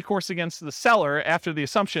to have recourse against the seller after the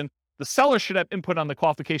assumption, the seller should have input on the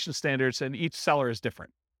qualification standards, and each seller is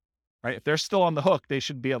different, right? If they're still on the hook, they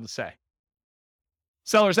should be able to say.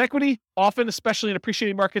 Seller's equity, often, especially in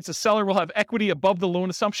appreciating markets, a seller will have equity above the loan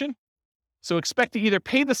assumption. So expect to either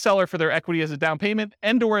pay the seller for their equity as a down payment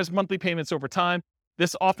and or as monthly payments over time.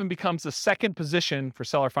 This often becomes the second position for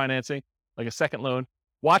seller financing, like a second loan.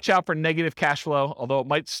 Watch out for negative cash flow, although it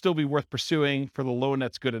might still be worth pursuing for the loan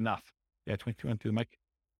that's good enough. Yeah, 22 on through the mic.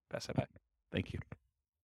 Pass that back. Thank you.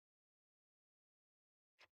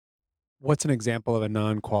 What's an example of a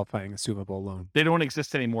non-qualifying assumable loan? They don't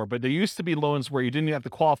exist anymore, but there used to be loans where you didn't even have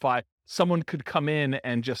to qualify. Someone could come in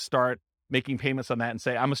and just start making payments on that and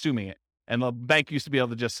say, I'm assuming it. And the bank used to be able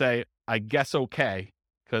to just say, I guess okay,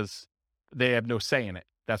 because they have no say in it.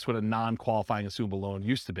 That's what a non-qualifying assumable loan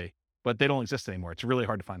used to be, but they don't exist anymore. It's really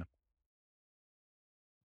hard to find them.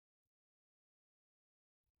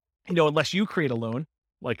 You know, unless you create a loan,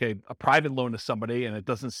 like a private loan to somebody, and it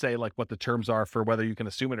doesn't say like what the terms are for whether you can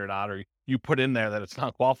assume it or not, or you put in there that it's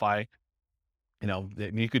not qualifying, you know,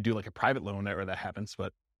 you could do like a private loan where that happens,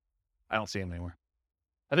 but I don't see them anymore.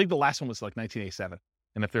 I think the last one was like 1987.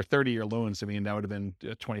 And if they're 30-year loans, I mean, that would have been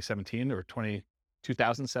 2017 or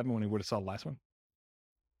 2007 when we would have saw the last one.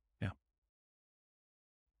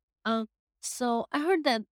 Yeah. So I heard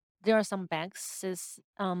that there are some banks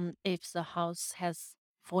if the house has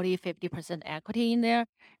 40-50% equity in there,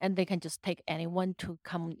 and they can just take anyone to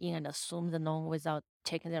come in and assume the loan without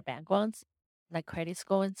checking their backgrounds, like credit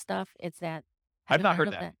score and stuff. Is that? Have I've you not heard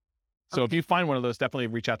of that. So if you find one of those, definitely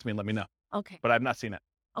reach out to me and let me know. Okay. But I've not seen it.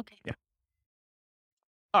 Okay. Yeah.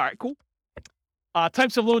 All right, cool.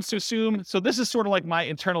 Types of loans to assume. So this is sort of like my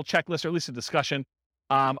internal checklist, or at least a discussion.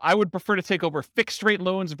 I would prefer to take over fixed rate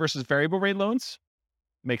loans versus variable rate loans.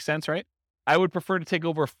 Makes sense, right? I would prefer to take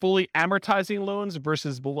over fully amortizing loans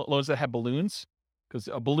versus loans that have balloons, because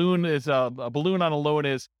a balloon on a loan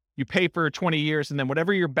is you pay for 20 years, and then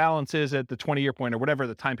whatever your balance is at the 20-year point or whatever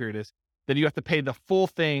the time period is, then you have to pay the full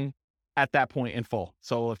thing at that point in full.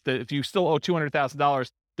 So if you still owe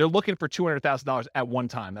 $200,000, they're looking for $200,000 at one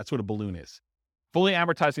time. That's what a balloon is. Fully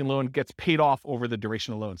amortizing loan gets paid off over the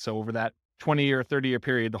duration of the loan. So over that 20-year, 30-year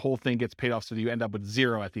period, the whole thing gets paid off, so that you end up with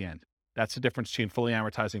zero at the end. That's the difference between fully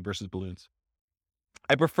amortizing versus balloons.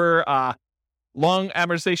 I prefer long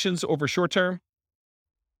amortizations over short term.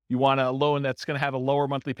 You want a loan that's going to have a lower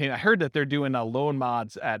monthly payment. I heard that they're doing loan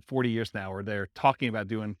mods at 40 years now, or they're talking about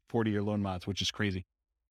doing 40-year loan mods, which is crazy.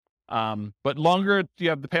 But longer you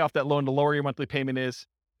have to pay off that loan, the lower your monthly payment is.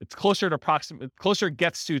 It's closer it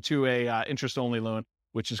gets to a interest-only loan,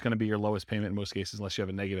 which is going to be your lowest payment in most cases, unless you have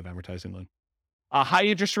a negative amortizing loan. High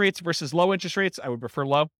interest rates versus low interest rates, I would prefer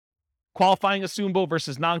low. Qualifying assumable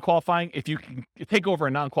versus non-qualifying. If you can take over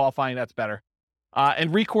a non-qualifying, that's better.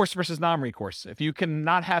 And recourse versus non-recourse. If you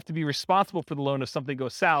cannot have to be responsible for the loan if something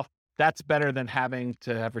goes south, that's better than having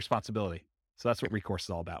to have responsibility. So that's what recourse is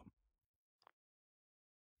all about.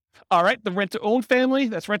 All right, the rent-to-own family.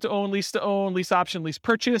 That's rent-to-own, lease-to-own, lease option, lease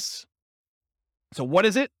purchase. So what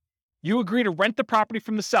is it? You agree to rent the property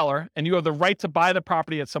from the seller, and you have the right to buy the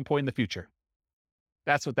property at some point in the future.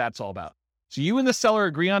 That's what that's all about. So you and the seller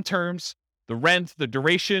agree on terms, the rent, the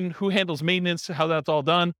duration, who handles maintenance, how that's all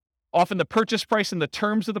done. Often the purchase price and the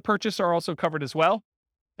terms of the purchase are also covered as well.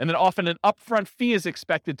 And then often an upfront fee is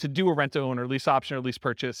expected to do a rent-to-own or lease option or lease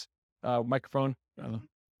purchase. Microphone. I'm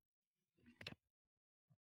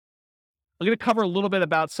going to cover a little bit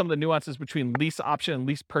about some of the nuances between lease option and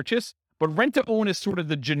lease purchase. But rent-to-own is sort of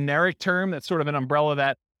the generic term. That's sort of an umbrella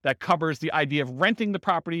that covers the idea of renting the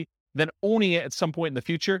property, then owning it at some point in the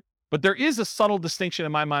future. But there is a subtle distinction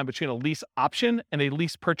in my mind between a lease option and a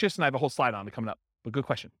lease purchase, and I have a whole slide on it coming up. But good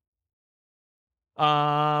question.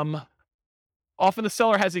 Often the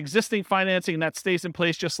seller has existing financing, and that stays in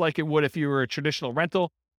place just like it would if you were a traditional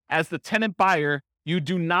rental. As the tenant buyer, you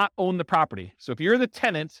do not own the property. So if you're the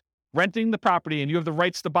tenant renting the property and you have the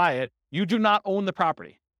rights to buy it, you do not own the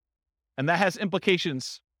property. And that has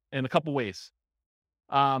implications in a couple ways.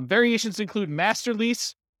 Variations include master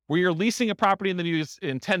lease, where you're leasing a property and then you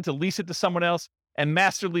intend to lease it to someone else, and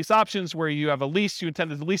master lease options, where you have a lease, you intend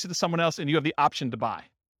to lease it to someone else, and you have the option to buy.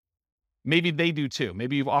 Maybe they do too.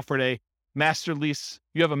 Maybe you've offered a master lease,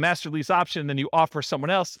 you have a master lease option, then you offer someone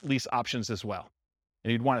else lease options as well.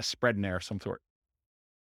 And you'd want a spread in there of some sort.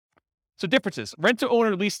 So differences. Rent to own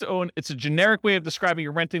or lease to own, it's a generic way of describing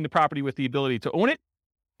you're renting the property with the ability to own it.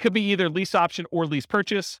 Could be either lease option or lease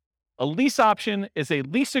purchase. A lease option is a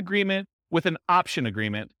lease agreement with an option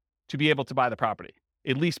agreement to be able to buy the property.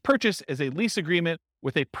 A lease purchase is a lease agreement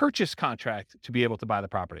with a purchase contract to be able to buy the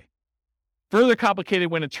property. Further complicated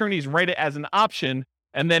when attorneys write it as an option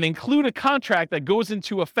and then include a contract that goes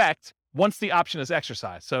into effect once the option is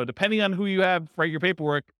exercised. So depending on who you have write your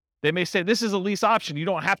paperwork, they may say, this is a lease option. You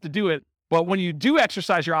don't have to do it. But when you do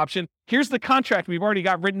exercise your option, here's the contract we've already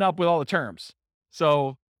got written up with all the terms.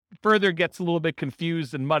 So further gets a little bit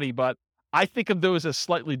confused and muddy, but I think of those as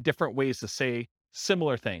slightly different ways to say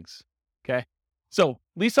similar things. Okay. So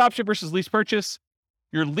lease option versus lease purchase.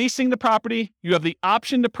 You're leasing the property. You have the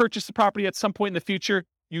option to purchase the property at some point in the future.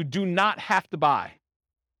 You do not have to buy.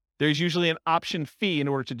 There's usually an option fee in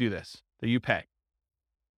order to do this that you pay.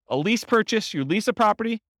 A lease purchase, you lease a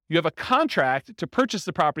property. You have a contract to purchase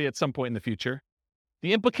the property at some point in the future.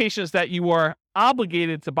 The implication is that you are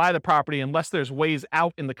obligated to buy the property unless there's ways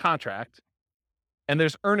out in the contract, and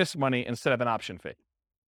there's earnest money instead of an option fee.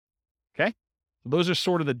 Okay? So those are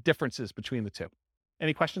sort of the differences between the two.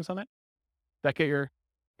 Any questions on that? Did that get your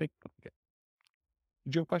big? Okay.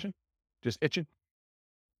 Did you have a question? Just itching?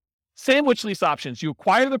 Sandwich lease options. You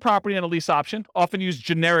acquire the property on a lease option, often used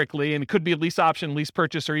generically, and it could be a lease option, lease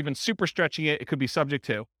purchase, or even super stretching it, it could be subject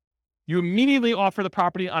to. You immediately offer the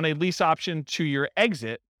property on a lease option to your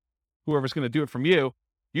exit, whoever's going to do it from you,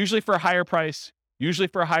 usually for a higher price, usually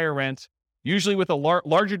for a higher rent, usually with a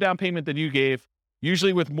larger down payment than you gave,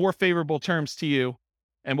 usually with more favorable terms to you.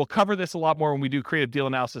 And we'll cover this a lot more when we do creative deal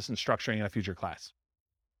analysis and structuring in a future class.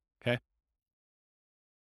 Okay.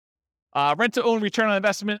 Rent to own return on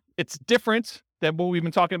investment. It's different than what we've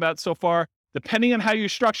been talking about so far. Depending on how you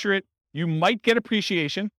structure it, you might get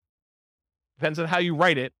appreciation. Depends on how you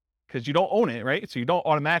write it, because you don't own it, right? So you don't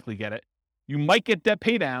automatically get it. You might get debt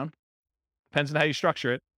pay down. Depends on how you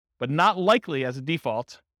structure it, but not likely as a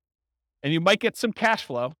default. And you might get some cash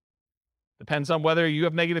flow. Depends on whether you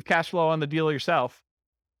have negative cash flow on the deal yourself.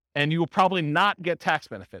 And you will probably not get tax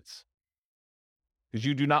benefits because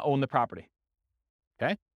you do not own the property.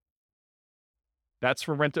 Okay? That's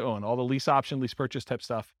for rent to own. All the lease option, lease purchase type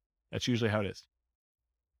stuff. That's usually how it is.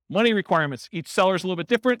 Money requirements. Each seller is a little bit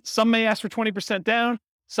different. Some may ask for 20% down.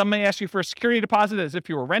 Some may ask you for a security deposit as if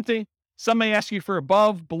you were renting. Some may ask you for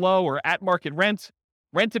above, below, or at market rent.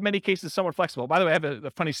 Rent in many cases is somewhat flexible. By the way, I have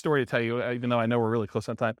a funny story to tell you, even though I know we're really close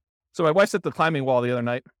on time. So my wife's at the climbing wall the other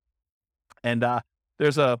night, and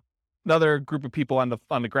there's another group of people on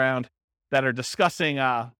the ground that are discussing.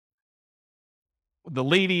 The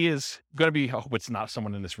lady is going to be. I hope it's not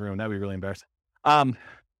someone in this room. That'd be really embarrassing. The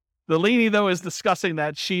lady though is discussing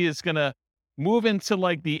that she is going to move into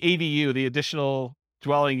like the ADU, the additional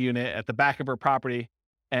dwelling unit at the back of her property,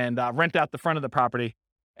 and rent out the front of the property.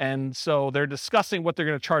 And so they're discussing what they're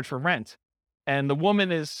going to charge for rent. And the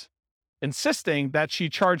woman is insisting that she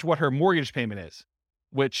charge what her mortgage payment is,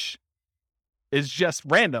 which is just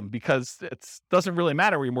random because it doesn't really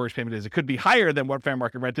matter where your mortgage payment is. It could be higher than what fair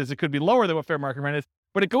market rent is. It could be lower than what fair market rent is.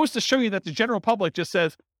 But it goes to show you that the general public just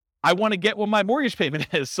says, I want to get what my mortgage payment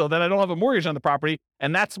is so that I don't have a mortgage on the property.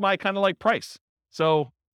 And that's my kind of like price.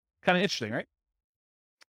 So kind of interesting, right?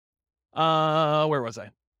 Where was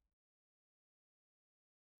I?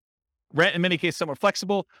 Rent, in many cases, somewhat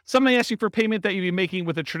flexible. Some may ask you for payment that you'd be making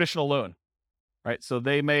with a traditional loan, right? So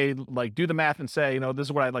they may like do the math and say, this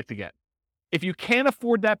is what I'd like to get. If you can't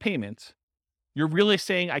afford that payment, you're really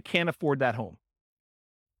saying, I can't afford that home,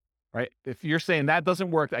 right? If you're saying that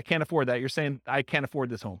doesn't work, I can't afford that, you're saying, I can't afford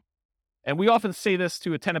this home. And we often say this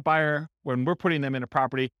to a tenant buyer when we're putting them in a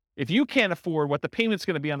property. If you can't afford what the payment's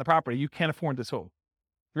going to be on the property, you can't afford this home.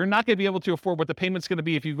 If you're not going to be able to afford what the payment's going to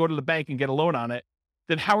be if you go to the bank and get a loan on it,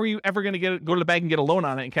 then how are you ever going to go to the bank and get a loan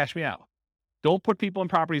on it and cash me out? Don't put people in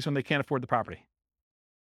properties when they can't afford the property.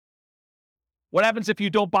 What happens if you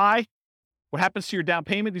don't buy? What happens to your down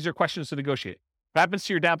payment? These are questions to negotiate. What happens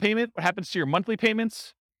to your down payment? What happens to your monthly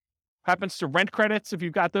payments? What happens to rent credits if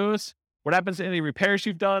you've got those? What happens to any repairs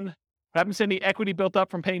you've done? What happens to any equity built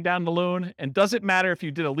up from paying down the loan? And does it matter if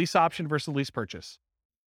you did a lease option versus a lease purchase?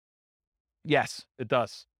 Yes, it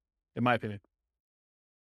does, in my opinion.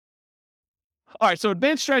 All right, so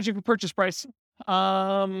advanced strategy for purchase price.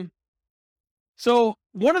 So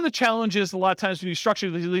one of the challenges a lot of times when you structure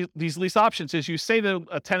these lease options is you say to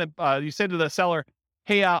a tenant, you say to the seller,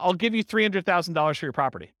 hey, I'll give you $300,000 for your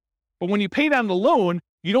property. But when you pay down the loan,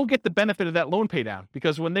 you don't get the benefit of that loan pay down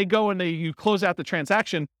because when they go and you close out the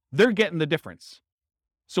transaction, they're getting the difference.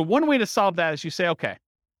 So one way to solve that is you say, okay,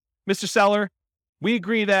 Mr. Seller, we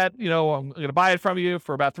agree that, I'm going to buy it from you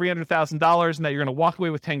for about $300,000 and that you're going to walk away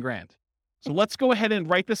with 10 grand. So let's go ahead and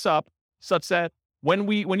write this up such that when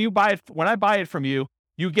I buy it from you,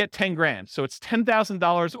 you get 10 grand. So it's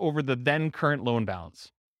 $10,000 over the then current loan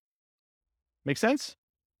balance. Make sense?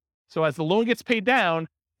 So as the loan gets paid down,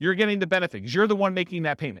 you're getting the benefit because you're the one making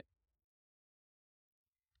that payment.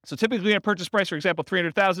 So typically a purchase price, for example,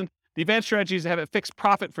 $300,000, the advanced strategy is to have a fixed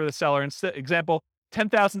profit for the seller. Example,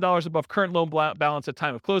 $10,000 above current loan balance at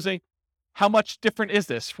time of closing. How much different is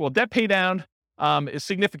this? Well, debt pay down is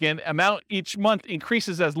significant. Amount each month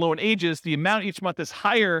increases as loan ages. The amount each month is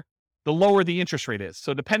higher, the lower the interest rate is.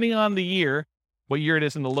 So depending on the year, what year it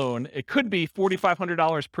is in the loan, it could be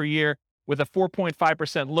 $4,500 per year with a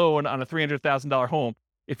 4.5% loan on a $300,000 home.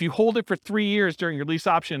 If you hold it for 3 years during your lease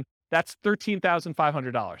option, that's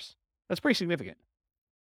 $13,500. That's pretty significant.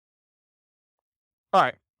 All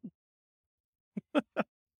right.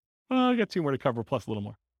 I got 2 more to cover, plus a little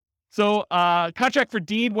more. So contract for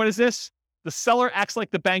deed, what is this? The seller acts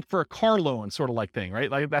like the bank for a car loan sort of like thing, right?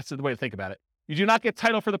 Like that's the way to think about it. You do not get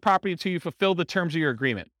title for the property until you fulfill the terms of your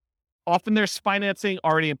agreement. Often there's financing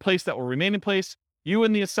already in place that will remain in place. You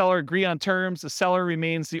and the seller agree on terms. The seller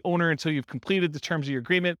remains the owner until you've completed the terms of your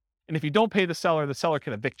agreement. And if you don't pay the seller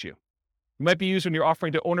can evict you. It might be used when you're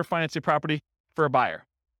offering to owner finance your property for a buyer.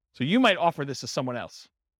 So you might offer this to someone else.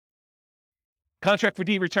 Contract for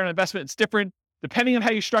deed return on investment, it's different. Depending on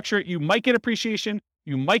how you structure it, you might get appreciation,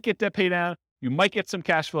 you might get debt pay down, you might get some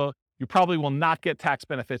cash flow. You probably will not get tax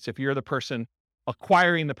benefits if you're the person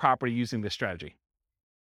acquiring the property using this strategy.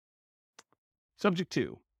 Subject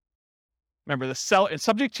 2. Remember, the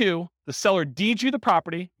seller deeds you the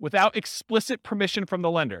property without explicit permission from the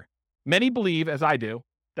lender. Many believe, as I do,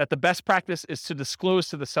 that the best practice is to disclose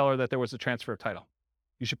to the seller that there was a transfer of title.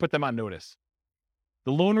 You should put them on notice.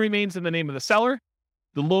 The loan remains in the name of the seller.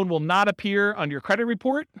 The loan will not appear on your credit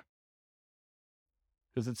report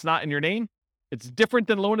because it's not in your name. It's different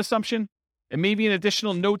than loan assumption. It may be an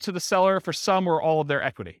additional note to the seller for some or all of their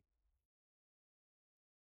equity.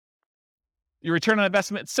 Your return on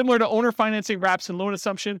investment, similar to owner financing, wraps and loan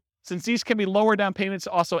assumption. Since these can be lower down payments,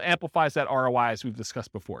 also amplifies that ROI as we've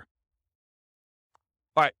discussed before.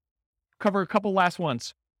 All right, cover a couple last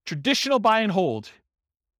ones. Traditional buy and hold.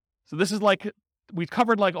 So this is like, we've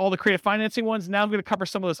covered like all the creative financing ones. Now I'm going to cover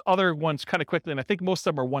some of those other ones kind of quickly. And I think most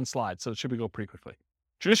of them are one slide, so it should go pretty quickly.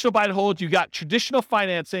 Traditional buy and hold, you got traditional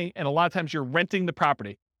financing, and a lot of times you're renting the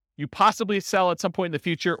property. You possibly sell at some point in the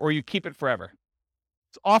future, or you keep it forever.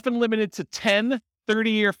 It's often limited to 10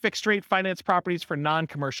 30-year fixed rate finance properties for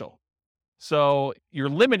non-commercial. So you're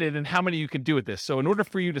limited in how many you can do with this. So in order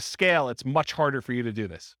for you to scale, it's much harder for you to do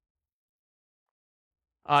this.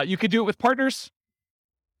 You could do it with partners.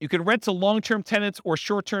 You can rent to long-term tenants or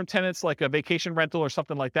short-term tenants like a vacation rental or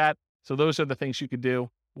something like that. So those are the things you could do,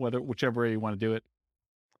 whichever way you want to do it.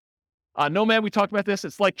 Nomad, we talked about this.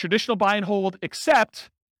 It's like traditional buy and hold, except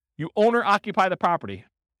you owner occupy the property.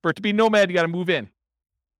 For it to be Nomad, you got to move in.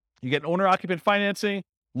 You get owner occupant financing.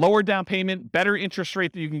 Lower down payment, better interest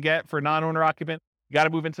rate that you can get for a non-owner occupant. You got to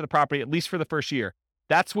move into the property at least for the first year.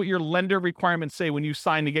 That's what your lender requirements say when you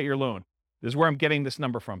sign to get your loan. This is where I'm getting this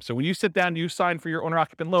number from. So when you sit down and you sign for your owner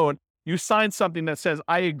occupant loan, you sign something that says,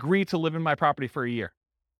 I agree to live in my property for a year.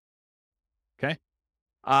 Okay.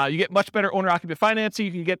 You get much better owner occupant financing.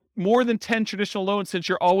 You can get more than 10 traditional loans since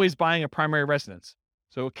you're always buying a primary residence.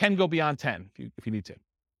 So it can go beyond 10 if you need to.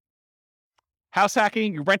 House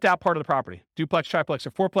hacking, you rent out part of the property, duplex, triplex,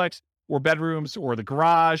 or fourplex, or bedrooms, or the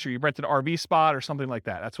garage, or you rent an RV spot or something like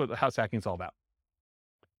that. That's what the house hacking is all about.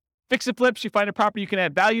 Fix and flips, you find a property you can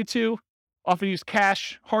add value to, often use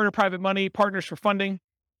cash, hard or private money, partners for funding.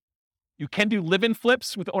 You can do live-in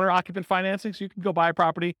flips with owner-occupant financing, so you can go buy a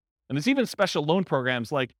property. And there's even special loan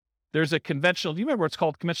programs, like there's a conventional, do you remember what it's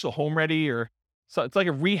called, conventional home ready, or so it's like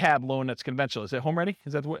a rehab loan that's conventional. Is it home ready?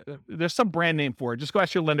 Is that what, there's some brand name for it. Just go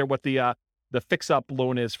ask your lender what the fix-up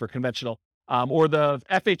loan is for conventional. Or the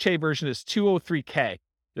FHA version is 203K.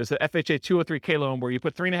 There's the FHA 203K loan where you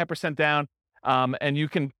put 3.5% down, and you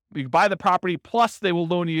buy the property, plus they will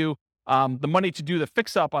loan you the money to do the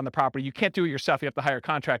fix-up on the property. You can't do it yourself. You have to hire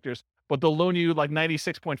contractors, but they'll loan you like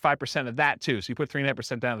 96.5% of that too. So you put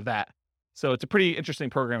 3.5% down of that. So it's a pretty interesting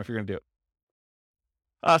program if you're going to do it.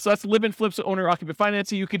 So that's live-in flips with owner-occupant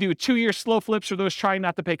financing. You could do a 2-year slow flips for those trying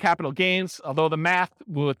not to pay capital gains, although the math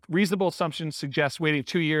with reasonable assumptions suggests waiting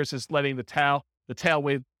 2 years is letting the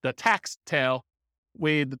tax tail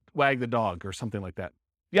wag the dog or something like that.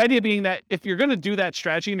 The idea being that if you're going to do that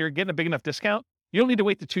strategy and you're getting a big enough discount, you don't need to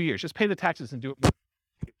wait the 2 years. Just pay the taxes and do it.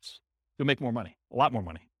 You'll make more money, a lot more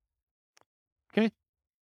money. Okay.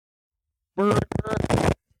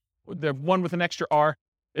 The one with an extra R.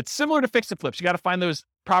 It's similar to fix and flips. You got to find those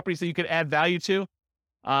properties that you can add value to.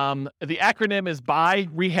 The acronym is buy,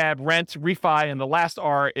 rehab, rent, refi, and the last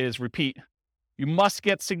R is repeat. You must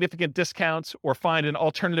get significant discounts or find an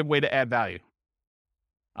alternative way to add value.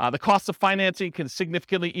 The cost of financing can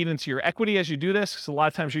significantly eat into your equity as you do this, because a lot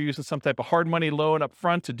of times you're using some type of hard money loan up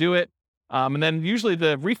front to do it. And then usually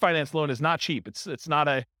the refinance loan is not cheap. It's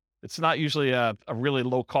not usually a really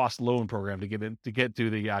low cost loan program to get to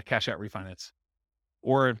the cash out refinance.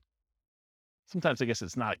 Or sometimes I guess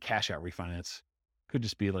it's not a cash out refinance. Could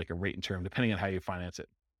just be like a rate and term, depending on how you finance it.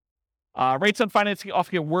 Rates on financing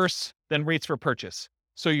often get worse than rates for purchase.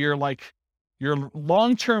 So your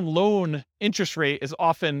long-term loan interest rate is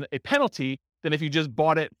often a penalty than if you just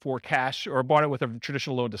bought it for cash or bought it with a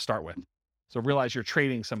traditional loan to start with. So realize you're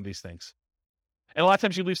trading some of these things. And a lot of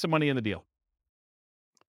times you leave some money in the deal.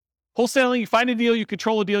 Wholesaling, you find a deal, you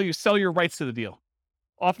control a deal, you sell your rights to the deal.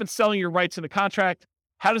 Often selling your rights in a contract.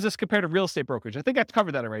 How does this compare to real estate brokerage? I think I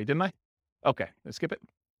covered that already, didn't I? Okay, let's skip it.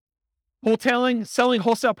 Wholesaling, selling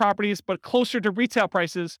wholesale properties, but closer to retail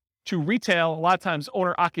prices to retail, a lot of times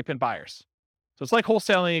owner-occupant buyers. So it's like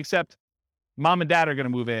wholesaling, except mom and dad are going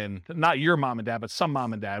to move in. Not your mom and dad, but some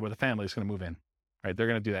mom and dad with a family is going to move in. Right? They're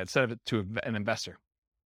going to do that instead of it to an investor.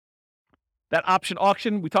 That option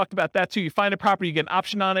auction, we talked about that too. You find a property, you get an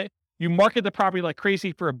option on it. You market the property like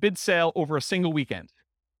crazy for a bid sale over a single weekend.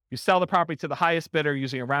 You sell the property to the highest bidder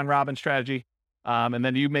using a round robin strategy. And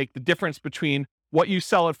then you make the difference between what you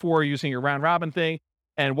sell it for using your round robin thing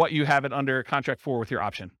and what you have it under contract for with your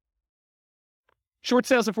option. Short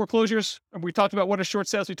sales and foreclosures. We talked about what are short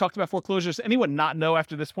sales. We talked about foreclosures. Anyone not know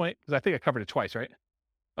after this point? Because I think I covered it twice, right?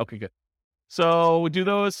 Okay, good. So we do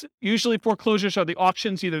those. Usually foreclosures are the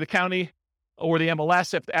auctions, either the county or the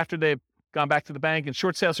MLS after they've gone back to the bank. And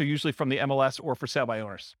short sales are usually from the MLS or for sale by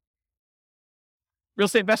owners. Real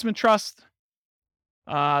estate investment trust.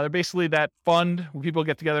 They're basically that fund where people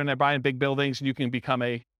get together and they're buying big buildings and you can become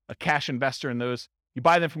a cash investor in those. You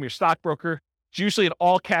buy them from your stockbroker. It's usually an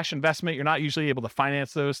all cash investment. You're not usually able to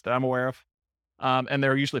finance those that I'm aware of. And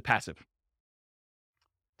they're usually passive.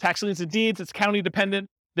 Tax liens and deeds, it's county dependent.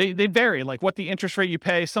 They vary, like what the interest rate you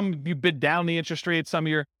pay. Some you bid down the interest rate. Some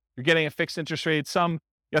you're getting a fixed interest rate. Some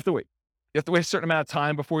you have to wait. You have to wait a certain amount of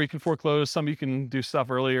time before you can foreclose. Some you can do stuff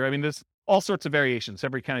earlier. I mean, there's all sorts of variations.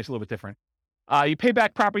 Every county is a little bit different. You pay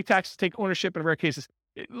back property taxes, take ownership in rare cases.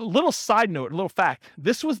 A little side note, a little fact.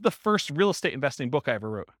 This was the first real estate investing book I ever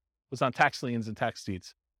wrote. It was on tax liens and tax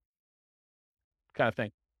deeds. Kind of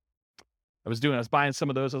thing. I was buying some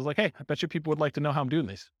of those. I was like, hey, I bet you people would like to know how I'm doing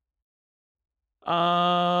these.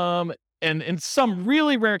 And in some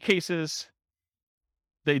really rare cases,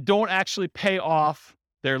 they don't actually pay off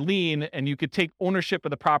their lien and you could take ownership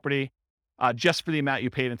of the property just for the amount you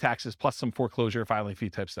paid in taxes, plus some foreclosure filing fee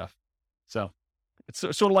type stuff. So it's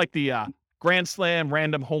sort of like the grand slam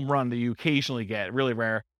random home run that you occasionally get, really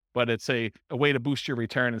rare, but it's a way to boost your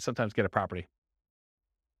return and sometimes get a property.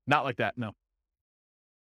 Not like that, no.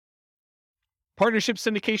 Partnership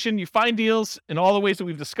syndication, you find deals in all the ways that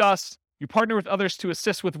we've discussed. You partner with others to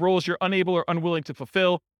assist with roles you're unable or unwilling to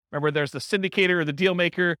fulfill. Remember, there's the syndicator or the deal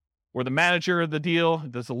maker or the manager of the deal.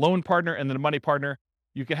 There's a loan partner and then a money partner.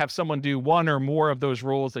 You can have someone do one or more of those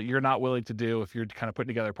roles that you're not willing to do if you're kind of putting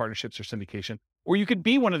together partnerships or syndication. Or you could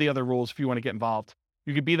be one of the other roles if you want to get involved.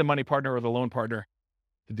 You could be the money partner or the loan partner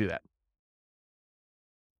to do that.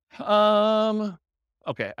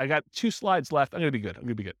 Okay, I got 2 slides left. I'm going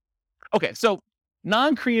to be good. Okay, so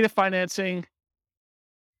non-creative financing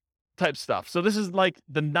type stuff. So this is like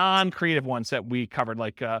the non-creative ones that we covered.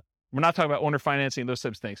 Like we're not talking about owner financing, those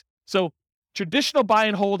types of things. So traditional buy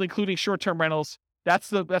and hold, including short-term rentals,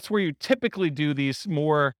 that's where you typically do these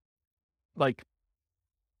more like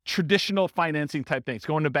traditional financing type things,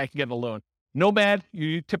 going to the bank and getting a loan. Nomad,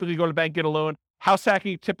 you typically go to the bank, get a loan. House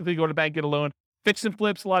hacking, typically go to the bank, get a loan. Fix and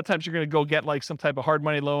flips, a lot of times you're going to go get like some type of hard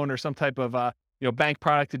money loan or some type of bank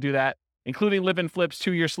product to do that, including live-in flips,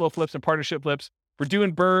 2-year slow flips, and partnership flips. We're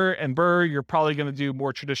doing BRRRR and BRRRR, you're probably going to do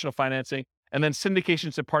more traditional financing. And then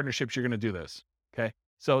syndications and partnerships, you're going to do this. Okay.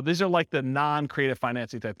 So these are like the non-creative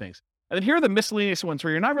financing type things. And then here are the miscellaneous ones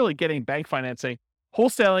where you're not really getting bank financing.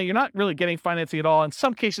 Wholesaling, you're not really getting financing at all. In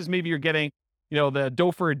some cases, maybe you're getting, the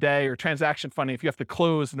dough for a day or transaction funding if you have to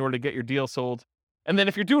close in order to get your deal sold. And then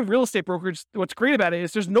if you're doing real estate brokerage, what's great about it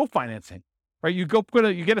is there's no financing, right? You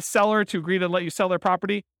get a seller to agree to let you sell their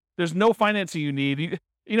property. There's no financing you need.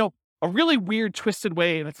 A really weird, twisted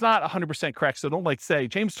way, and it's not 100% correct, so don't say,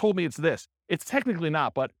 James told me it's this. It's technically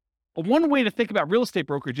not, but one way to think about real estate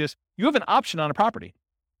brokerage is you have an option on a property.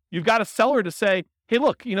 You've got a seller to say, hey,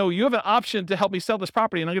 look, you have an option to help me sell this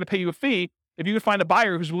property, and I'm going to pay you a fee if you can find a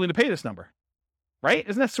buyer who's willing to pay this number, right?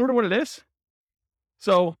 Isn't that sort of what it is?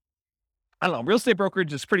 So, I don't know, real estate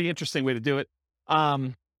brokerage is a pretty interesting way to do it.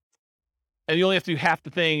 And you only have to do half the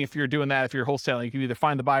thing if you're doing that. If you're wholesaling, you can either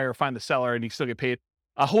find the buyer or find the seller and you still get paid.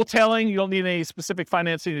 Wholetailing, you don't need any specific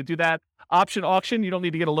financing to do that. Option auction, you don't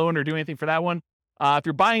need to get a loan or do anything for that one. If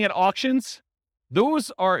you're buying at auctions,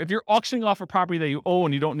 if you're auctioning off a property that you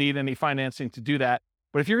own, you don't need any financing to do that.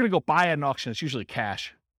 But if you're going to go buy at an auction, it's usually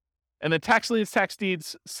cash. And then tax liens, tax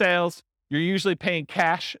deeds, sales, you're usually paying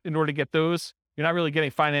cash in order to get those. You're not really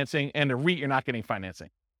getting financing. And a REIT, you're not getting financing.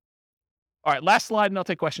 All right, last slide, and I'll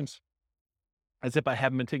take questions. As if I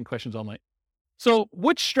haven't been taking questions all night. So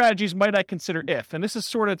which strategies might I consider if? And this is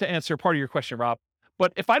sort of to answer part of your question, Rob.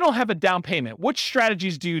 But if I don't have a down payment, which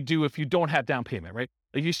strategies do you do if you don't have down payment, right?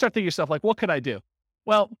 Like you start thinking to yourself, like, what could I do?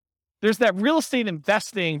 Well, there's that real estate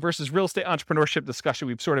investing versus real estate entrepreneurship discussion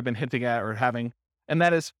we've sort of been hinting at or having. And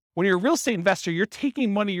that is when you're a real estate investor, you're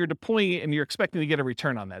taking money, you're deploying it, and you're expecting to get a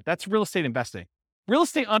return on that. That's real estate investing. Real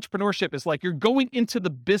estate entrepreneurship is like you're going into the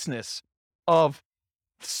business of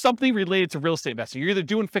something related to real estate investing. You're either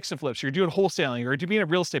doing fix and flips, you're doing wholesaling, or you're being a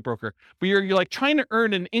real estate broker, but you're like trying to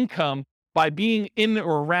earn an income by being in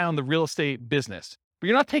or around the real estate business. But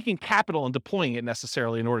you're not taking capital and deploying it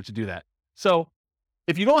necessarily in order to do that. So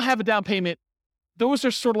if you don't have a down payment, those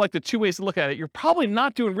are sort of like the 2 ways to look at it. You're probably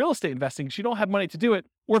not doing real estate investing because you don't have money to do it.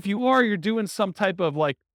 Or if you are, you're doing some type of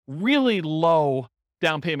like really low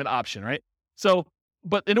down payment option, right? So,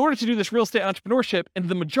 but in order to do this real estate entrepreneurship, in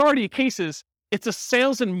the majority of cases, it's a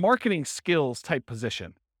sales and marketing skills type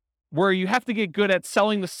position where you have to get good at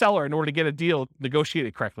selling the seller in order to get a deal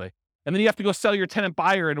negotiated correctly. And then you have to go sell your tenant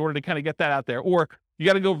buyer in order to kind of get that out there. Or you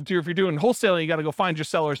got to go do, if you're doing wholesaling, you got to go find your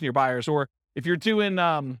sellers and your buyers. Or if you're doing,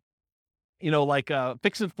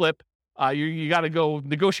 fix and flip, you got to go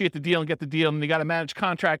negotiate the deal and get the deal. And you got to manage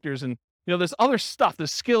contractors. And, there's other stuff,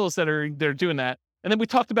 there's skills they're doing that. And then we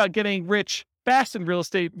talked about getting rich fast in real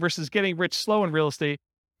estate versus getting rich slow in real estate.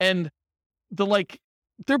 And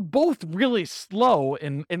they're both really slow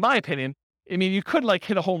in my opinion. I mean, you could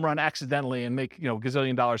hit a home run accidentally and make,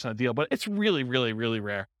 gazillion dollars on a deal, but it's really, really, really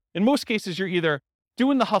rare. In most cases, you're either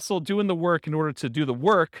doing the hustle, doing the work in order to do the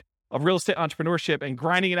work of real estate entrepreneurship and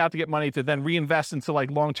grinding it out to get money to then reinvest into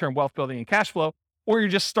long-term wealth building and cash flow, or you're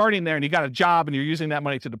just starting there and you got a job and you're using that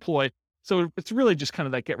money to deploy. So it's really just kind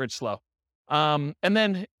of that get rich slow. And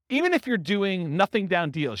then even if you're doing nothing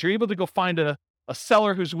down deals, you're able to go find a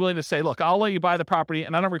seller who's willing to say, look, I'll let you buy the property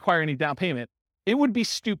and I don't require any down payment. It would be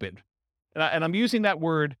stupid. And I'm using that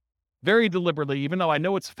word very deliberately, even though I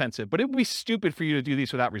know it's offensive, but it would be stupid for you to do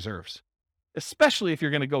these without reserves, especially if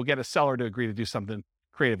you're going to go get a seller to agree to do something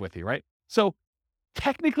creative with you, right? So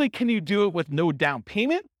technically, can you do it with no down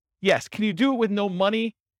payment? Yes. Can you do it with no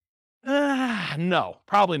money? No,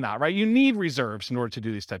 probably not, right? You need reserves in order to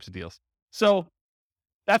do these types of deals. So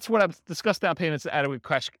that's what I've discussed down payments,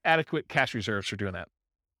 adequate cash reserves for doing that.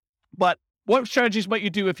 But what strategies might you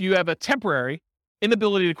do if you have a temporary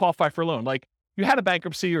inability to qualify for a loan? Like you had a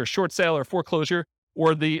bankruptcy or a short sale or foreclosure,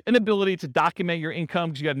 or the inability to document your income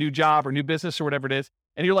because you got a new job or new business or whatever it is.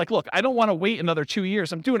 And you're like, look, I don't want to wait another 2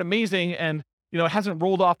 years. I'm doing amazing. And, it hasn't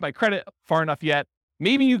rolled off my credit far enough yet.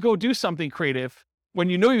 Maybe you go do something creative when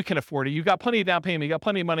you know you can afford it. You got plenty of down payment, you got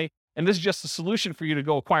plenty of money. And this is just a solution for you to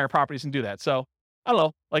go acquire properties and do that. So I don't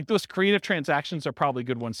know, like those creative transactions are probably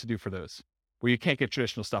good ones to do for those where you can't get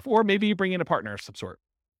traditional stuff. Or maybe you bring in a partner of some sort.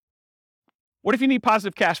 What if you need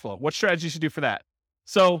positive cash flow? What strategies to do for that?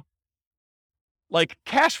 So like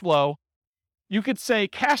cash flow, you could say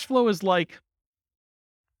cash flow is like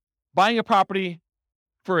buying a property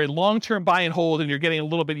for a long-term buy and hold and you're getting a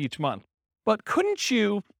little bit each month. But couldn't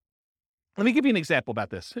you, let me give you an example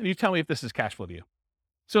about this. And you tell me if this is cash flow to you.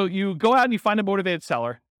 So you go out and you find a motivated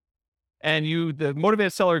seller and the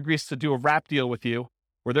motivated seller agrees to do a wrap deal with you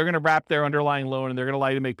where they're going to wrap their underlying loan and they're going to allow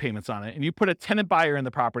you to make payments on it. And you put a tenant buyer in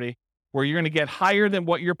the property where you're going to get higher than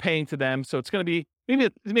what you're paying to them. So it's going to be,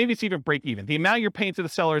 maybe it's even break even. The amount you're paying to the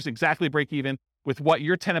seller is exactly break even with what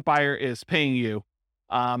your tenant buyer is paying you.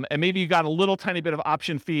 And maybe you got a little tiny bit of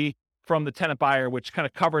option fee from the tenant buyer, which kind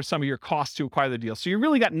of covers some of your costs to acquire the deal. So you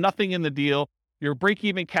really got nothing in the deal. You're break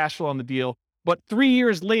even cash flow on the deal. But 3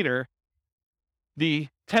 years later, the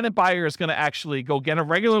tenant buyer is going to actually go get a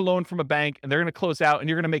regular loan from a bank and they're going to close out and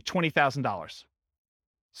you're going to make $20,000.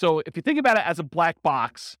 So if you think about it as a black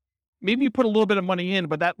box, maybe you put a little bit of money in,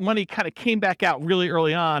 but that money kind of came back out really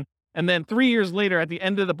early on. And then 3 years later, at the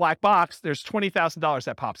end of the black box, there's $20,000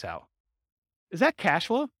 that pops out. Is that cash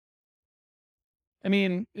flow? I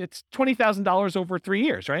mean, it's $20,000 over 3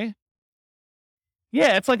 years, right?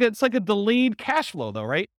 Yeah, it's like a delayed cash flow though,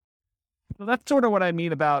 right? So that's sort of what I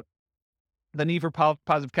mean about the need for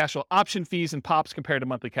positive cash flow, option fees and pops compared to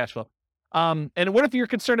monthly cash flow. And what if you're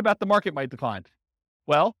concerned about the market might decline?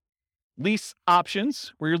 Well, lease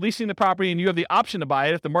options where you're leasing the property and you have the option to buy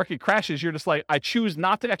it. If the market crashes, you're just like, I choose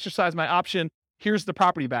not to exercise my option. Here's the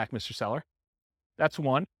property back, Mr. Seller. That's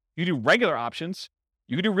one. You do regular options.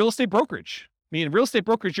 You can do real estate brokerage. I mean, real estate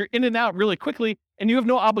brokerage, you're in and out really quickly and you have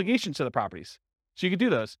no obligation to the properties. So you can do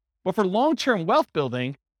those. But for long-term wealth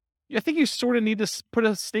building, I think you sort of need to put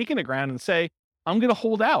a stake in the ground and say, I'm going to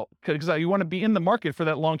hold out because you want to be in the market for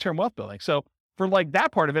that long-term wealth building. So for like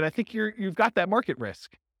that part of it, I think you've got that market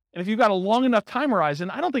risk. And if you've got a long enough time horizon,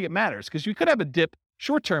 I don't think it matters because you could have a dip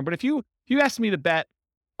short term. But if you ask me to bet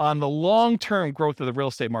on the long-term growth of the real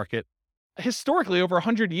estate market, historically over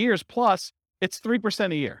 100 years plus, it's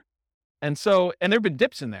 3% a year. And there've been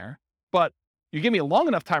dips in there, but you give me a long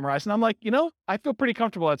enough time horizon, I'm like, I feel pretty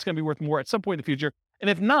comfortable it's going to be worth more at some point in the future. And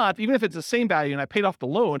if not, even if it's the same value and I paid off the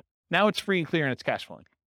loan, now it's free and clear and it's cash flowing.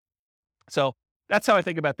 So that's how I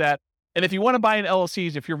think about that. And if you want to buy in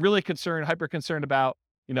LLCs, if you're really hyper concerned about,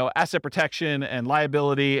 asset protection and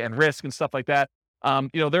liability and risk and stuff like that,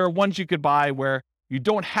 there are ones you could buy where you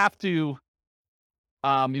don't have to,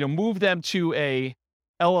 move them to a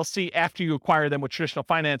LLC after you acquire them with traditional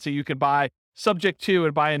financing. You could buy subject to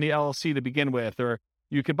and buy in the LLC to begin with, or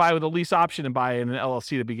you could buy with a lease option and buy in an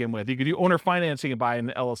LLC to begin with. You could do owner financing and buy in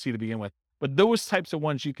an LLC to begin with. But those types of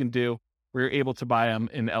ones you can do where you're able to buy them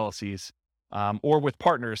in LLCs or with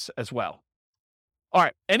partners as well. All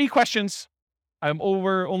right. Any questions? I'm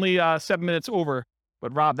only 7 minutes over,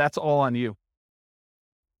 but Rob, that's all on you.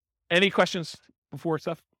 Any questions before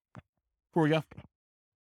we go?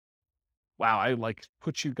 Wow. I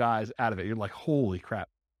put you guys out of it. You're like, holy crap.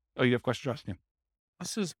 Oh, you have questions, Justin?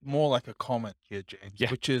 This is more like a comment here, James, Yeah.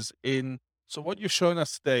 which is so what you're showing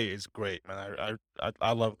us today is great, man.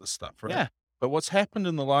 I love this stuff, right? Yeah. But what's happened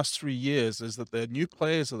in the last 3 years is that there are new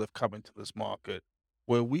players that have come into this market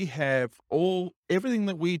where we have everything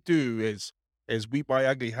that we do is we buy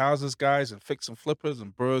ugly houses, guys, and fix and flippers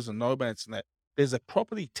and burrs and nomads and that. There's a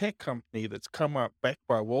property tech company that's come up backed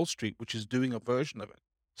by Wall Street, which is doing a version of it.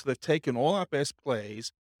 So they've taken all our best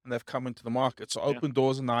plays and they've come into the market. So Open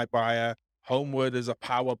Doors is an iBuyer, Homeward is a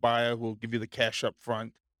power buyer who will give you the cash up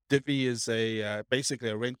front. Divvy is basically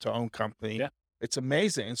a rent-to-own company. Yeah. It's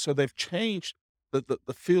amazing. And so they've changed the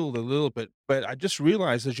field a little bit. But I just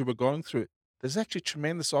realized as you were going through it, there's actually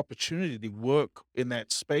tremendous opportunity to work in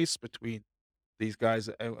that space between these guys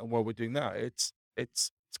and what we're doing now. It's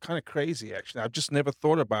kind of crazy, actually. I've just never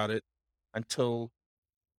thought about it until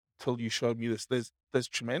you showed me this. There's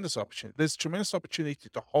tremendous opportunity. There's tremendous opportunity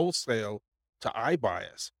to wholesale to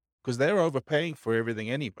iBuyers because they're overpaying for everything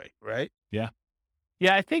anyway, right? Yeah.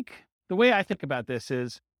 Yeah. I think the way I think about this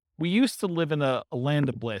is we used to live in a land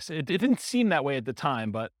of bliss. It didn't seem that way at the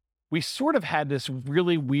time, but we sort of had this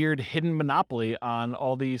really weird hidden monopoly on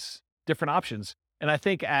all these different options. And I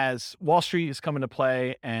think as Wall Street is coming to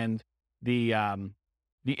play and the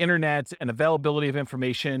the internet and availability of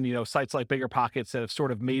information, sites like BiggerPockets that have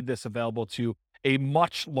sort of made this available to a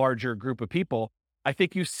much larger group of people, I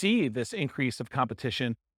think you see this increase of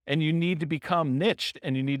competition, and you need to become niched,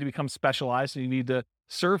 and you need to become specialized, and you need to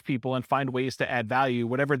serve people and find ways to add value,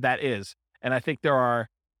 whatever that is. And I think there are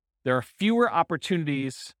fewer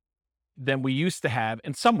opportunities than we used to have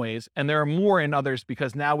in some ways, and there are more in others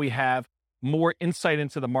because now we have more insight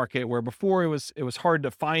into the market, where before it was hard to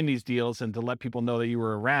find these deals and to let people know that you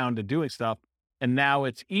were around and doing stuff. And now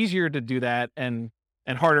it's easier to do that and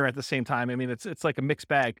harder at the same time. I mean, it's like a mixed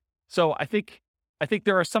bag. So I think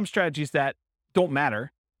there are some strategies that don't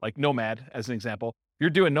matter, like Nomad as an example. If you're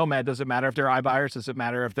doing Nomad, does it matter if there are iBuyers? Does it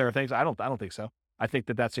matter if there are things? I don't think so. I think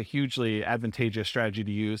that's a hugely advantageous strategy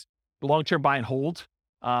to use. Long-term buy and hold.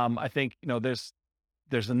 I think,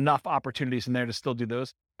 there's enough opportunities in there to still do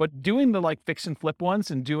those. But doing the fix and flip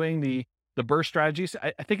ones and doing the burst strategies,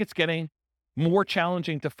 I think it's getting more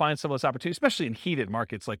challenging to find some of those opportunities, especially in heated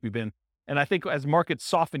markets like we've been. And I think as markets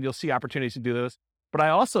soften, you'll see opportunities to do those. But I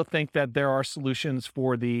also think that there are solutions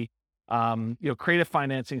for the creative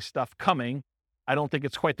financing stuff coming. I don't think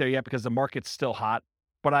it's quite there yet because the market's still hot.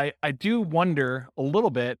 But I do wonder a little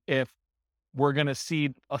bit if we're going to see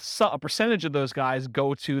a percentage of those guys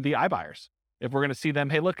go to the iBuyers. If we're going to see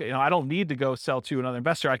them, hey, look, I don't need to go sell to another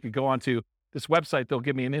investor. I could go onto this website. They'll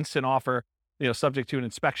give me an instant offer, subject to an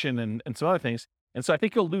inspection and some other things. And so I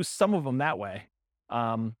think you'll lose some of them that way,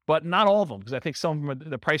 but not all of them, because I think some of them,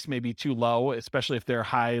 the price may be too low, especially if they're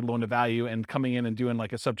high loan to value, and coming in and doing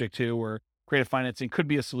like a subject to or creative financing could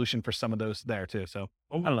be a solution for some of those there too. So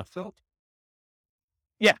I don't know.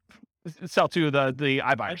 Yeah. Sell to the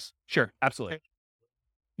iBuyers. Sure. Absolutely.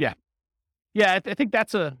 Yeah. Yeah. I think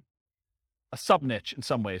that's a sub niche in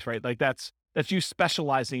some ways, right? Like that's you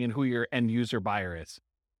specializing in who your end user buyer is.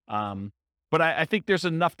 But I think there's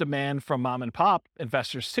enough demand from mom and pop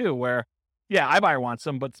investors too, where iBuyer wants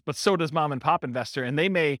them, but so does mom and pop investor. And they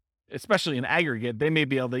may, especially in aggregate, they may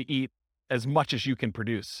be able to eat as much as you can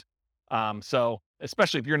produce. So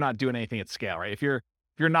especially if you're not doing anything at scale, right? If you're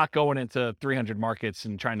not going into 300 markets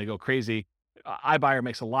and trying to go crazy, iBuyer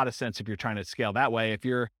makes a lot of sense if you're trying to scale that way. If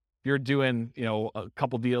you're doing, a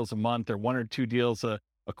couple deals a month or one or two deals a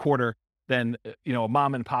quarter, then, a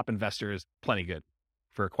mom and pop investor is plenty good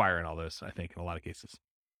for acquiring all those, I think, in a lot of cases.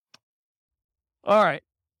 All right.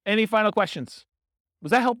 Any final questions?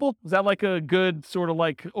 Was that helpful? Was that like a good sort of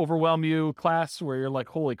like overwhelm you class where you're like,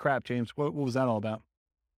 holy crap, James, what was that all about?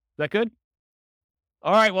 Is that good?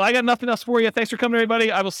 All right. Well, I got nothing else for you. Thanks for coming,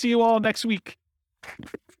 everybody. I will see you all next week.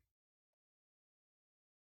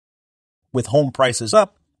 With home prices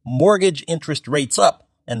up, mortgage interest rates up,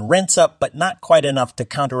 and rents up, but not quite enough to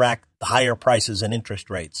counteract the higher prices and interest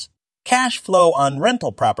rates. Cash flow on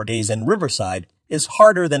rental properties in Riverside is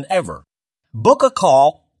harder than ever. Book a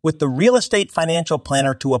call with the Real Estate Financial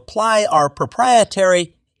Planner to apply our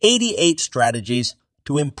proprietary 88 strategies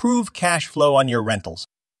to improve cash flow on your rentals.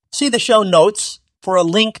 See the show notes for a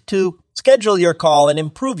link to schedule your call and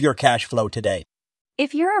improve your cash flow today.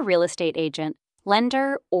 If you're a real estate agent,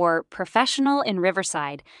 lender, or professional in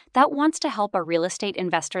Riverside that wants to help our real estate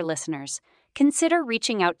investor listeners, consider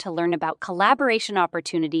reaching out to learn about collaboration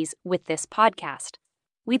opportunities with this podcast.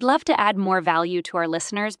 We'd love to add more value to our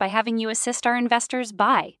listeners by having you assist our investors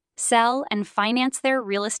buy, sell, and finance their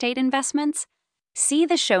real estate investments. See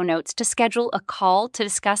the show notes to schedule a call to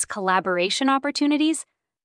discuss collaboration opportunities